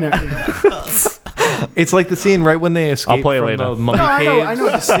 I know. It's like the scene right when they escape I'll play from later. the mummy No, I caves. know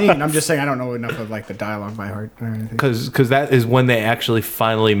the scene. I'm just saying I don't know enough of like the dialogue by heart or anything. Because that is when they actually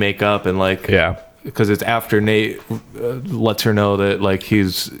finally make up and like Yeah. because it's after Nate lets her know that like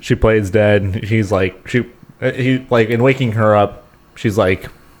he's She plays dead. He's like he like in waking her up. She's like,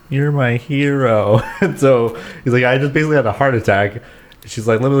 "You're my hero." And so he's like, "I just basically had a heart attack." She's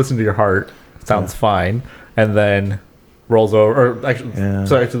like, "Let me listen to your heart. Sounds fine." And then rolls over, or actually, Yeah.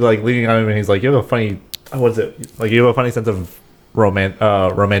 so actually like leaning on him, and he's like, "You have a funny, what is it? Like you have a funny sense of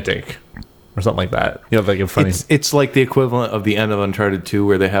romantic, or something like that. You know, like a funny." it's like the equivalent of the end of Uncharted 2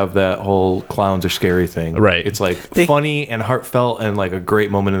 where they have that whole clowns are scary thing. Right. It's like They- funny and heartfelt and like a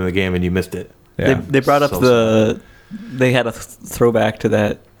great moment in the game and you missed it. Yeah. They brought up So they had a throwback to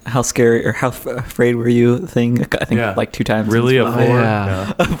that how scary or how afraid were you thing. I think Yeah. like 2 times. Really a in 4?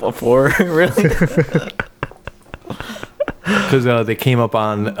 yeah. a 4, really? Because they came up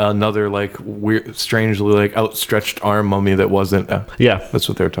on another like weird, strangely like outstretched arm mummy that wasn't. Yeah. That's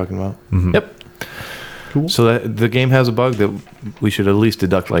what they were talking about. Mhm. Yep. Cool. So that the game has a bug that we should at least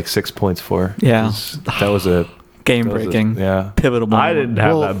deduct like 6 points for. Yeah. 'Cause that was a Game that was a- breaking. yeah. Pivotal moment. I didn't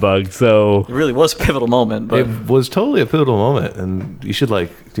have Well- that bug, so It really was a pivotal moment, but It was totally a pivotal moment, and you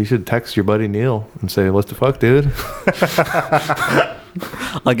should text your buddy Neil and say, "What the fuck, dude?"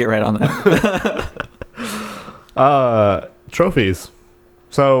 I'll get right on that. trophies.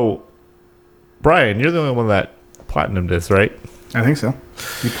 So, Brian, you're the only one that platinumed this, right? I think so.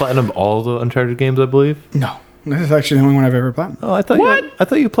 You platinumed all the Uncharted games, I believe. No, this is actually the only one I've ever platinumed. Oh, I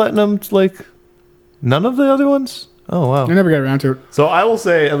thought you platinumed like none of the other ones. Oh wow. I never got around to it. So I will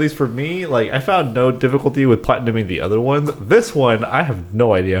say, at least for me, like I found no difficulty with platinuming the other ones. This one, I have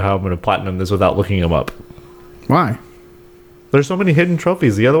no idea how I'm going to platinum this without looking them up. Why? There's so many hidden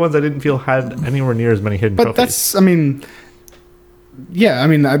trophies. The other ones I didn't feel had anywhere near as many hidden But trophies. that's, I mean, yeah, I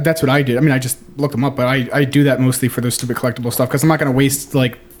mean, that's what I did. I mean, I just looked them up, but I do that mostly for those stupid collectible stuff because I'm not going to waste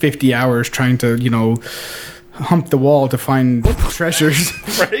like 50 hours trying to, hump the wall to find treasures.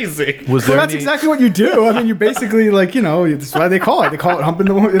 crazy. Was Well, there that's exactly what you do. I mean, you basically that's why they call it. They call it humping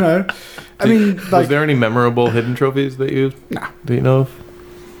the wall, I mean, was like, there any memorable hidden trophies that you know of?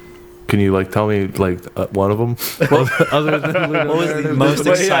 Can you tell me one of them? Other than What was the most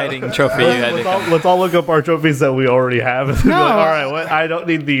exciting trophy you had to come? Let's all look up our trophies that we already have. And be No. like, all right, what? I don't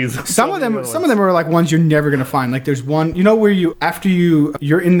need these. some of them are like ones you're never gonna find. Like there's one, where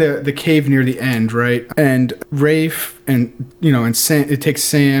you're in the cave near the end, right? And Rafe and and Sam, it takes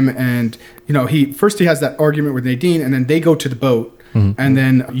Sam and he has that argument with Nadine, and then they go to the boat. And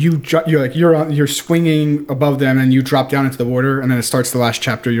then you're swinging above them, and you drop down into the water, and then it starts the last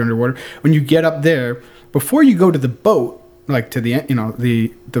chapter. You're underwater. When you get up there, before you go to the boat, like to the end,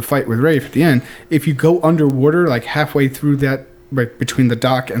 the fight with Rafe at the end. If you go underwater, like halfway through that, like between the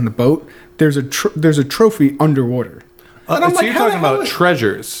dock and the boat, there's a trophy underwater. And I'm so like, you're how talking the hell about is-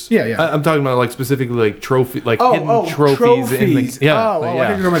 treasures? Yeah, yeah. I'm talking about specifically trophy, hidden trophies. trophies. In the, yeah, I like, thought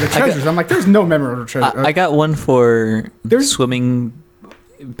yeah. you were talking about the treasures. I'm like, there's no memorable treasure. I got one for There's- swimming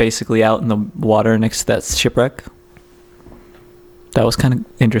basically out in the water next to that shipwreck. That was kind of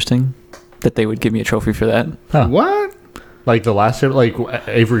interesting that they would give me a trophy for that. Huh. What? Like the last ship, like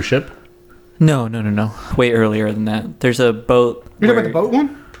Avery's ship. No. Way earlier than that. There's a boat. You're talking about the boat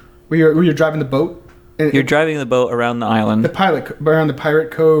one? Where you're driving the boat? And- You're driving the boat around the island. around the pirate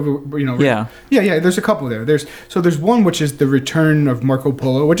cove, Yeah. yeah. There's a couple there. There's one which is the return of Marco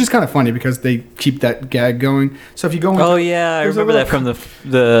Polo, which is kind of funny because they keep that gag going. So if you go, Oh yeah, I there's a remember that little- from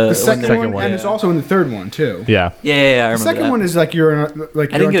the the second, second one, one, and it's also in the third one too. Yeah. Yeah, I The remember second that. one is like you're I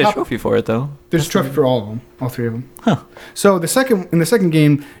didn't get a top, trophy for it though. There's a trophy for all of them, all 3 of them. Huh. So in the second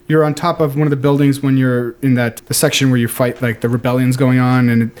game, you're on top of one of the buildings when you're in the section where you fight like the rebellion's going on,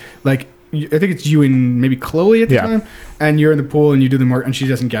 and I think it's you and maybe Chloe at the Yeah. time, and you're in the pool and you do the work, and she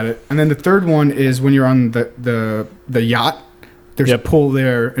doesn't get it. And then the third one is when you're on the yacht. There's Yep. a pool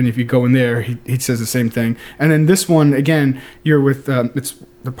there, and if you go in there, he says the same thing. And then this one again, you're with it's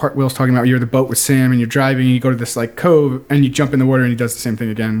the part Will's talking about. You're in the boat with Sam, and you're driving. And you go to this cove, and you jump in the water, and he does the same thing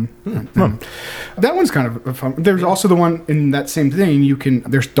again. And that one's kind of fun. There's also the one in that same thing.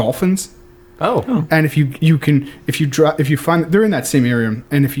 There's dolphins. Oh. And if you find they're in that same area,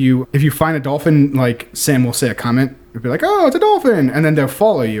 and if you find a dolphin, like Sam will say a comment, it'll be like, "Oh, it's a dolphin," and then they'll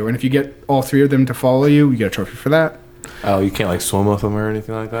follow you. And if you get all 3 of them to follow you, you get a trophy for that. Oh, you can't swim with them or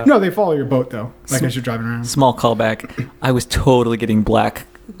anything like that? No, they follow your boat though, like as you're driving around. Small callback. I was totally getting black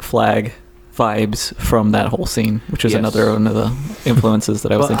flag vibes from that whole scene, which is Yes. another one of the influences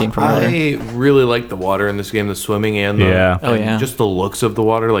that I was But thinking from water. I really like the water in this game, the swimming and the Yeah. Oh, and yeah. just the looks of the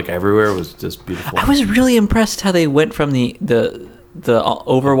water, like everywhere, was just beautiful. I was really impressed how they went from the overwater to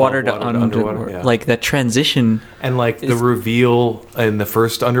Above water to underwater, underwater. yeah. Like that transition. And like the It's- reveal in the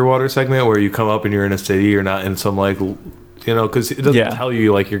first underwater segment where you come up and you're in a city, you're not in some like, because it doesn't Yeah. tell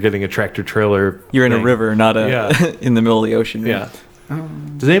you like you're getting a tractor trailer. You're in a thing. river, not Yeah. in the middle of the ocean. Yeah.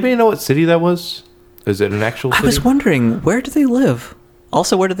 Does anybody know what city that was? Is it an actual I city? was wondering, where do they live?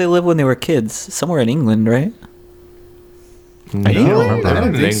 Also, where did they live when they were kids? Somewhere in England, right? No, I don't remember. they I don't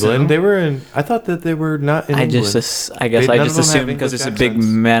weren't in think so. England. They were in. I thought that they were not in I England. just, I guess They- I none just of them have assumed because it's a English big accents.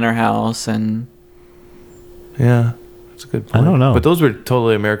 manor house and Yeah, that's a good I point. don't know. But those were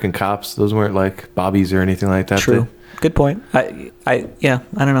totally American cops. Those weren't like bobbies or anything like that. true. Good point. Yeah,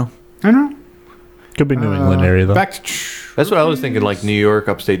 I don't know. I don't know. Could be New England area though. Back to That's what I was thinking, like New York,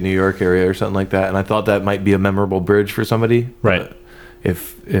 upstate New York area or something like that. And I thought that might be a memorable bridge for somebody. Right. But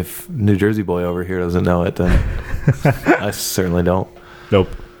if New Jersey boy over here doesn't know it, then I certainly don't. Nope.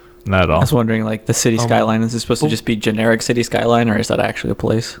 Not at I all. was wondering, like, the city skyline, is it supposed to just be generic city skyline, or is that actually a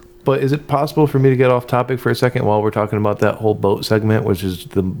place? But is it possible for me to get off topic for a second while we're talking about that whole boat segment, which is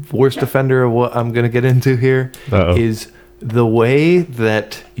the worst offender of what I'm going to get into here, Uh-oh. is the way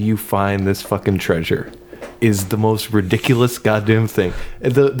that you find this fucking treasure is the most ridiculous goddamn thing.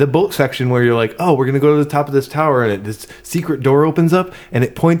 The boat section where you're like, oh, we're going to go to the top of this tower, and this secret door opens up, and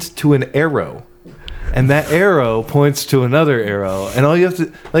it points to an arrow. And that arrow points to another arrow. And all you have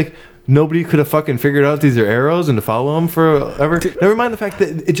to, like, nobody could have fucking figured out these are arrows and to follow them forever. Never mind the fact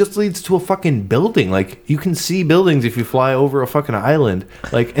that it just leads to a fucking building. Like, you can see buildings if you fly over a fucking island.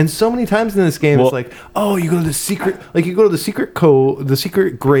 Like, and so many times in this game, it's like, oh, you go to the secret, like, you go to the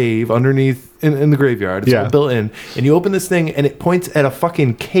secret grave underneath in the graveyard. It's all built in. And you open this thing and it points at a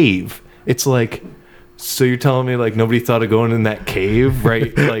fucking cave. It's like, so you're telling me like nobody thought of going in that cave,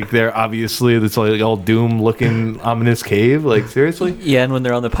 right? Like they're obviously it's like all doom looking ominous cave. Like seriously? Yeah, and when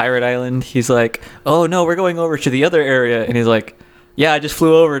they're on the pirate island, he's like, "Oh no, we're going over to the other area," and he's like, "Yeah, I just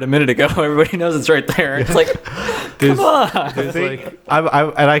flew over it a minute ago. Everybody knows it's right there." It's like, come on. It's like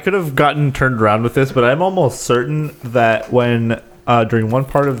And I could have gotten turned around with this, but I'm almost certain that when during one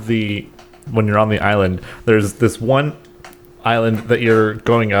part of when you're on the island, there's this one island that you're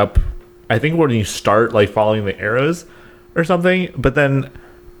going up. I think when you start like following the arrows or something, but then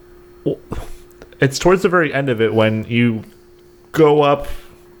it's towards the very end of it when you go up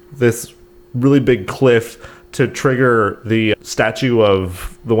this really big cliff to trigger the statue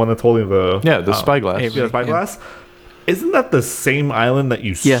of the one that's holding the the spyglass. yeah, spyglass. Isn't that the same island that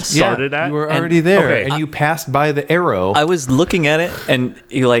you Yes. started at? You were And- already there, okay. and you passed by the arrow. I was looking at it, and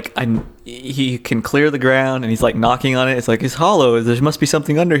he can clear the ground, and he's like knocking on it. It's like it's hollow. There must be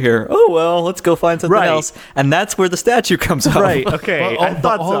something under here. Oh well, let's go find something Right. else. And that's where the statue comes up. Right. Okay. I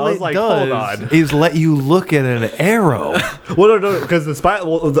thought so. I was like, hold on. is let you look at an arrow. Well, no, because the spy.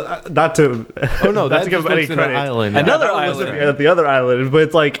 Well, not to. Oh no, not that to give just any looks at credit. an island. Another That was island. at the other island, but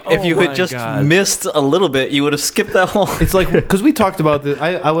it's like If you Oh had my just God. missed a little bit, you would have skipped that whole. It's like because we talked about this.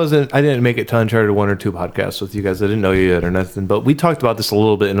 I didn't make it to Uncharted 1 or 2 podcasts with you guys. I didn't know you yet or nothing, but we talked about this a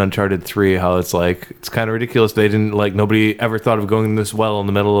little bit in Uncharted 3. How it's like it's kind of ridiculous. They didn't like nobody ever thought of going this well in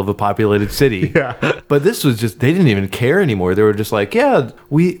the middle of a populated city. Yeah. But this was just they didn't even care anymore. They were just like, yeah,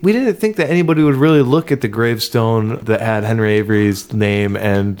 we didn't think that anybody would really look at the gravestone that had Henry Avery's name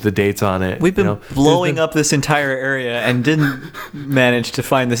and the dates on it. We've been you know? blowing up this entire area and didn't manage to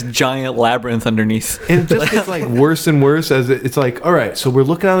find this giant labyrinth underneath. And it just gets like worse and worse as it's like, all right, so we're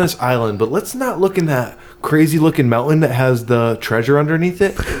looking on this island, but let's not look in that crazy looking mountain that has the treasure underneath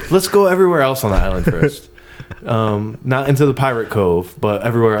it. Let's go everywhere else on the island first. Not into the pirate cove, but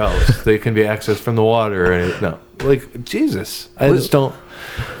everywhere else. They can be accessed from the water. And no, like Jesus, I just don't.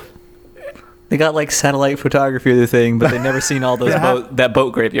 They got like satellite photography of the thing, but they've never seen all those that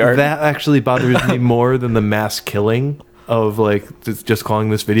boat graveyard. That actually bothers me more than the mass killing of like just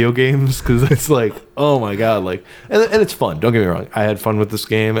calling this video games because it's like, oh my god, like, and it's fun. Don't get me wrong, I had fun with this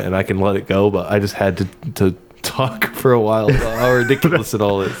game and I can let it go, but I just had to talk for a while about how ridiculous it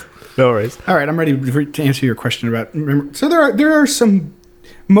all is. no worries. All right, I'm ready to answer your question about. So there are some.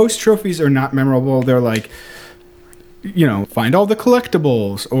 Most trophies are not memorable. They're like, find all the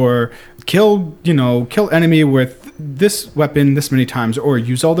collectibles, or kill enemy with this weapon this many times, or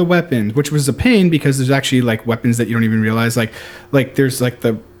use all the weapons, which was a pain because there's actually like weapons that you don't even realize. Like there's like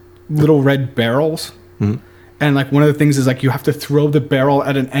the little red barrels. Mm-hmm. And like one of the things is like you have to throw the barrel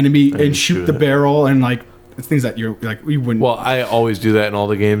at an enemy and shoot the barrel, and like it's things that you're like we wouldn't. Well, I always do that in all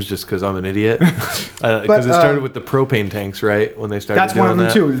the games just because I'm an idiot. Because it started with the propane tanks, right? When they started That's doing one of them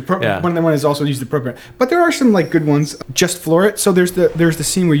that. too. One of them is also used the program. But there are some like good ones. Just floor it. So there's the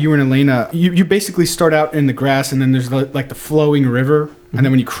scene where you and Elena, you basically start out in the grass, and then there's like the flowing river, and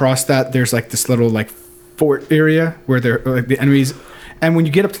then when you cross that, there's like this little like fort area where they're like the enemies. And when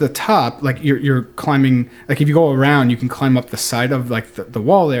you get up to the top, like you're climbing, like if you go around, you can climb up the side of like the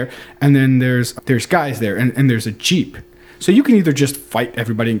wall there, and then there's guys there, and there's a Jeep. So you can either just fight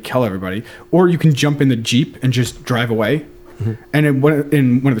everybody and kill everybody, or you can jump in the Jeep and just drive away. And in one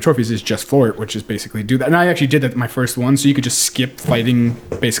of the trophies is just floor it, which is basically do that. And I actually did that in my first one, so you could just skip fighting.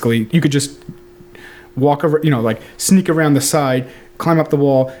 Basically, you could just walk over, like sneak around the side, climb up the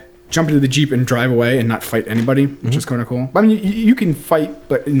wall, jump into the Jeep and drive away and not fight anybody, which is kind of cool. But I mean, you can fight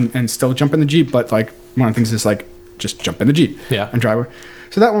and still jump in the Jeep, but like one of the things is like just jump in the Jeep and drive away.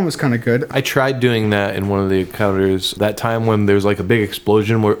 So that one was kind of good. I tried doing that in one of the encounters. That time when there was like a big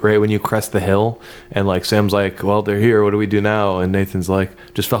explosion right when you crest the hill, and like Sam's like, "Well, they're here. What do we do now?" And Nathan's like,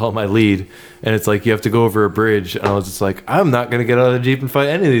 "Just follow my lead." And it's like you have to go over a bridge. And I was just like, "I'm not gonna get out of the Jeep and fight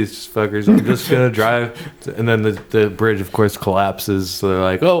any of these fuckers. I'm just gonna drive." And then the bridge, of course, collapses. So they're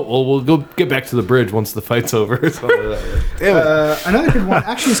like, "Oh, well, we'll go get back to the bridge once the fight's over." Another good one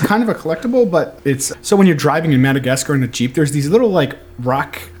actually is kind of a collectible, but it's so when you're driving in Madagascar in the Jeep, there's these little like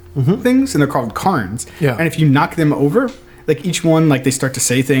rock things, and they're called cairns. Yeah. And if you knock them over, like each one, like they start to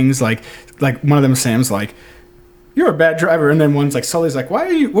say things like one of them, Sam's like, "You're a bad driver," and then one's like, Sully's like, "What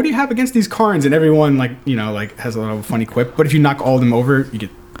do you have against these cairns?" And everyone like has a little funny quip. But if you knock all of them over, you get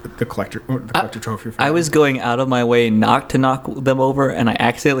the collector trophy. I was going out of my way not to knock them over, and I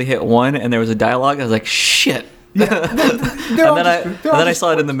accidentally hit one, and there was a dialogue. I was like, "Shit!" Yeah, And then I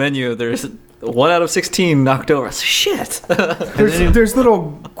saw it in the menu. There's 1 out of 16 knocked over. I was like, shit. There's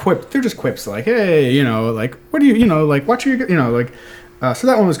little quips. They're just quips like, "Hey, like what do you, like watch your, like." So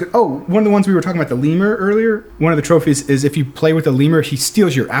that one was good. Oh, one of the ones we were talking about, the lemur earlier. One of the trophies is if you play with the lemur, he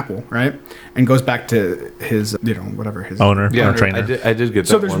steals your apple, right, and goes back to his, whatever his owner Yeah, or trainer. I did get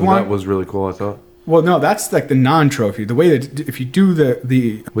So that there's one. one- That was really cool, I thought. Well, no, that's like the non-trophy. The way that if you do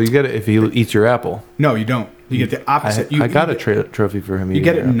the Well, you get it if he eats your apple. no, you don't. You get the opposite. I got a trophy for him. You eating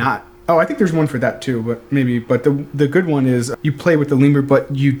get your it apple. not. Oh, I think there's one for that too, but maybe. But the good one is you play with the lemur,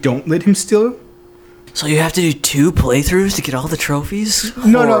 but you don't let him steal. So you have to do 2 playthroughs to get all the trophies?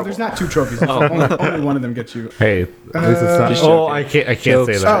 No, there's not 2 trophies. Only one of them gets you. Hey, at least it's not. Just Oh, joking. I can't say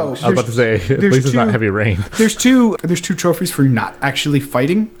Jokes. that. Oh, I was about to say, at there's least it's not two- heavy rain. There's two trophies for not actually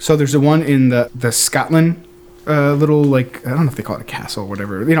fighting. So there's the one in the Scotland little, like, I don't know if they call it a castle or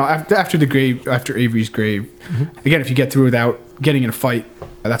whatever. After the grave, after Avery's grave. Again, if you get through without getting in a fight,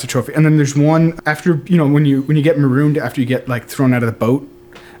 that's a trophy. And then there's one after, when you get marooned, after you get like thrown out of the boat.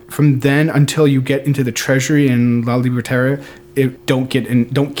 From then until you get into the treasury in La Libertaria,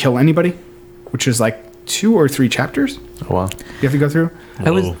 don't kill anybody, which is like 2 or 3 chapters Oh, wow. you have to go through.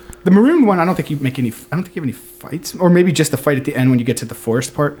 Whoa. The maroon one, I don't think you have any fights, or maybe just the fight at the end when you get to the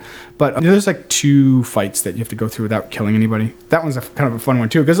forest part. But there's like 2 fights that you have to go through without killing anybody. That one's kind of a fun one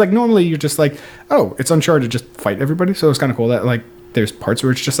too, because like normally you're just like, oh, it's Uncharted, just fight everybody. So it's kind of cool that like there's parts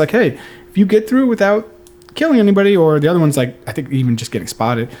where it's just like, hey, if you get through without killing anybody, or the other one's like, I think even just getting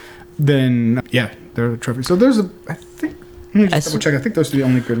spotted, then yeah, they're the trophies. So there's I think. Let me just double check. I think those are the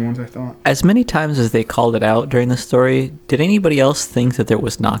only good ones I thought. As many times as they called it out during the story, did anybody else think that there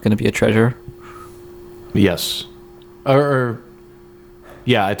was not going to be a treasure? Yes.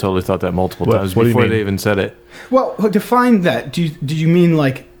 Yeah, I totally thought that multiple What- times what do you before mean? they even said it. Well, define that. Do you mean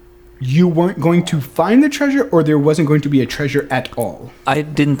like you weren't going to find the treasure, or there wasn't going to be a treasure at all? I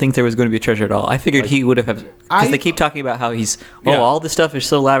didn't think there was going to be a treasure at all. I figured he would have, because they keep talking about how he's, Yeah. all this stuff is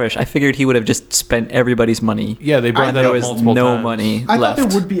so lavish. I figured he would have just spent everybody's money. Yeah, they brought And that there up was multiple no times. money I left. thought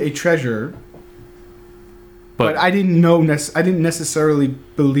there would be a treasure, but But I didn't know. I didn't necessarily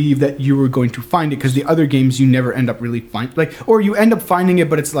believe that you were going to find it, because the other games you never end up really or you end up finding it,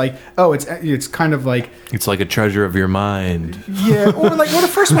 but it's like, oh, it's kind of like, it's like a treasure of your mind. yeah, or like, well, the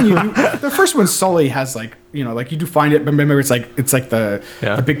first one the first one Sully has like, like you do find it, but remember it's like the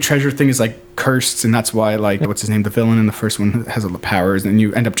big treasure thing is like cursed, and that's why like what's his name, the villain in the first one has all the powers, and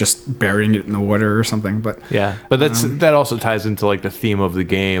you end up just burying it in the water or something. But Yeah, but that also ties into like the theme of the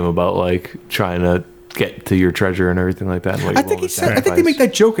game about like trying to get to your treasure and everything like that. Like, I think I think they make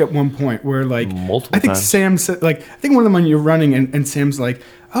that joke at one point where like Multiple I think times. Sam said, like, I think one of them when you're running and Sam's like,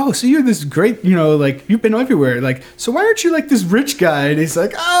 oh, so you're this great, like you've been everywhere, like, so why aren't you like this rich guy? And he's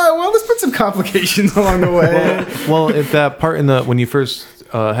like, oh, well, let's put some complications along the way. Well, at that part when you first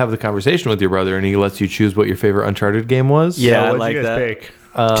have the conversation with your brother and he lets you choose what your favorite Uncharted game was. Yeah, I What'd like you guys that. pick?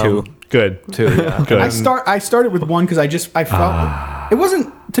 2. Good. too. Yeah. Good. I started with 1 because I felt it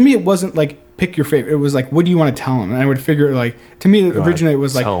wasn't, to me, it wasn't like pick your favorite. It was like, what do you want to tell them? And I would figure, like, to me originally it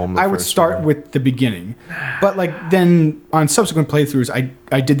was like tell 'em the I would first start one. with the beginning, but like then on subsequent playthroughs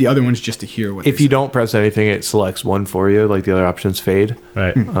I did the other ones just to hear what If they you said. don't press anything, it selects one for you. Like the other options fade.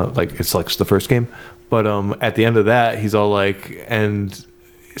 Right. Like it selects the first game. But at the end of that, he's all like, and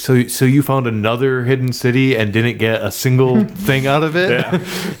so you found another hidden city and didn't get a single thing out of it.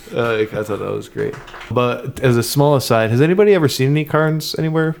 I thought that was great. But as a small aside, has anybody ever seen any cards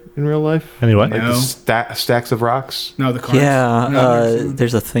anywhere in real life? Anyway. Like No. stacks of rocks. No, the cards. Yeah, No,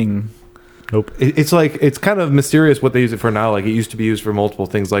 there's a thing. Nope. It's like, it's kind of mysterious what they use it for now. Like it used to be used for multiple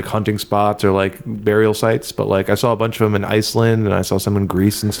things like hunting spots or like burial sites. But like I saw a bunch of them in Iceland and I saw some in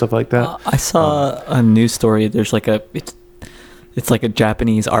Greece and stuff like that. I saw a news story. There's like it's like a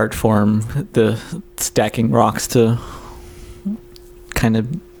Japanese art form, the stacking rocks to kind of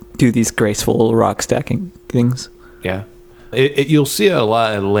do these graceful rock stacking things. Yeah. You'll see it a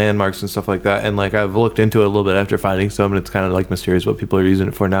lot at landmarks and stuff like that. And like I've looked into it a little bit after finding some, and it's kind of like mysterious what people are using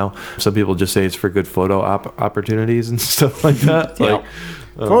it for now. Some people just say it's for good photo opportunities and stuff like that. Yeah. Like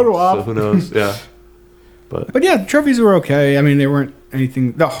Photo op. So who knows? Yeah. But yeah, the trophies were okay. I mean, they weren't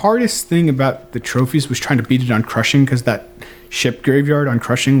anything. The hardest thing about the trophies was trying to beat it on crushing because that ship graveyard on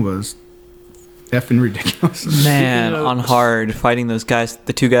crushing was effing ridiculous. Man, on hard fighting those guys,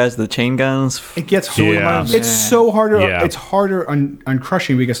 the two guys with the chain guns. It gets Yeah. It's so harder. Yeah. It's harder on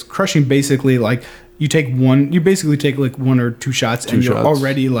crushing because crushing basically like you basically take like 1 or 2 shots and you're shots.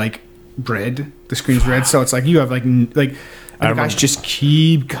 already like red. The screen's red, so it's like you have like and the guys just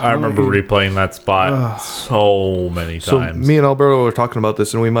keep coming. I remember replaying that spot so many So times. me and Alberto were talking about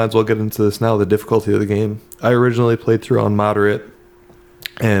this, and we might as well get into this now. The difficulty of the game. I originally played through on moderate,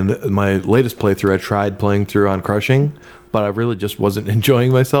 and my latest playthrough I tried playing through on crushing, but I really just wasn't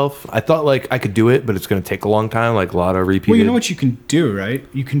enjoying myself. I thought like I could do it, but it's going to take a long time, like a lot of repeated. Well, you know what you can do, right?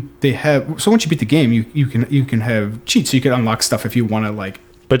 So once you beat the game, you can have cheats. So you can unlock stuff if you want to like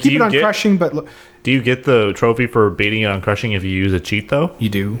But do keep it you on get- crushing, but Do you get the trophy for beating it on crushing if you use a cheat though? you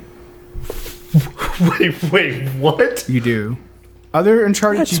do. Wait, what? You do. Other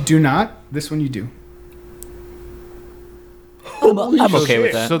Uncharted, you do not. This one you do. I'm okay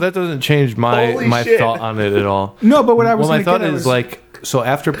with that. So that doesn't change my Holy my shit. thought on it at all. No, but what I was Well, my gonna thought get at is was- like, so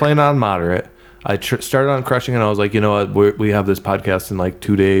after playing on moderate, I started on crushing, and I was like, you know what, we have this podcast in like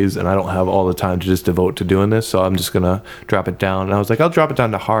 2 days, and I don't have all the time to just devote to doing this, so I'm just gonna drop it down. And I was like, I'll drop it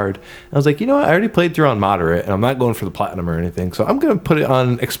down to hard. And I was like, you know what, I already played through on moderate, and I'm not going for the platinum or anything, so I'm gonna put it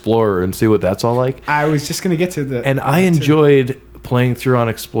on explorer and see what that's all like. I was just gonna get to the. And I enjoyed playing through on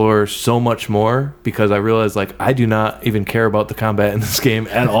Explorer so much more because I realized like I do not even care about the combat in this game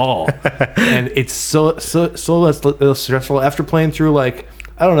at all, and it's so less stressful after playing through like.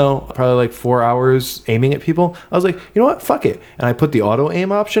 I don't know, probably like 4 hours aiming at people. I was like, you know what, fuck it. And I put the auto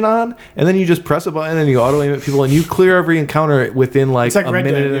aim option on, and then you just press a button and you auto aim at people, and you clear every encounter within like, It's like a Red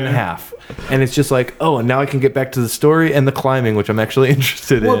minute Dead, and a yeah. half. And it's just like, oh, and now I can get back to the story and the climbing, which I'm actually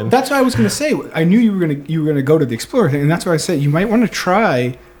interested Well, in. that's what I was gonna say. I knew you were gonna go to the Explorer thing, and that's why I said you might want to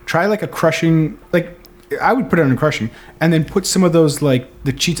try like a crushing. Like I would put it on a crushing, and then put some of those like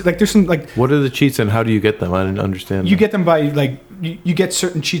the cheats. Like there's some like What are the cheats and how do you get them? I didn't understand. you that. get them by like you get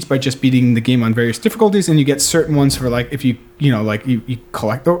certain cheats by just beating the game on various difficulties, and you get certain ones for like if you like you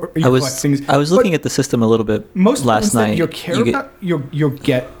collect or you collect things. I was looking at the system a little bit Most last of the ones night. that you'll care You get- about you'll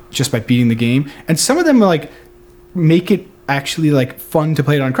get just by beating the game, and some of them like make it actually like fun to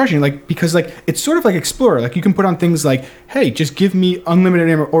play it on crushing, like because like it's sort of like Explorer. Like you can put on things like, hey, just give me unlimited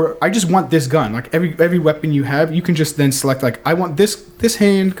ammo, or I just want this gun. Like every weapon you have, you can just then select like I want this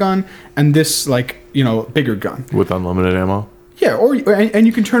handgun and this like bigger gun. with unlimited ammo. Yeah, and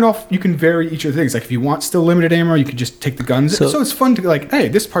you can turn off. You can vary each of the things. Like if you want still limited ammo, you can just take the guns. So- So it's fun to like, hey,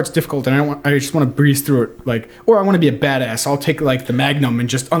 this part's difficult, and I just want to breeze through it. Like, or I want to be a badass. I'll take like the Magnum and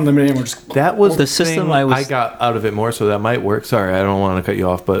just unlimited ammo. Just That was The the system thing I got out of it more, so that might work. Sorry, I don't want to cut you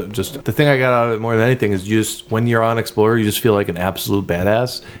off, but just the thing I got out of it more than anything is just when you're on Explorer, you just feel like an absolute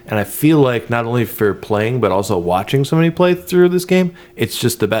badass. And I feel like not only for playing, but also watching somebody play through this game, it's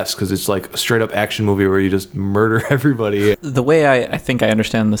just the best because it's like a straight up action movie where you just murder everybody. The way I think I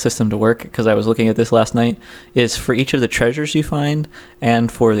understand the system to work, because I was looking at this last night, is for each of the treasures you find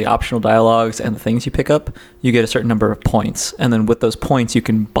and for the optional dialogues and the things you pick up, you get a certain number of points. And then with those points, you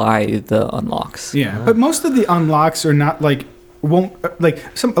can buy the unlocks. yeah, but most of the unlocks are not like won't like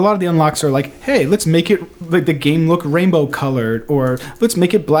a lot of the unlocks are like, hey, let's make it like the game look rainbow colored, or let's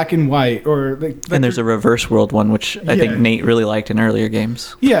make it black and white, or And there's a reverse world one, which I think Yeah. Nate really liked in earlier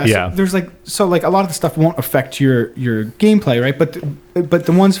games. yeah, Yeah. So there's like a lot of the stuff won't affect your gameplay, right? But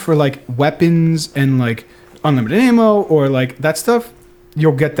the ones for like weapons and like unlimited ammo or like that stuff,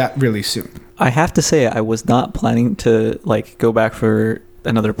 you'll get that really soon. I have to say, I was not planning to like go back for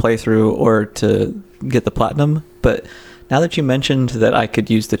another playthrough or to get the platinum, but now that you mentioned that I could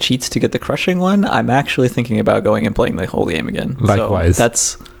use the cheats to get the crushing one, I'm actually thinking about going and playing the whole game again. Likewise. So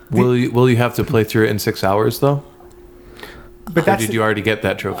that's Will you have to play through it in 6 hours though? But Or that's did you already get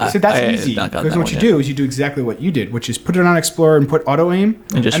that trophy? so that's I had easy. not gotten Because that what one you yet. do is you do exactly what you did, which is put it on Explorer and put auto aim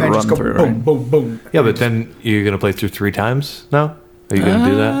And just then run go through, boom, right? boom, boom. Yeah, but then you're gonna play through 3 times now. Are you gonna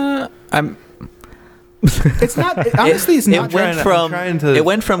do that? I'm. It's not honestly. It's not. It went trying to- it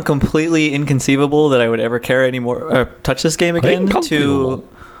went from completely inconceivable that I would ever care anymore or touch this game again to Inconceivable.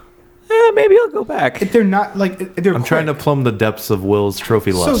 maybe I'll go back. They're not like they're. I'm trying to plumb the depths of Will's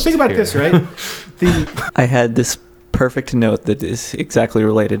trophy lust. So think about here. this, right? The I had this perfect note that is exactly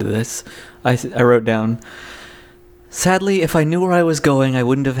related to this. I wrote down, sadly, if I knew where I was going, I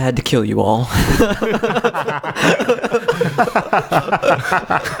wouldn't have had to kill you all.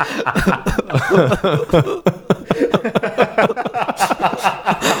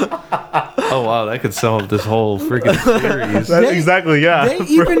 Oh wow, that could sum up this whole freaking series. Exactly, yeah. they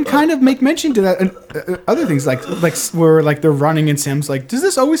even kind of make mention to that and other things like where like they're running and Sam's like, does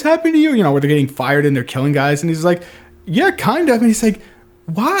this always happen to you? You know, where they're getting fired and they're killing guys, and he's like, yeah, kind of. And he's like,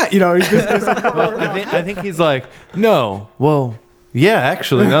 why? You know, it's like, I think he's like, no. Well, yeah,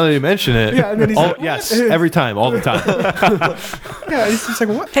 actually, now that you mention it, Yeah, and then he's like, yes, what? every time, all the time. yeah, it's just like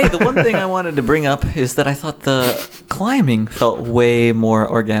what? Hey, the one thing I wanted to bring up is that I thought the climbing felt way more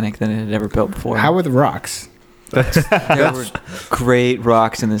organic than it had ever felt before. How are the rocks? There were great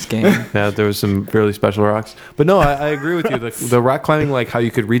rocks in this game. Yeah, there was some really special rocks. But no, I agree with you. The rock climbing, like how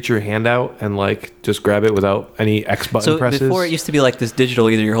you could reach your hand out and like just grab it without any X button So presses. before it used to be like this digital,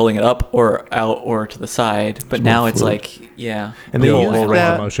 either you're holding it up or out or to the side, but now it's fluid. like, yeah. and they The use whole range of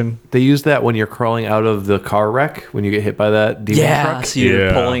that. motion. They use that when you're crawling out of the car wreck when you get hit by that demon Yeah, truck. so you're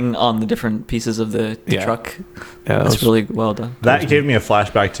Yeah. pulling on the different pieces of the Yeah. truck. Yeah, that That's was- really well done. That gave me a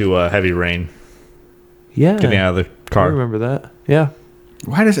flashback to Heavy Rain, yeah. getting out of the I car. remember that. Yeah,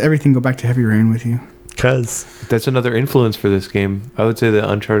 Why does everything go back to Heavy Rain with you? Because, that's another influence for this game. I would say that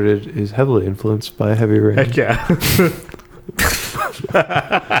Uncharted is heavily influenced by Heavy Rain. heck yeah.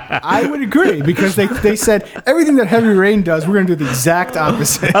 I would agree because they said everything that Heavy Rain does, we're going to do the exact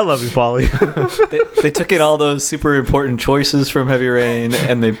opposite. I love you, Polly. They took in all those super important choices from Heavy Rain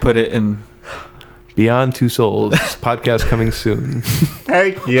and they put it in. Beyond Two Souls podcast coming soon.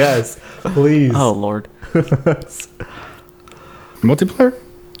 Heck yes. Please. Oh, Lord. Multiplayer?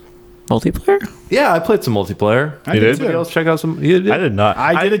 Multiplayer? Yeah, I played some multiplayer. I You did? Anybody too. else check out some? You did? I did not.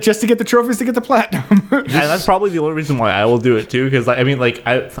 I did it just to get the trophies to get the platinum. And that's probably the only reason why I will do it too. Because I mean, like,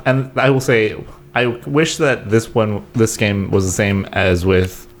 I will say, I wish that this game was the same as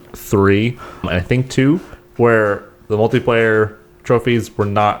with 3, and I think 2, where the multiplayer trophies were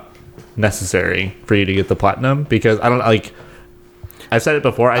not necessary for you to get the platinum. Because I don't like. I've said it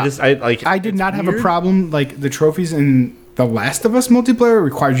before. I like. I did it's not have a weird. problem. Like the trophies in The Last of Us multiplayer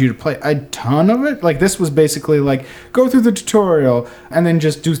required you to play a ton of it. Like this was basically like go through the tutorial and then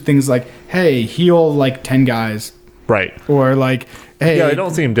just do things like, hey, heal like 10 guys, Right. or like, hey, Yeah, it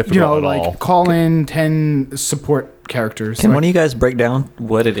don't seem difficult you know, at like all. call in 10 support characters. Can Like, one of you guys break down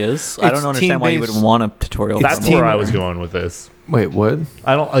what it is? I It's don't understand why you would team-based. want a tutorial. That's for where I multiplayer. was going with this. Wait, what?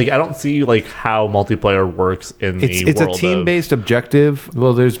 I don't see like how multiplayer works in the It's a world team-based objective.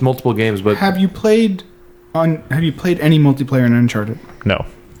 Well, there's multiple games, but have you played any multiplayer in Uncharted? of no.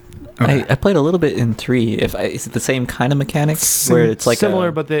 I played a little bit in 3. Is it the same kind of mechanics where it's like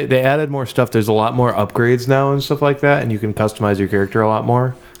similar, but they added more stuff. There's a lot more upgrades now and stuff like that, and you can customize your character a lot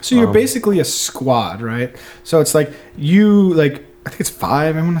more. So you're basically a squad, right? So it's like you like I think it's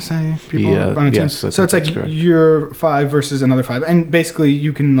 5. I want to say people Yeah, on a team. yes, I So it's think like that's correct. you're 5 versus another 5, and basically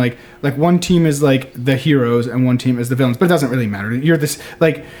you can like one team is like the heroes and one team is the villains, but it doesn't really matter. You're this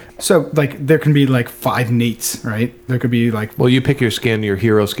like so like there can be like 5 Nates, right? There could be like Well, you pick your skin, your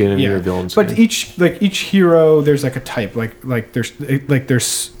hero skin, and your villain skin. but each hero there's like a type like there's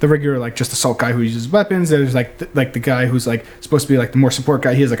the regular like just assault guy who uses weapons. There's like the guy who's like supposed to be like the more support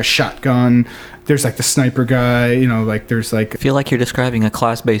guy. He has like a shotgun. There's like the sniper guy. You know, like there's like I feel like you're describing a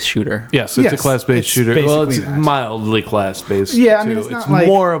class-based shooter. yes, it's a Yes, class-based it's shooter. Well, it's basically that. mildly class-based. Yeah, I mean, too. it's not it's like-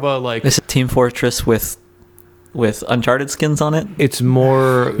 more of a like. This is Team Fortress with Uncharted skins on it. It's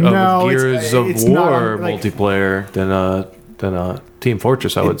more of No, a Gears of it's not War like- multiplayer than Team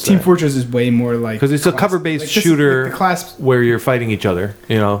Fortress. I would say Team Fortress is way more like because it's a class- cover-based like this- shooter like the class, where you're fighting each other.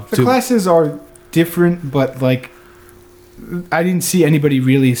 You know, the classes are different, but like I didn't see anybody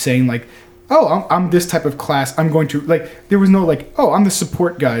really saying like, oh, I'm this type of class. I'm going to like. There was no like, oh, I'm the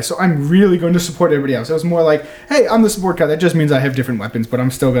support guy, so I'm really going to support everybody else. It was more like, hey, I'm the support guy. That just means I have different weapons, but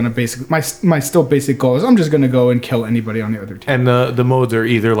I'm still gonna basically my still basic goal is I'm just gonna go and kill anybody on the other team. and the modes are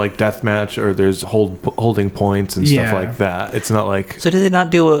either like deathmatch or there's holding points and stuff Yeah. like that. It's not like So did they not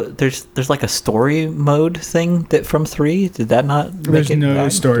do a? There's like a story mode thing that from 3. Did that not? There's make it no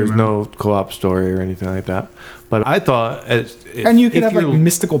bad? story. there's mode. no co-op story or anything like that. But I thought, And you could if have like you're-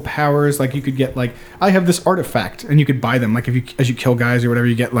 mystical powers. Like you could get like I have this artifact, and you could buy them. Like if you as you kill guys or whatever,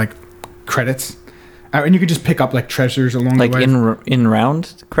 you get like credits, and you could just pick up like treasures along Like the way. in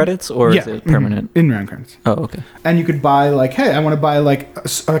round credits, or is it permanent? in round credits. Oh, okay. And you could buy like, hey, I want to buy like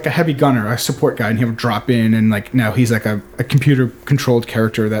a heavy gunner, a support guy, and he'll drop in, and like now he's like a computer controlled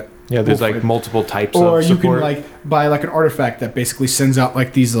character that. yeah, there's will like fight. multiple types Or of you support. can like buy like an artifact that basically sends out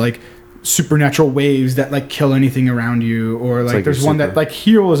like these like supernatural waves that like kill anything around you, or like like there's your one that super- like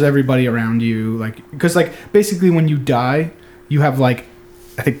heals everybody around you, like because like basically when you die you have like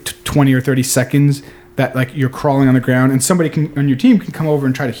I think 20 or 30 seconds that like you're crawling on the ground and somebody can on your team can come over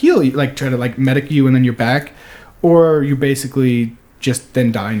and try to heal you, like try to like medic you, and then you're back, or you basically just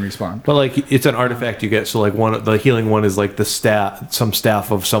then die and respawn. But like it's an artifact you get, so like the healing one is like the some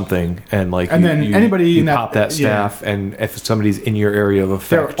staff of something, and like And then anybody you in that- pop that yeah. staff, and if somebody's in your area of effect,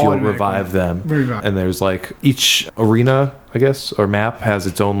 They're you'll automatically revive them. revived. And there's like each arena, I guess, or map has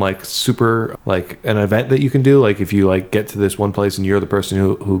its own like super like an event that you can do. Like if you like get to this one place and you're the person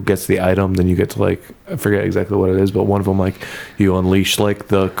who gets the item, then you get to like I forget exactly what it is, but one of them like you unleash like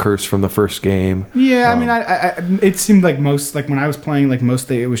the curse from the first game. Yeah, I mean, I it seemed like most like when I was playing, like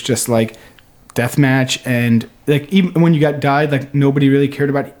mostly it was just like deathmatch, and like even when you got died, like nobody really cared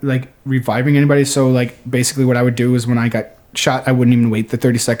about like reviving anybody. So like basically, what I would do is when I got shot, I wouldn't even wait the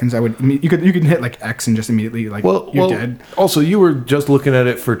 30 seconds. I would you could hit like X and just immediately like you're dead. Also, you were just looking at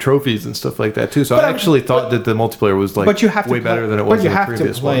it for trophies and stuff like that too. So But I actually thought that the multiplayer was like But you have to way play, better than it was. But you in the have to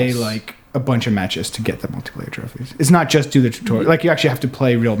previous play ones. like a bunch of matches to get the multiplayer trophies. It's not just do the tutorial. Like you actually have to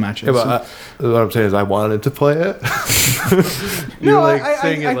play real matches. Yeah, but what I'm saying is I wanted to play it. You're No, like I-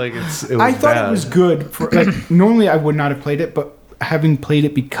 saying I- it like it was I thought bad. it was good for like normally I would not have played it, but having played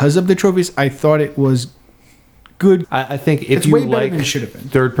it because of the trophies, I thought it was good. I think if It's you way better like than it should have been.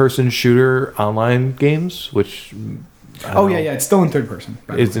 third-person shooter online games, which I Oh don't yeah, know, yeah, it's still in third person.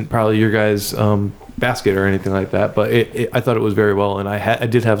 by the way. isn't probably your guys' basket or anything like that, but I thought it was very well, and I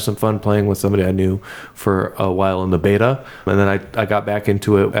did have some fun playing with somebody I knew for a while in the beta, and then I got back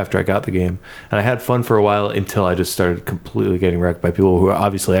into it after I got the game, and I had fun for a while until I just started completely getting wrecked by people who are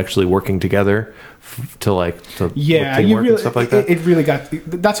obviously actually working together to Yeah, teamwork you really and stuff like that. It really got.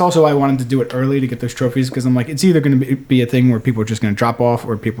 That's also why I wanted to do it early to get those trophies, because I'm like, it's either going to be a thing where people are just going to drop off,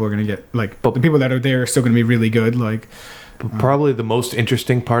 or people are going to get like the people that are there are still going to be really good. Like But probably the most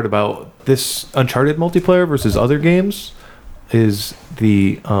interesting part about this Uncharted multiplayer versus other games is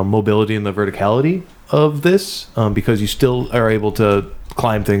the mobility and the verticality of this, because you still are able to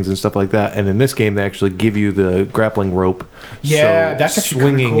climb things and stuff like that. And in this game, they actually give you the grappling rope. Yeah, that's actually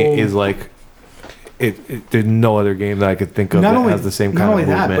kinda swinging cool. is like there's no other game that I could think of that has the same not kind only of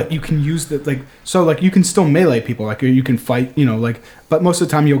movement. that, but you can use the like so like you can still melee people, like you can fight, like, but most of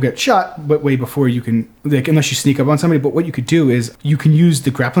the time you'll get shot, but way before you can, like, unless you sneak up on somebody. But what you could do is you can use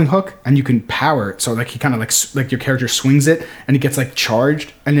the grappling hook and you can power it, so like he kind of like your character swings it and it gets like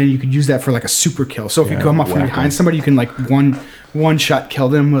charged, and then you could use that for like a super kill. So if you come up from whack behind 'em. somebody, you can like one shot kill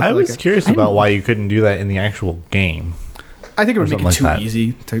them with I like was curious about why you couldn't do that in the actual game. I think it would or make it something too like that.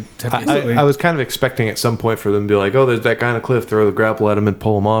 easy to basically. I was kind of expecting at some point for them to be like, oh, there's that guy on a cliff, throw the grapple at him and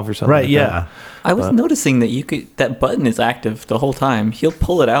pull him off or something. Right, like yeah. that. I was noticing that button is active the whole time. He'll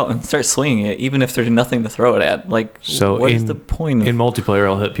pull it out and start swinging it, even if there's nothing to throw it at. Like, So what is the point of in multiplayer?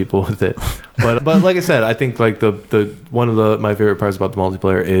 I'll hit people with it, but like I said, I think like the one of my favorite parts about the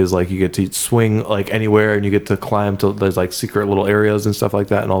multiplayer is like you get to swing like anywhere, and you get to climb to there's like secret little areas and stuff like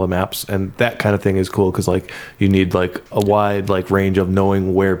that in all the maps, and that kind of thing is cool because like you need like a wide like range of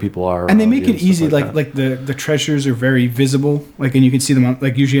knowing where people are, and they around make you it stuff easy, that. like the treasures are very visible, like, and you can see them on,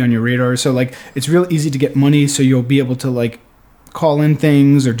 like usually on your radar, so like it's real easy to get money, so you'll be able to like call in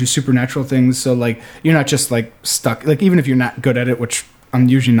things or do supernatural things, so like you're not just like stuck, like even if you're not good at it, which I'm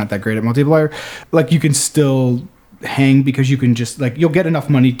usually not that great at multiplayer, like you can still hang because you can just like you'll get enough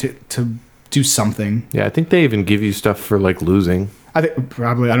money to do something. Yeah, I think they even give you stuff for like losing. I think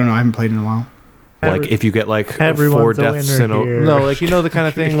probably, I don't know, I haven't played in a while. Like if you get like Everyone's 4 a deaths winner in a here. no, like you know the kind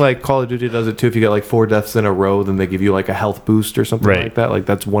of thing like Call of Duty does it too. If you get like 4 deaths in a row, then they give you like a health boost or something Right. like that. Like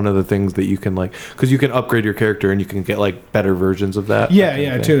that's one of the things that you can like because you can upgrade your character and you can get like better versions of that. Yeah, that kind of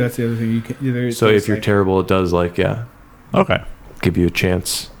yeah, thing. too. That's the other thing. You can, So if you're terrible, it does like Okay. give you a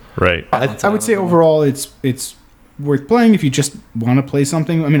chance. Right. I would say overall, it's worth playing if you just want to play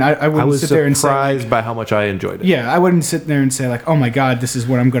something. I mean, I I wouldn't was sit there and say, surprised by how much I enjoyed it. yeah, I wouldn't sit there and say like, oh my god, this is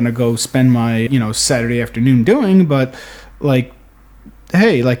what I'm gonna go spend my Saturday afternoon doing. But like,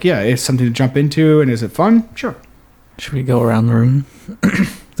 hey, like yeah, it's something to jump into, and is it fun? Sure. Should we go around the room?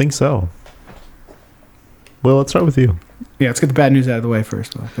 Think so. Well, let's start with you. Yeah, let's get the bad news out of the way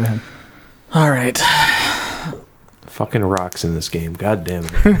first. Well, go ahead. All right. Fucking rocks in this game. God damn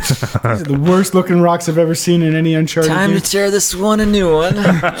it. These are the worst looking rocks I've ever seen in any Uncharted Time game. to tear this one a new one.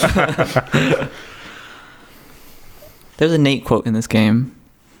 There's a Nate quote in this game.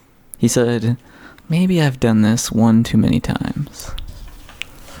 He said, "Maybe I've done this one too many times."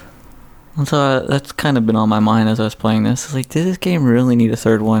 And so that's kind of been on my mind as I was playing this. It's like, did this game really need a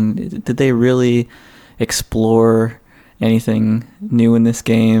third one? Did they really explore anything new in this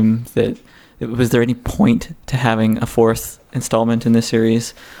game? Was there any point to having a 4th installment in this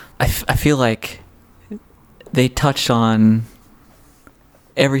series? I feel like they touched on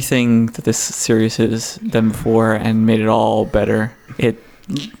everything that this series has done before and made it all better. It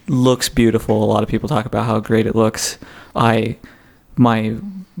looks beautiful. A lot of people talk about how great it looks. My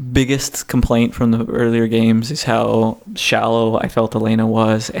biggest complaint from the earlier games is how shallow I felt Elena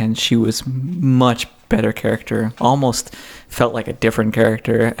was, and she was much better character. Almost felt like a different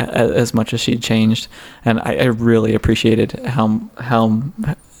character as much as she'd changed, and I really appreciated how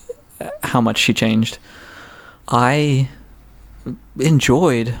much she changed. I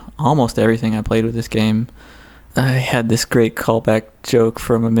enjoyed almost everything I played with this game. I had this great callback joke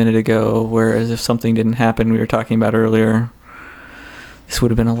from a minute ago, where as if something didn't happen we were talking about earlier. This would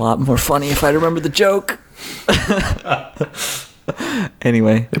have been a lot more funny if I remembered the joke.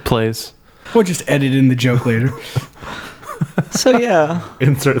 Anyway. It plays. We'll just edit in the joke later. So yeah.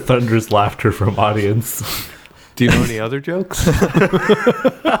 Insert thunderous laughter from audience. Do you know any other jokes?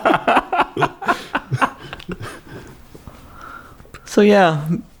 So yeah,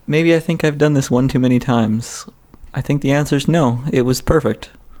 maybe I think I've done this one too many times. I think the answer is no. It was perfect.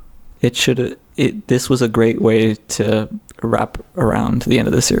 This was a great way to wrap around to the end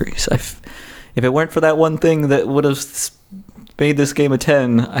of the series. If it weren't for that one thing that would have made this game a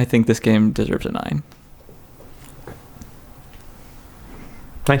 10, I think this game deserves a 9.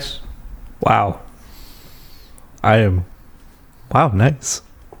 Nice. Wow. Wow, nice.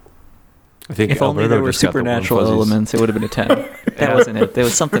 I think If only Alberto there were just got the warm supernatural fuzzies. elements, it would have been a 10. That wasn't it. There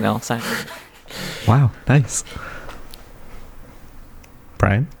was something else. Wow, nice.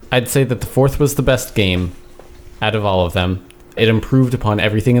 Brian? I'd say that the 4th was the best game out of all of them. It improved upon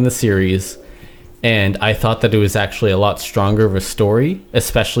everything in the series, and I thought that it was actually a lot stronger of a story,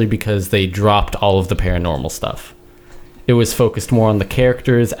 especially because they dropped all of the paranormal stuff. It was focused more on the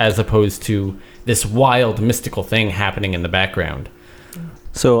characters as opposed to this wild mystical thing happening in the background.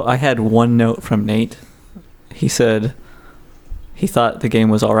 So I had one note from Nate. He said he thought the game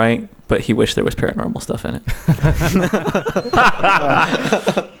was all right, but he wished there was paranormal stuff in it.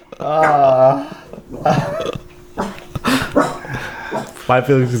 My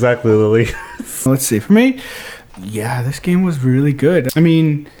feelings exactly, Lily. Let's see. For me, yeah, this game was really good. I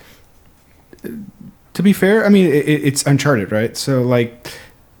mean, to be fair, I mean it's Uncharted, right? So like,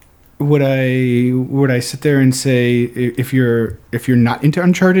 would I sit there and say if you're not into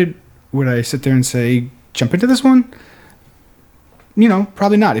Uncharted, would I sit there and say jump into this one?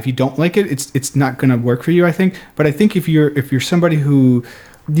 Probably not. If you don't like it, it's not going to work for you, I think. But I think if you're somebody who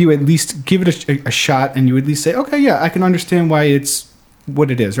you at least give it a shot, and you at least say, okay, yeah, I can understand why it's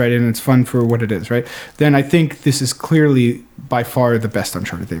what it is, right? And it's fun for what it is, right? Then I think this is clearly by far the best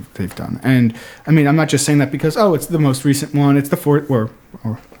Uncharted they've done. And I mean, I'm not just saying that because it's the most recent one, it's the 4th or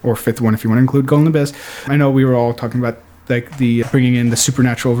 5th one if you want to include Golden Abyss. I know we were all talking about like the bringing in the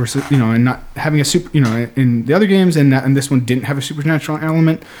supernatural versus and not having a super in the other games, and this one didn't have a supernatural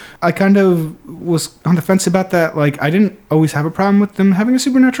element. I kind of was on the fence about that. Like I didn't always have a problem with them having a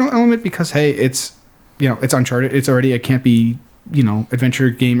supernatural element because hey, it's it's Uncharted, it's already a campy adventure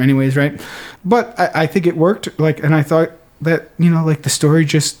game anyways, right? But I think it worked, like, and I thought that like the story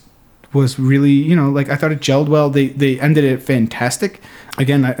just was really I thought it gelled well. They ended it fantastic.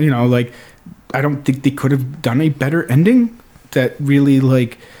 Again, I don't think they could have done a better ending that really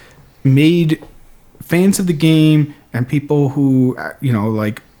like made fans of the game and people who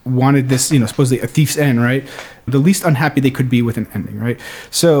wanted this supposedly a thief's end, right, the least unhappy they could be with an ending, right?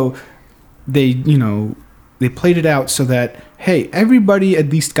 So they they played it out so that, hey, everybody at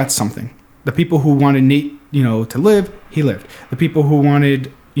least got something. The people who wanted Nate, to live, he lived. The people who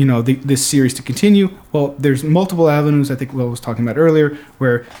wanted, this series to continue, well, there's multiple avenues, I think Will was talking about earlier,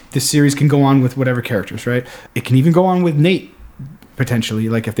 where this series can go on with whatever characters, right? It can even go on with Nate, potentially,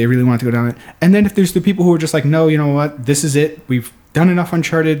 like if they really want to go down it. And then if there's the people who are just like, no, you know what, this is it. We've done enough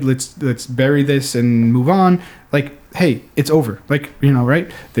Uncharted. Let's bury this and move on. Like, hey, it's over. Like, right?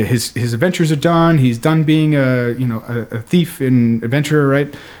 His adventures are done. He's done being a thief and adventurer,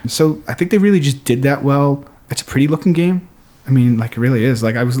 right? So I think they really just did that well. It's a pretty looking game. I mean, like, it really is.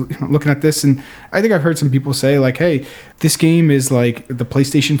 Like, I was looking at this, and I think I've heard some people say, like, hey, this game is like the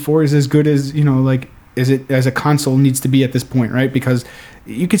PlayStation 4 is as good as, as a console needs to be at this point, right? Because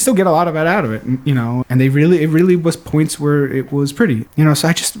you can still get a lot of it out of it, and it really was points where it was pretty, so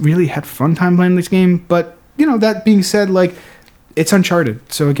I just really had fun time playing this game. But, that being said, like, it's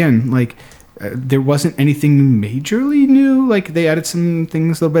Uncharted. So again, like, there wasn't anything majorly new. Like, they added some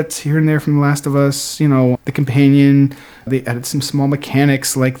things, little bits here and there from The Last of Us, the companion. They added some small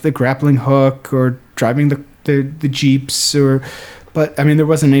mechanics like the grappling hook or driving the Jeeps but I mean, there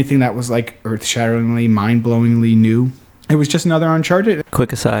wasn't anything that was like earth-shatteringly, mind-blowingly new. It was just another Uncharted.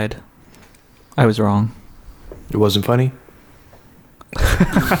 Quick aside, I was wrong. It wasn't funny.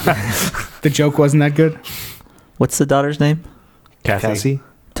 The joke wasn't that good. What's the daughter's name? Cassie?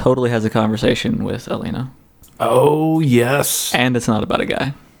 Totally has a conversation with Elena. Oh, yes. And it's not about a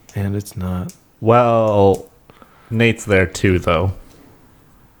guy. And it's not. Well, Nate's there too, though.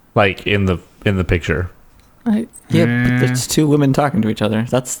 Like in the picture. But there's two women talking to each other.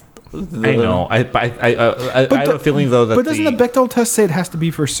 That's. I know. I have a feeling though that. But doesn't the Bechdel test say it has to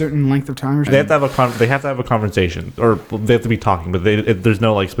be for a certain length of time or something? They have to have a conversation, or they have to be talking, but there's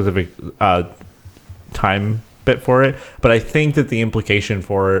no like specific time bit for it. But I think that the implication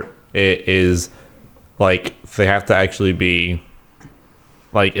for it is like they have to actually be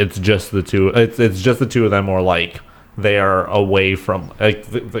like it's just the two. It's just the two of them, or like they are away from like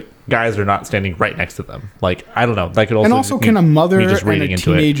the guys are not standing right next to them. Like, I don't know. That could also and also can a mother and a into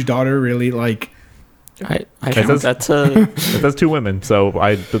teenage daughter really like? I think that's a. It says two women, so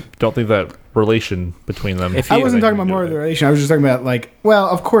I don't think that relation between them. If I you- wasn't talking about more of the relation. I was just talking about like, well,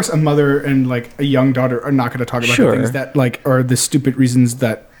 of course, a mother and like a young daughter are not going to talk about the things that like are the stupid reasons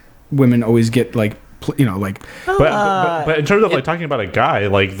that women always get like, like. But in terms of like talking about a guy,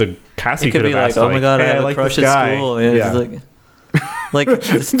 like the Cassie It could could be have like, asked, oh my god, hey, I have a like crush this at guy. school. And Yeah. it's like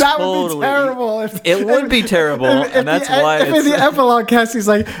it's That totally, would be terrible. It would be terrible, and that's why if in it's. the epilogue, Cassie's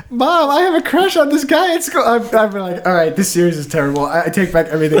like, "Mom, I have a crush on this guy at school." I'd be like, "All right, this series is terrible. I take back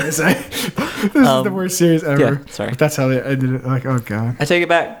everything I say. This is the worst series ever." Yeah, sorry. But that's how they ended it. Like, oh god. I take it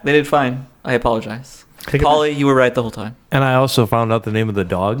back. They did fine. I apologize. Polly, you were right the whole time. And I also found out the name of the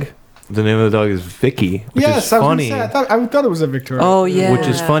dog. The name of the dog is Vicky, which Yes, is I was funny. gonna say, I thought it was a Victoria. Oh yeah, Which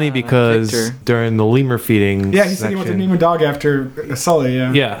is funny because Victor. during the lemur feeding yeah. He said he wanted to name a dog after Sully.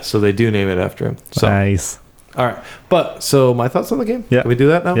 Yeah. Yeah, so they do name it after him. So, Nice. all right. But, so my thoughts on the game? Yeah. Can we do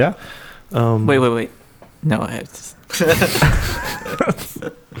that now? Yeah. Wait. No, I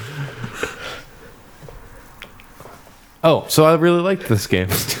Oh, so I really liked this game.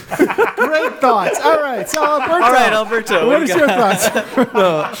 Great thoughts. All right. So Alberto. All right, Alberto. What is your thoughts?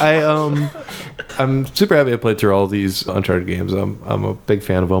 No, I'm super happy I played through all these Uncharted games. I'm a big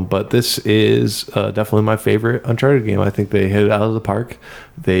fan of them, but this is definitely my favorite Uncharted game. I think they hit it out of the park.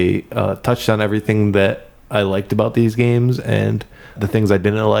 They touched on everything that I liked about these games, and the things I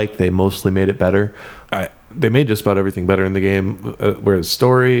didn't like, they mostly made it better. They made just about everything better in the game. Whereas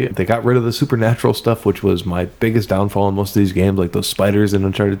story, they got rid of the supernatural stuff, which was my biggest downfall in most of these games. Like those spiders in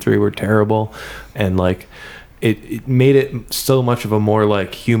Uncharted 3 were terrible, and like it made it so much of a more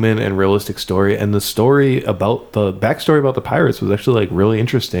like human and realistic story. And the story about the backstory about the pirates was actually like really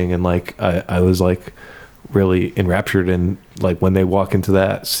interesting, and like I was like really enraptured in like when they walk into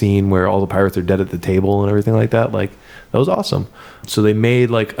that scene where all the pirates are dead at the table and everything like that. Like that was awesome. So they made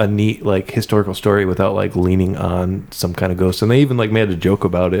like a neat like historical story without like leaning on some kind of ghost. And they even like made a joke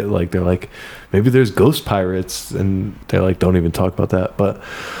about it. Like they're like, maybe there's ghost pirates, and they're like, don't even talk about that. But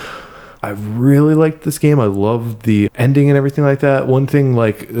I really liked this game. I loved the ending and everything like that. One thing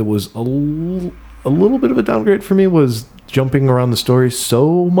like it was a little bit of a downgrade for me was jumping around the story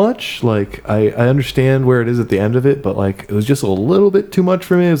so much. Like I understand where it is at the end of it, but like it was just a little bit too much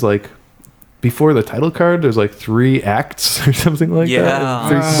for me. It was like before the title card, there's like 3 acts or something like that. Yeah,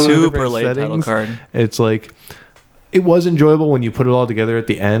 Three super different late title settings. card. It's like it was enjoyable when you put it all together at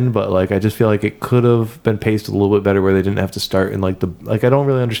the end, but like I just feel like it could have been paced a little bit better where they didn't have to start in like I don't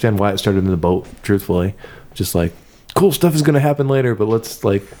really understand why it started in the boat, truthfully. Just like cool stuff is going to happen later, but let's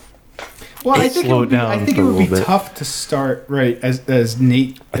like Well, I think it slow would be, down I think for it a would be little bit. tough to start right as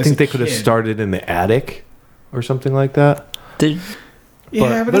Nate. I as think a they could have kid. started in the attic or something like that. Did,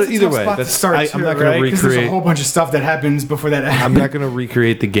 Yeah, but but that's a either tough way, spot to that's- start I'm too, not gonna right? 'Cause there's a recreate- whole bunch of stuff that happens before that. I'm not going to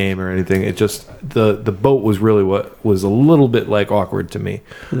recreate the game or anything. It just the boat was really what was a little bit like awkward to me.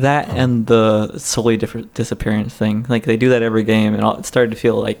 that and the solely different disappearance thing. Like they do that every game, and it started to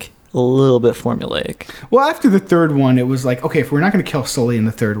feel like a little bit formulaic. Well, after the third one, it was like, okay, if we're not going to kill Sully in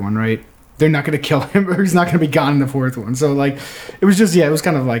the third one, right? They're not going to kill him, or he's not going to be gone in the fourth one. So, like, it was just, yeah, it was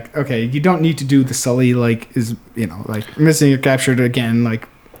kind of like, okay, you don't need to do the Sully, like, is, you know, like, missing or captured again. Like,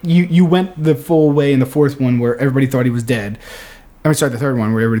 you went the full way in the fourth one where everybody thought he was dead. I mean, sorry, the third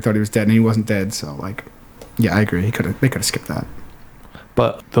one where everybody thought he was dead and he wasn't dead. So, like, yeah, I agree. They could have skipped that.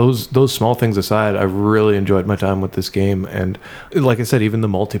 But those small things aside, I really enjoyed my time with this game, and like I said, even the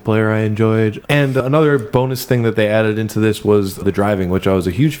multiplayer I enjoyed. And another bonus thing that they added into this was the driving, which I was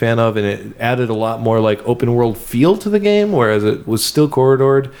a huge fan of, and it added a lot more like open world feel to the game, whereas it was still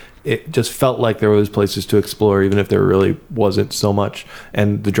corridored. It just felt like there was places to explore, even if there really wasn't so much.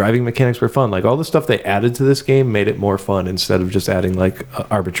 And the driving mechanics were fun. Like all the stuff they added to this game made it more fun instead of just adding like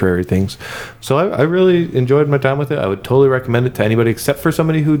arbitrary things. So I really enjoyed my time with it. I would totally recommend it to anybody except for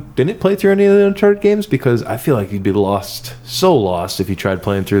somebody who didn't play through any of the Uncharted games, because I feel like you'd be lost, so lost if you tried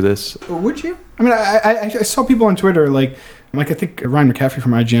playing through this. Would you? I mean, I saw people on Twitter, like I think Ryan McCaffrey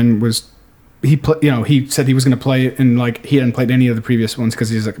from IGN was, he said he was going to play it, and like he hadn't played any of the previous ones because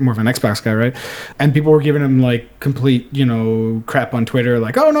he's like more of an Xbox guy, right? And people were giving him like complete, crap on Twitter,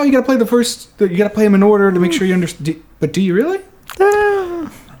 like, oh no, you got to play you got to play them in order to make sure you understand. But do you really?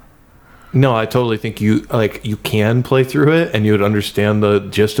 No, I totally think you can play through it and you would understand the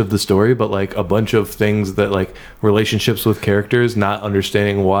gist of the story, but like a bunch of things that like relationships with characters, not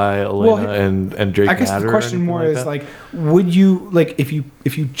understanding why Elena and Drake I guess matter. the or question anything more like is that. like, would you, like, if you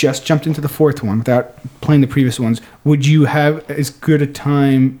just jumped into the fourth one without playing the previous ones, would you have as good of a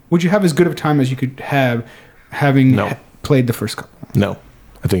time as you could have having No. played the first couple? No,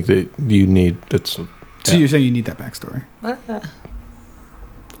 I think that you need that's. So you're saying you need that backstory?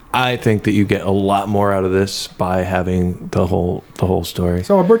 I think that you get a lot more out of this by having the whole story.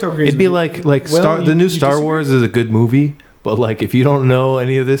 So Alberto agrees. It'd be with you. like Well, the new you Star disagree? Wars is a good movie, but like if you don't know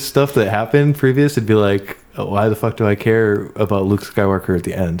any of this stuff that happened previous, it'd be like, oh, why the fuck do I care about Luke Skywalker at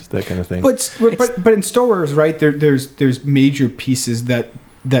the end? That kind of thing. But in Star Wars, right? There's major pieces that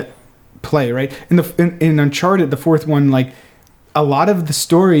play, right? In Uncharted, the fourth one, like a lot of the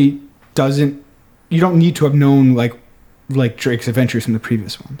story doesn't. You don't need to have known like Drake's adventures from the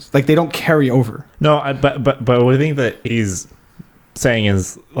previous ones. Like they don't carry over. No, but what I think that he's saying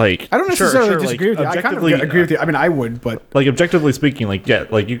is like, I don't necessarily disagree with you. I kind of objectively, agree with you. I mean, I would, but like objectively speaking, like yeah,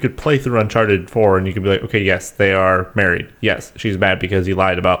 like you could play through Uncharted 4 and you could be like, okay, yes, they are married. Yes, she's mad because he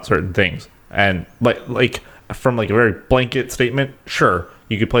lied about certain things. And like from like a very blanket statement, sure,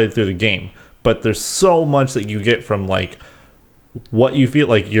 you could play through the game, but there's so much that you get from like what you feel,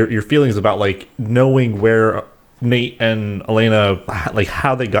 like your feelings about like knowing where Nate and Elena, like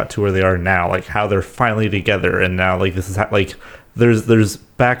how they got to where they are now, like how they're finally together, and now like this is like there's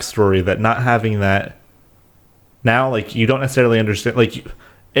backstory that not having that now, like you don't necessarily understand. Like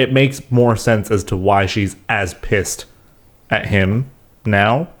it makes more sense as to why she's as pissed at him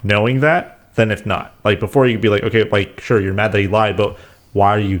now, knowing that, than if not. Like before, you'd be like, okay, like sure, you're mad that he lied, but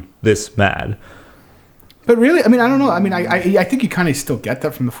why are you this mad? But really, I mean, I don't know. I mean, I think you kind of still get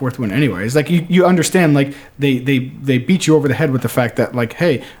that from the fourth one, anyways. Like you understand, like they beat you over the head with the fact that, like,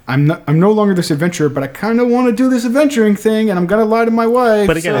 hey, I'm no longer this adventurer, but I kind of want to do this adventuring thing, and I'm gonna lie to my wife.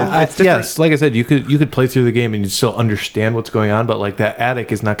 But again, so- it's different. Yes, like I said, you could play through the game and you'd still understand what's going on, but like that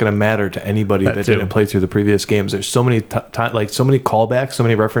attic is not going to matter to anybody that too. didn't play through the previous games. There's so many like so many callbacks, so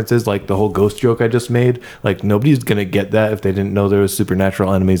many references, like the whole ghost joke I just made. Like nobody's going to get that if they didn't know there was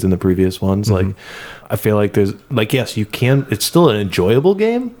supernatural enemies in the previous ones. Mm-hmm. Like I feel like there's like, yes, you can. It's still an enjoyable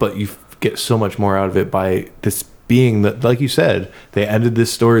game, but you get so much more out of it by this being that, like you said, they ended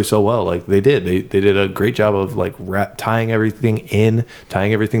this story so well. Like they did. They did a great job of like tying everything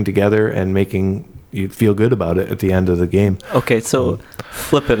together, and making you feel good about it at the end of the game. Okay, so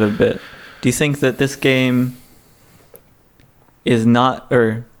flip it a bit. Do you think that this game is not,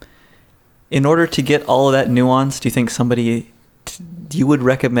 or in order to get all of that nuance, do you think you would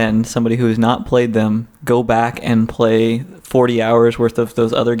recommend somebody who has not played them go back and play 40 hours worth of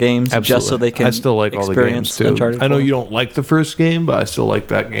those other games just so they can I still like all the games experience too. Uncharted I know 4? you don't like the first game, but I still like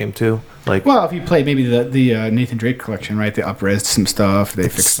that game too. Like well, if you play maybe the Nathan Drake collection, right? They up-resed some stuff, they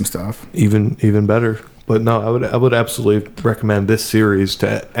fixed some stuff. even better. But no, I would absolutely recommend this series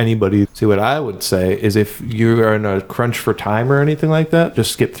to anybody. See, what I would say is if you are in a crunch for time or anything like that,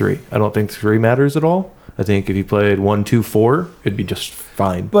 just skip 3. I don't think 3 matters at all. I think if you played 1, 2, 4, it'd be just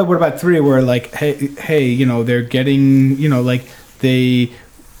fine. But what about 3, where like, hey, you know, they're getting, you know, like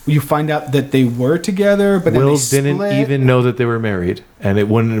you find out that they were together, but then Will they split. didn't even know that they were married, and it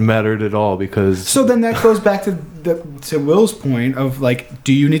wouldn't have mattered at all because. So then that goes back to Will's point of like,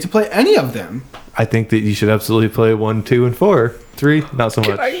 do you need to play any of them? I think that you should absolutely play 1, 2, and 4. 3, not so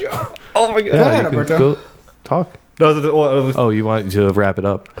much. Oh my god. Go ahead, you can Alberto. go talk. Oh, you want to wrap it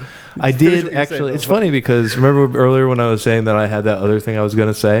up? I did what you actually. said. It's funny because remember earlier when I was saying that I had that other thing I was going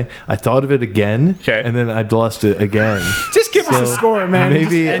to say? I thought of it again, Okay. and then I lost it again. Just give us a score, man. Maybe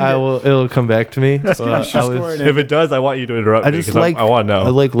Just end I it. will. It'll come back to me. Give us your score and If it does, I want you to interrupt I me just because like I want to know. I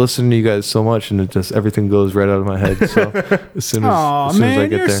like listening to you guys so much, and it just everything goes right out of my head. So as soon as, Aw, as, soon as I man,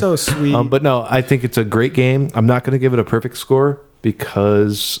 get you're there, so sweet. But no, I think it's a great game. I'm not going to give it a perfect score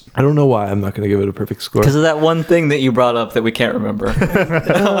because I don't know why I'm not going to give it a perfect score. Because of that one thing that you brought up that we can't remember.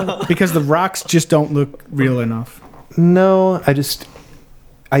 Because the rocks just don't look real enough. No,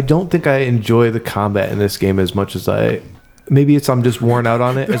 I don't think I enjoy the combat in this game as much as maybe I'm just worn out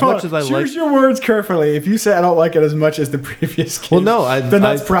on it as much as I like. Choose your words carefully. If you say I don't like it as much as the previous game, Well, no, then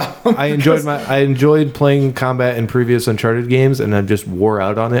that's problem. I enjoyed playing combat in previous Uncharted games, and I just wore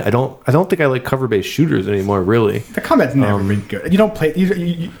out on it. I don't think I like cover-based shooters anymore. Really, The combat's never been good. You don't play.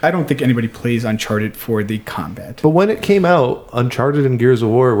 I don't think anybody plays Uncharted for the combat. but when it came out, Uncharted and Gears of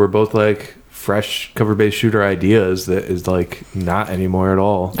War were both like fresh cover-based shooter ideas that is like not anymore at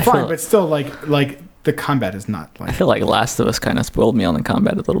all. Fine, but still, like the combat is not I like. feel like Last of Us kind of spoiled me on the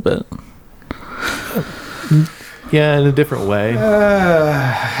combat a little bit. Yeah, in a different way.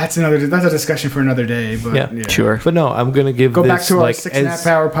 That's a discussion for another day. But Yeah. Sure. But no, I'm gonna give Go this back to our like 6.5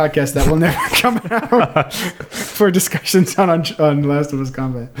 hour podcast that will never come out for discussions on Last of Us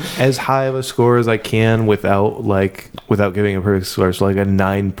combat. as high of a score as I can without giving a perfect score. So like a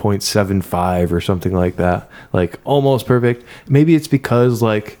 9.75 or something like that. Like almost perfect. Maybe it's because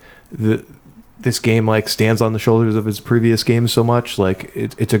like this game like stands on the shoulders of its previous games so much. Like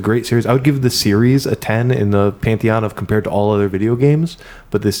it's a great series. I would give the series a 10 in the pantheon of compared to all other video games.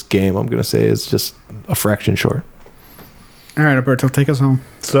 But this game, I'm gonna say, is just a fraction short. All right, Alberto, take us home.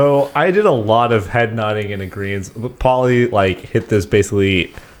 So I did a lot of head nodding and agreements. Polly like hit this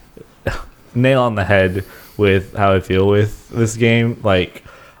basically nail on the head with how I feel with this game. Like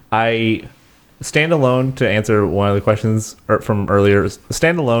I stand alone to answer one of the questions from earlier.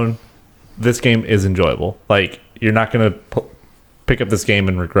 Standalone, this game is enjoyable. Like you're not gonna pick up this game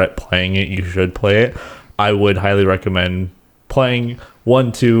and regret playing it. You should play it. I would highly recommend playing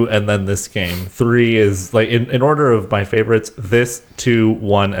 1, 2, and then this game. 3 is like in order of my favorites. This, 2,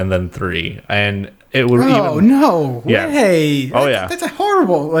 1, and then 3. And it would Oh even no Yeah. way! Oh, yeah. That's a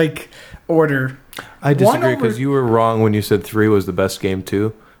horrible order. I disagree over- because you were wrong when you said 3 was the best game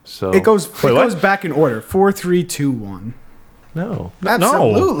too. So It goes Wait, what? back in order. 4, 3, 2, 1. no.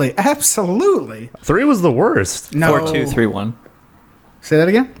 Absolutely, absolutely. 3 was the worst. No. 4, 2, 3, 1. Say that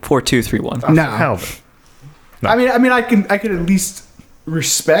again. 4, 2, 3, 1. No. Hell, no. I mean, I can at least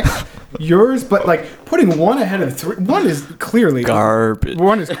respect yours, but like putting 1 ahead of 3, 1 is clearly Garbage.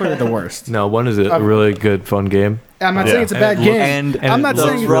 1 is clearly the worst. No, 1 is a really good, fun game. I'm not Yeah. saying it's a And bad it game. looks- And I'm not it looks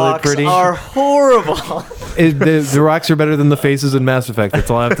saying really rocks pretty. are horrible. The rocks are better than the faces in Mass Effect. That's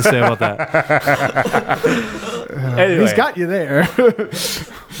all I have to say about that. Anyway, he's got you there.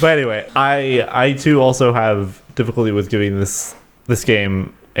 but anyway, I too also have difficulty with giving this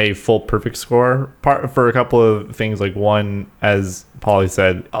game a full perfect score for a couple of things. Like one, as Polly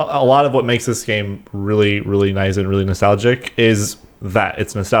said, a lot of what makes this game really, really nice and really nostalgic is that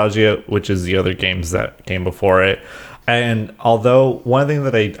it's nostalgia, which is the other games that came before it. And although one thing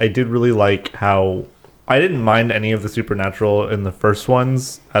that I did really like how I didn't mind any of the supernatural in the first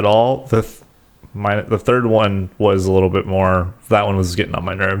ones at all. The third one was a little bit more. That one was getting on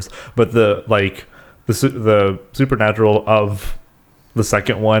my nerves. But the supernatural of the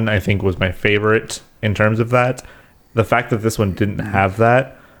second one, I think, was my favorite in terms of that. The fact that this one didn't have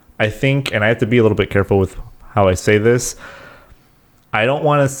that, I think, and I have to be a little bit careful with how I say this. I don't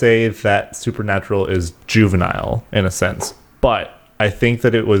want to say that Supernatural is juvenile in a sense, but I think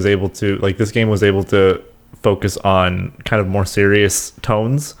that it was able to, like, this game was able to focus on kind of more serious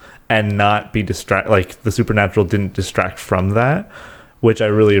tones and not be like the Supernatural didn't distract from that, which I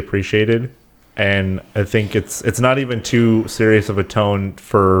really appreciated. And I think it's not even too serious of a tone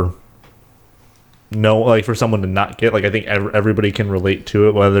for for someone to not get. Like, I think everybody can relate to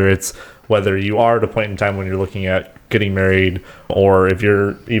it, whether you are at a point in time when you're looking at getting married, or if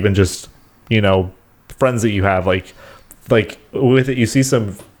you're even just 30 friends that you have, like with it, you see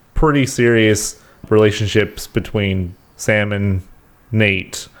some pretty serious relationships between Sam and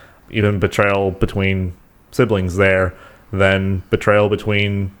Nate, even betrayal between siblings there, then betrayal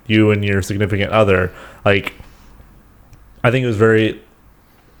between you and your significant other. Like, I think it was very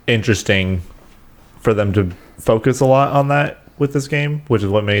interesting for them to focus a lot on that with this game, which is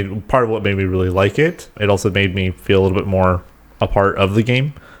part of what made me really like it. It also made me feel a little bit more a part of the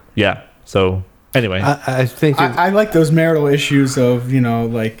game. Yeah. So anyway, I think I like those marital issues of the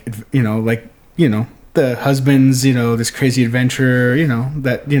husband's this crazy adventure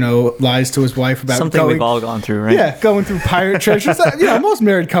that lies to his wife about Something we've all gone through, right? Yeah, going through pirate treasures. Most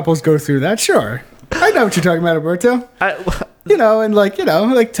married couples go through that. Sure, I know what you're talking about, Alberto.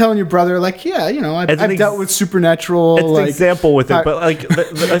 And telling your brother, I've dealt with supernatural. it's an example with it, but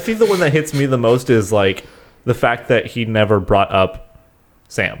I think the one that hits me the most is like the fact that he never brought up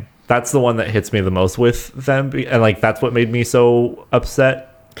Sam. That's the one that hits me the most with them, and that's what made me so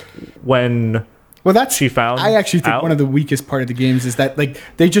upset when. Well, that's she found. I actually think out. One of the weakest part of the games is that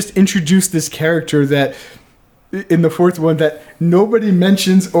they just introduced this character that in the fourth one that nobody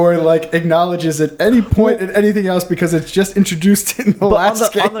mentions or acknowledges at any point in anything else because it's just introduced in the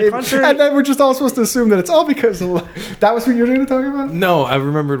last game, on the contrary, and then we're just all supposed to assume that it's all because that was what you were going to talk about. No, I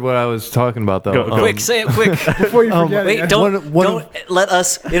remembered what I was talking about though. Go. Quick, say it quick. Before you forget Wait, it. don't let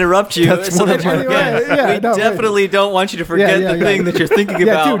us interrupt you. That's so one that of you my- forget. Yeah, we no, definitely don't want you to forget the thing that you're thinking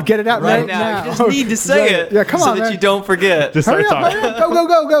about. Yeah, dude, get it out right now. now. You just need to say it. Yeah, come so on, that man. you don't forget. Just Hurry start up, talking. hurry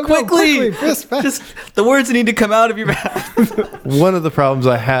up. Go, Quickly. fast. Just the words need to come out of your mouth. One of the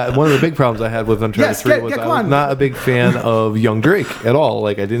big problems I had with Uncharted Yes, 3 was come I was on. not a big fan of young Drake at all.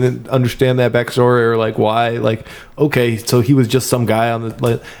 I didn't understand that backstory or why. Okay, so he was just some guy on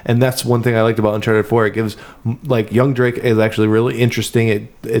the and that's one thing I liked about Uncharted 4. It gives young Drake is actually really interesting.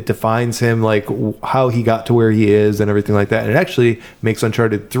 It defines him, how he got to where he is and everything like that. And it actually makes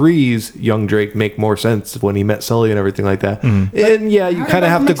Uncharted 3's young Drake make more sense when he met Sully and everything like that. And yeah, you kind of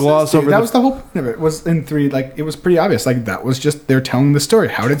have to gloss over that. the Was the whole point of it. Was in 3 it was pretty obvious. That was just they're telling the story.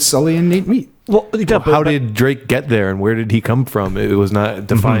 How did Sully and Nate meet? Well, how did Drake get there and where did he come from? It was not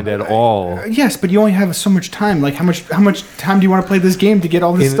defined at all. Yes, but you only have so much time. How much time do you want to play this game to get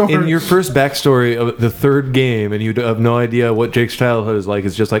all this story? In your first backstory of the third game, and you have no idea what Drake's childhood is like,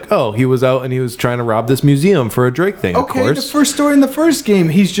 it's just he was out and he was trying to rob this museum for a Drake thing. Okay, of the course. first story in the first game,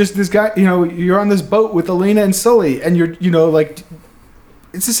 he's just this guy. You're on this boat with Elena and Sully, and you're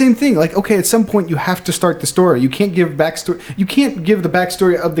it's the same thing. Okay, at some point you have to start the story. You can't give backstory. You can't give the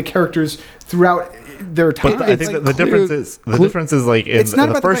backstory of the characters throughout their time. But I think that the difference is It's in not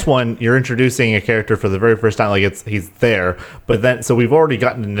the about the first one, you're introducing a character for the very first time, he's there. But then, so we've already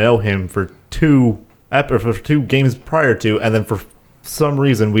gotten to know him for two games prior to, and then for some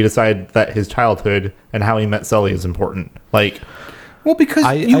reason we decide that his childhood and how he met Sully is important. Well, because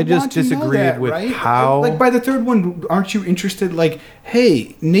I you just want to know disagreed that, with right? how- by the third one, aren't you interested?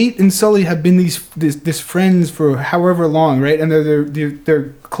 Hey, Nate and Sully have been this friends for however long, right? And they're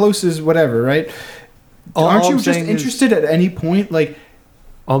close as whatever, right? Aren't you just interested at any point? All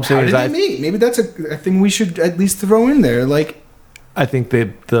I'm How saying did is they meet? Maybe that's a thing we should at least throw in there. I think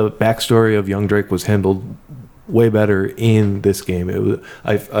that the backstory of young Drake was handled way better in this game. It was,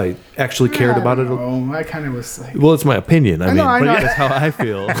 I actually cared about it. Oh, I kind of was Well, it's my opinion. I know. That's how I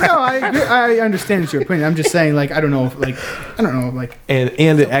feel. No, I agree. I understand your opinion. I'm just saying, I don't know, And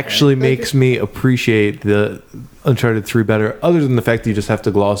it actually makes me appreciate the Uncharted 3 better, other than the fact that you just have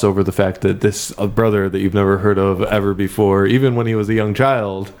to gloss over the fact that this brother that you've never heard of ever before, even when he was a young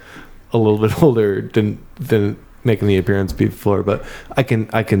child, a little bit older, didn't make any appearance before. But I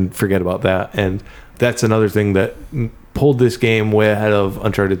can forget about that. And that's another thing that pulled this game way ahead of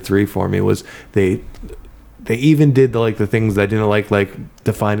Uncharted 3 for me, was they even did the things that I didn't like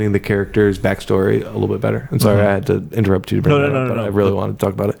defining the character's backstory a little bit better. I'm sorry I had to interrupt you to bring that up, but I really wanted to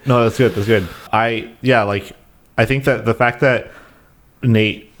talk about it. No, that's good. I think that the fact that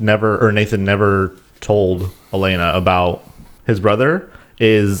Nathan never told Elena about his brother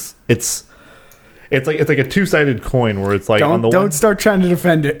is it's like a two-sided coin where it's don't start trying to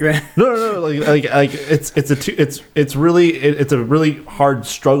defend it, man. No, it's a really hard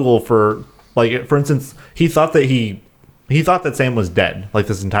struggle for instance, he thought that Sam was dead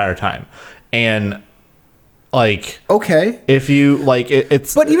this entire time, and okay, if you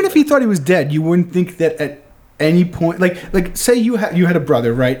it's but even if he thought he was dead, you wouldn't think that at any point, say you had a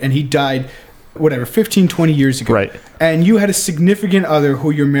brother, right, and he died whatever 15 20 years ago, right, and you had a significant other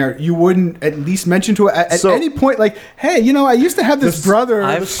who you're married, you wouldn't at least mention to at any point hey, I used to have this brother.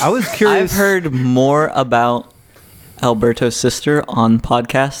 I was curious. I've heard more about Alberto's sister on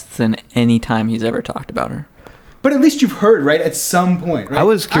podcasts than any time he's ever talked about her. But at least you've heard, right? At some point, right? I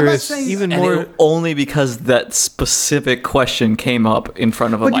was I'm not curious, saying- even And more. it, only because that specific question came up in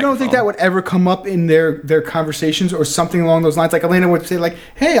front of a But you microphone. don't think that would ever come up in their conversations or something along those lines? Like Elena would say, like,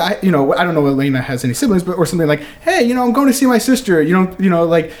 "Hey, I don't know if Elena has any siblings, but or something like, hey, I'm going to see my sister.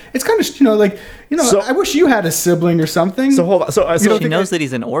 Like it's kind of So- I wish you had a sibling or something." So hold on. So She think knows that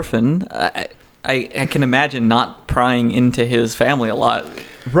he's an orphan. I can imagine not prying into his family a lot.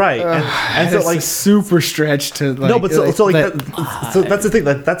 right, and so it's like a super stretch to like. no, but so that's the thing.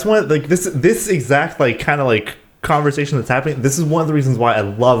 That's one like this exact like kind of like conversation that's happening. This is one of the reasons why I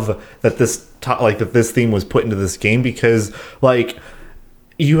love that that this theme was put into this game, because like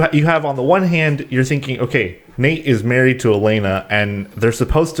you have on the one hand you're thinking, okay, Nate is married to Elena and they're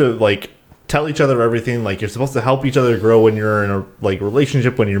supposed to like tell each other everything, like you're supposed to help each other grow when you're in a like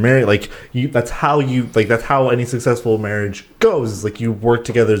relationship, when you're married, like that's how any successful marriage goes, is like you work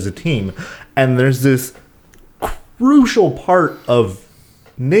together as a team. And there's this crucial part of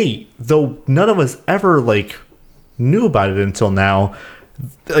Nate, though none of us ever like knew about it until now,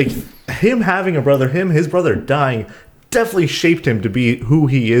 like him having a brother, his brother dying definitely shaped him to be who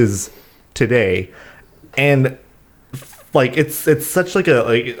he is today. And like it's such like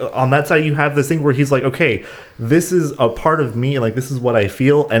on that side you have this thing where he's like, okay, this is a part of me, like this is what I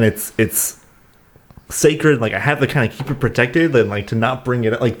feel, and it's sacred, like I have to kind of keep it protected and like to not bring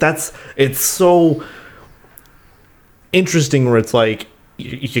it, like it's so interesting where it's like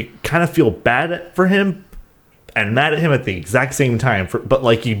you kind of feel bad for him and mad at him at the exact same time, but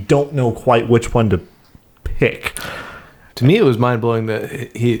like you don't know quite which one to pick. To me, it was mind blowing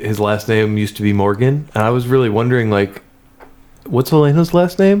that his last name used to be Morgan, and I was really wondering, like, what's Elena's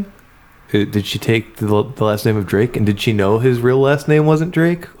last name? Did she take the last name of Drake, and did she know his real last name wasn't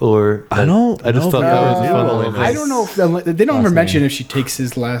Drake? Or I don't I just know thought if that was I fun. know. Elena's- I don't know if they don't ever Last mention name. if she takes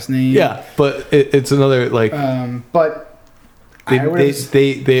his last name. Yeah, but it's another like But they, I would've-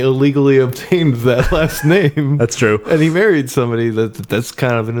 they illegally obtained that last name. That's true. And he married somebody that's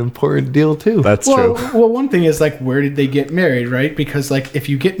kind of an important deal too. That's true. Well, one thing is like, where did they get married, right? Because like, if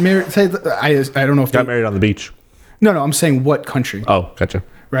you get married, say, I don't know if Got they, married on the beach. No, I'm saying what country, Oh, gotcha.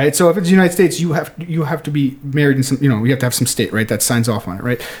 right? So if it's the United States, you have to be married in some, you have to have some state, right, that signs off on it,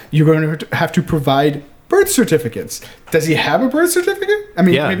 right? You're going to have to provide birth certificates. Does he have a birth certificate? I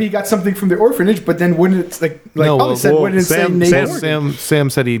mean, Yeah. maybe he got something from the orphanage, but then wouldn't it like No, Ollie said, wouldn't it say Nate Morgan? Sam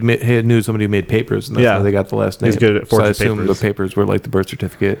said he knew somebody who made papers, and that's Yeah. how they got the last name. He's good at so I forging assume papers. the papers were like the birth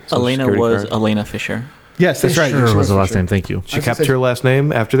certificate. Social Elena security was card. Elena Fisher. Yes, that's right. Sure She was the for last sure. name. Thank you. She I was kept gonna say- her last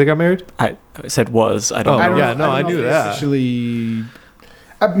name after they got married. I said was. I don't Oh, know. I don't yeah, know, no, I don't know knew if they that. Officially,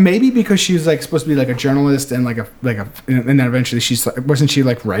 maybe because she was like supposed to be like a journalist and and then eventually wasn't she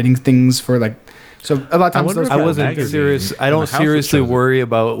like writing things for like, so a lot of times wonder those if I that wasn't magazine serious. I in don't the house seriously was chosen. worry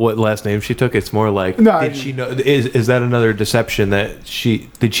about what last name she took. It's more like, No, did she know? Is that another deception that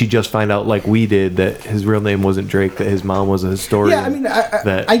did she just find out like we did that his real name wasn't Drake, that his mom was a historian? Yeah, I mean,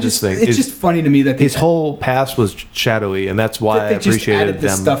 that I this just thing it's is- just funny to me that his whole past was shadowy, and that's why I they just appreciated added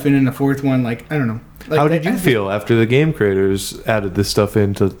this them. stuff in the fourth one. Like I don't know. Like, How did you feel after the game creators added this stuff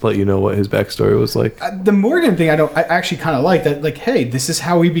in to let you know what his backstory was like? The Morgan thing, I actually kind of like that. Like, hey, this is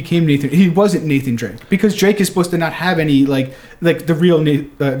how he became Nathan. He wasn't Nathan Drake because Drake is supposed to not have any like the real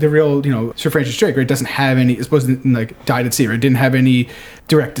Sir Francis Drake, right? Doesn't have any. Is supposed to like died at sea, right? Didn't have any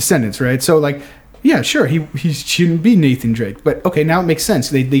direct descendants, right? So like, yeah, sure, he shouldn't be Nathan Drake, but okay, now it makes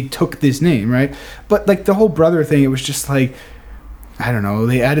sense. They took this name, right? But like the whole brother thing, it was just like, I don't know.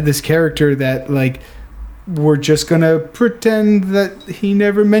 They added this character that like we're just gonna pretend that he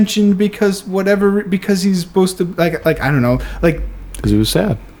never mentioned because he's supposed to like I don't know, like Because he was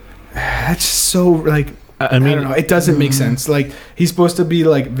sad. that's so like I mean, I don't know, it doesn't make sense. Like he's supposed to be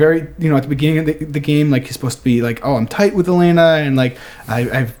like very at the beginning of the game, like he's supposed to be like, oh, I'm tight with Elena and like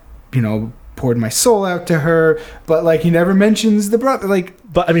I've poured my soul out to her, but like he never mentions the brother. Like,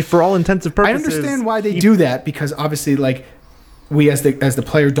 but I mean, for all intents and I purposes, understand why they do that because obviously like we as the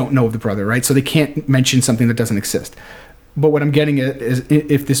player don't know of the brother, right? So they can't mention something that doesn't exist. But what I'm getting at is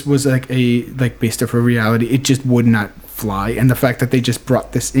if this was like based off of reality, it just would not fly. And the fact that they just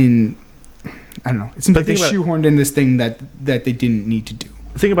brought this in, I don't know. It seems like they shoehorned in this thing that they didn't need to do.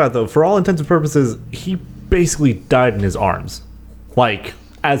 Think about it, though. For all intents and purposes, he basically died in his arms, like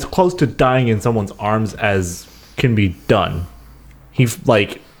as close to dying in someone's arms as can be done. He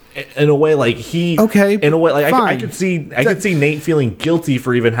like. In a way, like he. Okay, In a way, like I fine. could see Nate feeling guilty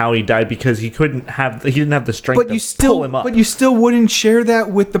for even how he died because he didn't have the strength to pull him up. But you still wouldn't share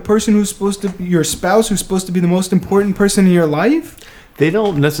that with the person who's supposed to be your spouse, who's supposed to be the most important person in your life. They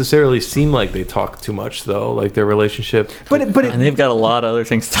don't necessarily seem like they talk too much though. Like their relationship. And they've got a lot of other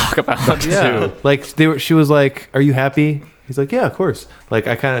things to talk about too. Like she was like, "Are you happy?" He's like, "Yeah, of course." Like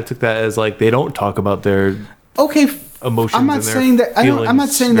I kind of took that as like they don't talk about their Okay, emotions. I'm not and their saying that. I'm not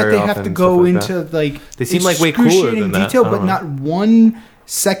feelings saying that very they have often to and go stuff like into like They seem like way cooler excruciating than that. detail, I but don't not 1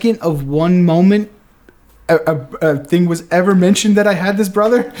 second of one moment a thing was ever mentioned that I had this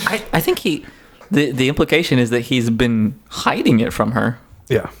brother. I think the implication is that he's been hiding it from her.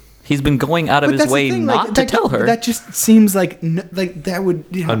 Yeah. He's been going out of But his that's the way thing, not like, to tell her. That just seems like that would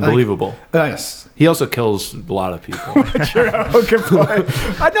Unbelievable. Yes. He also kills a lot of people. Okay, fine.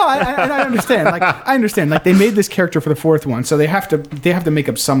 I understand. Like I understand. Like they made this character for the 4th one, so they have to make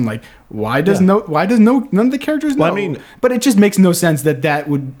up some like why does none of the characters know? Well, I mean- but it just makes no sense that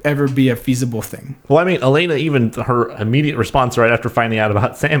would ever be a feasible thing. Well, I mean, Elena, even her immediate response right after finding out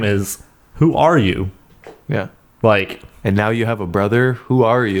about Sam is, "Who are you?" Yeah. Like, And now you have a brother. Who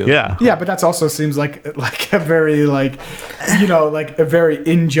are you? yeah. Yeah, but that also seems like a very like a very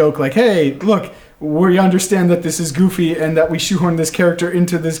in joke like, hey, look, we understand that this is goofy and that we shoehorn this character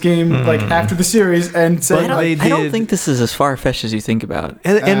into this game like after the series and say But I don't think this is as far-fetched as you think about.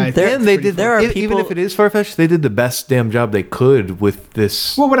 And I think and they pretty did. There are Even people- if it is far-fetched, they did the best damn job they could with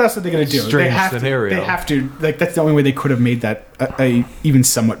this. well, what else are they going to do? Strange They have scenario. To. They have to. Like that's the only way they could have made that a even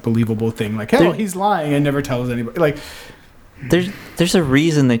somewhat believable thing. Like, oh, he's lying and never tells anybody. Like, There's a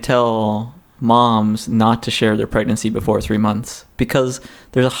reason they tell moms not to share their pregnancy before 3 months, because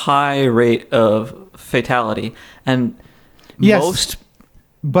there's a high rate of fatality, and Yes. most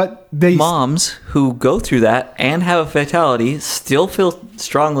but they moms who go through that and have a fatality still feel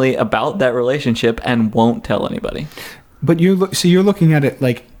strongly about that relationship and won't tell anybody. But you're looking at it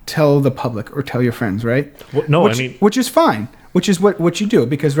like tell the public or tell your friends, right? Well, no, which, I mean, which is fine. Which is what you do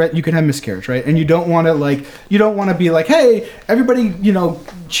because right, you can have miscarriage, right? And you don't want to be like, hey, everybody,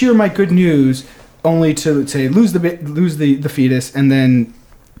 cheer my good news, only to say lose the fetus, and then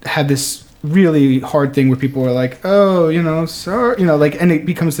have this really hard thing where people are like, oh, sorry, and it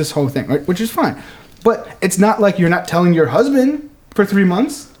becomes this whole thing, right? Which is fine, but it's not like you're not telling your husband for 3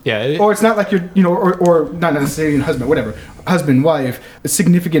 months. Yeah. Or it's not like you're, or not necessarily a husband, whatever, husband, wife, a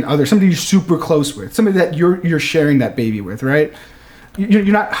significant other, somebody you're super close with, somebody that you're sharing that baby with, right? You're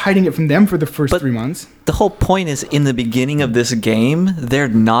not hiding it from them for the first But 3 months. The whole point is in the beginning of this game, they're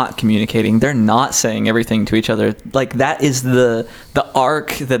not communicating. They're not saying everything to each other. Like that is the arc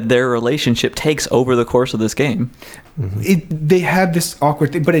that their relationship takes over the course of this game. They have this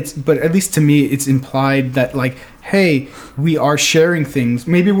awkward thing, but at least to me, it's implied that like, hey, we are sharing things.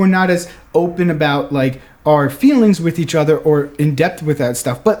 Maybe we're not as open about like our feelings with each other or in depth with that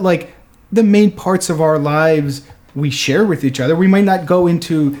stuff, but like the main parts of our lives we share with each other. We might not go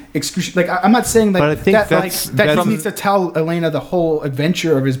into excruciating. Like I'm not saying like But I think that that's he needs to tell Elena the whole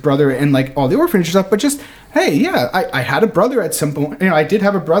adventure of his brother and like all the orphanage stuff, but just hey, yeah, I had a brother at some point. I did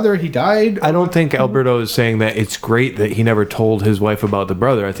have a brother. He died. I don't think Alberto is saying that it's great that he never told his wife about the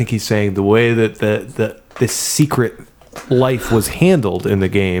brother. I think he's saying the way that this secret life was handled in the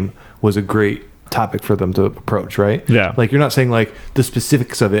game was a great topic for them to approach, right? Yeah. Like you're not saying like the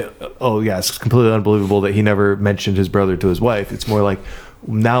specifics of it. Oh yeah, it's completely unbelievable that he never mentioned his brother to his wife. It's more like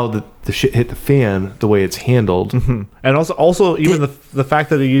now that the shit hit the fan, the way it's handled. and also even the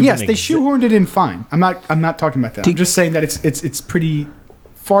fact that he even Yes, they shoehorned it in fine. I'm not talking about that. I'm just saying that it's pretty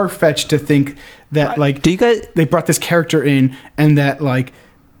far fetched to think that like Do you guys? they brought this character in and that like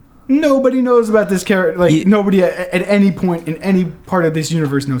nobody knows about this character. Like nobody at any point in any part of this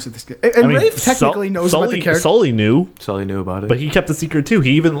universe knows that this character. And Rafe technically knows about the character. Sully knew, Sully knew about it. but he kept the secret too.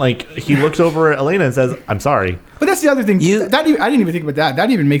 He even he looks over at Elena and says, "I'm sorry." But that's the other thing. You- I didn't even think about that. That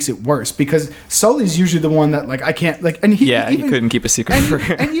even makes it worse because Sully's usually the one that like I can't like. And he He couldn't keep a secret And, for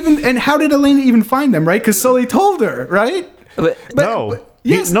her. and how did Elena even find them? Right? Because Sully told her. Right? But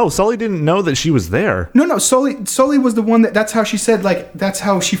Yes. No, Sully didn't know that she was there. No. Sully was the one that's how she said like that's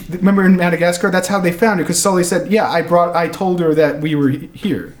how she remember in Madagascar. That's how they found her because Sully said, "Yeah, I told her that we were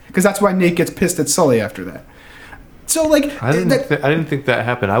here." Because that's why Nate gets pissed at Sully after that. So like I didn't think that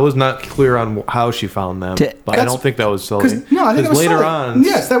happened. I was not clear on how she found them, but I don't think that was Sully. No, I think it was later Sully. on.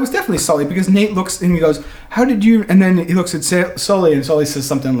 Yes, that was definitely Sully because Nate looks and he goes, "How did you?" And then he looks at Sully and Sully says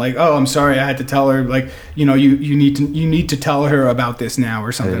something like, "Oh, I'm sorry, I had to tell her. Like, you need to tell her about this now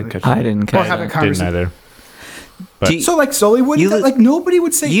or something." I didn't Or catch have a that. Didn't conversation. either. Do you- So like Sully wouldn't You li- like nobody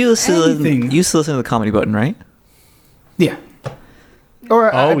would say you used to anything. you used to listen to the Comedy Button, right? Yeah.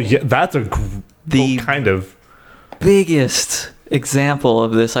 Or Oh yeah, that's The- kind of. Biggest example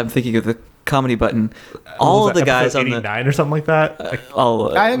of this, I'm thinking of the comedy button. All of the guys on the 89 or something like that.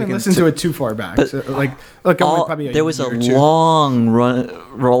 I haven't listened to it too far back. But So, like, look, I'm all, probably there was a year or two.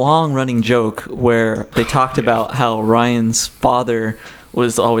 long running joke where they talked about how Ryan's father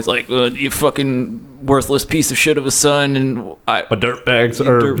was always like, "You fucking worthless piece of shit of a son," and A dirtbags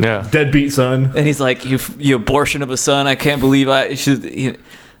or Yeah. deadbeat son. and he's like, "You abortion of a son! I can't believe I should."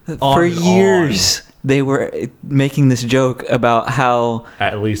 On For and years, they were making this joke about how,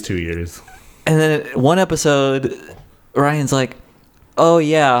 At least 2 years. and then one episode, Ryan's like, "Oh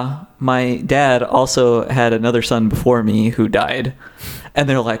yeah, my dad also had another son before me who died," and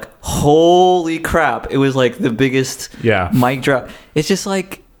they're like, "Holy crap!" It was like the biggest Yeah. mic drop. It's just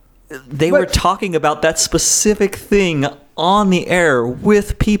like they were talking about that specific thing on the air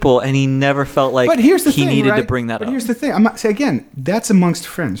with people, and he never felt like But here's the he thing, needed to right? bring that But up. here's the thing. I'm not say again. That's amongst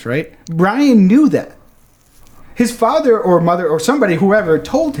friends, right? Brian knew that. His father or mother or somebody, whoever,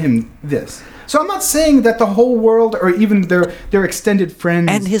 told him this. So I'm not saying that the whole world or even their extended friends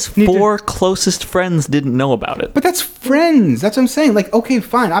And his need to- 4 closest friends didn't know about it. But that's friends. That's what I'm saying. Like, okay,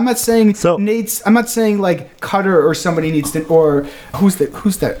 fine. I'm not saying So- I'm not saying like Cutter or somebody needs to, or who's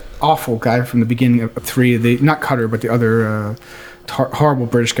that awful guy from the beginning of 3? Not Cutter, but the other horrible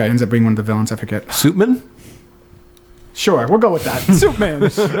British guy ends up being one of the villains. I forget. Soupman? Sure, we'll go with that. Superman.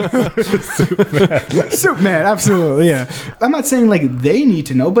 Superman, absolutely, yeah. I'm not saying like they need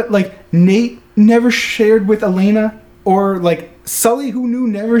to know, but like Nate never shared with Elena, or like Sully, who knew,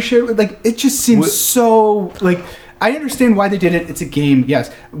 never shared with. Like it just seems so like. I understand why they did it. It's a game.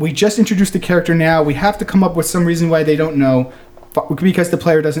 Yes, we just introduced the character now. We have to come up with some reason why they don't know, because the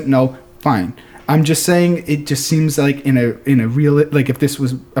player doesn't know. Fine. I'm just saying it just seems like in a real, like if this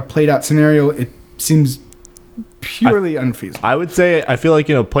was a played out scenario, it seems purely unfeasible. I would say, I feel like,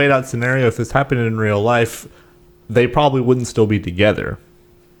 played out scenario, if this happened in real life, they probably wouldn't still be together.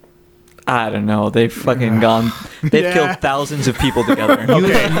 I don't know. They've fucking gone. They've Yeah. killed thousands of people together.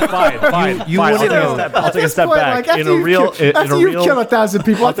 Okay, fine. you I'll wouldn't take a know. step, I'll take a step Point, back. like, after In a you real, kill, in after a you real, kill 1,000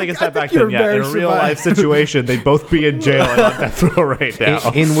 people, I'll take a step back you're then. Yeah, in a embarrassed real about life it. situation, they'd both be in jail and on death row right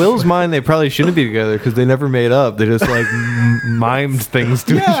now. In Will's mind, they probably shouldn't be together because they never made up. They just like mimed things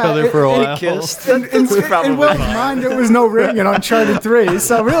to each Yeah, other for a it- it while. Kissed. In Will's mind, there was no ring in Uncharted 3,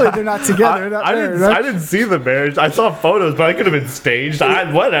 so really they're not together. They're not I married, didn't. right? I didn't see the marriage. I saw photos, but I could have been staged. I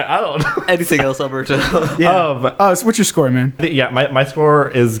don't know. Anything else, Alberto? Oh, so what's your score, man? Yeah, my score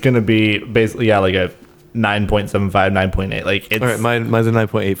is gonna be basically like a 9.75, 9.8. Like it's All right, mine's a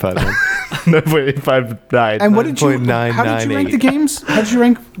 9.85. then. 9.859. And what did you? 9.998. How did you rank the games? How did you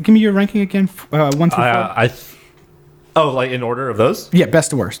rank? Give me your ranking again. 1 through 4. Like in order of those? Yeah, best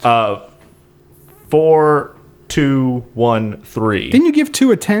to worst. 4, 2, 1, 3. Didn't you give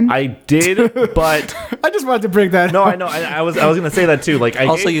 2 a 10? I did, but I just wanted to bring that. no, up. I know. I was gonna say that too. Like I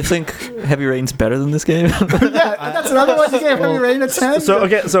Also, gave- you think Heavy Rain's better than this game? Yeah, that's another one you gave Heavy Rain a 10.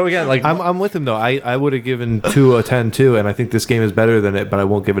 so again, like I'm with him though. I would have given 2 a 10 too, and I think this game is better than it, but I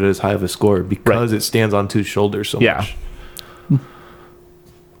won't give it as high of a score because it stands on 2 shoulders so yeah. much.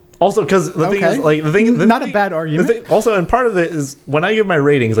 Also, because the thing is, like the thing, Not a bad argument. Also, and part of it is when I give my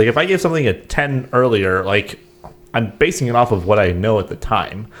ratings, like if I gave something a 10 earlier, like I'm basing it off of what I know at the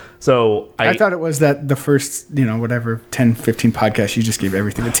time. So I thought it was that the first, 10, 15 podcasts, you just gave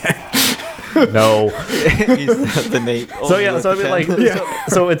everything a 10. no. He's the Nate. So yeah, so I mean, like,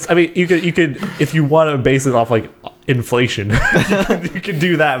 so it's. I mean, you could, if you want to base it off like inflation, you could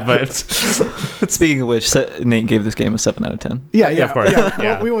do that. But Speaking of which, Nate gave this game a 7 out of 10. Yeah, of course. Yeah,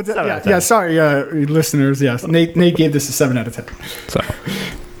 Yeah. Well, we won't, 7 out of 10. yeah, sorry, listeners. Yes, Nate gave this a 7 out of 10. so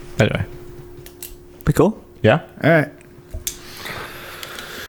anyway, Pretty cool. yeah. All right.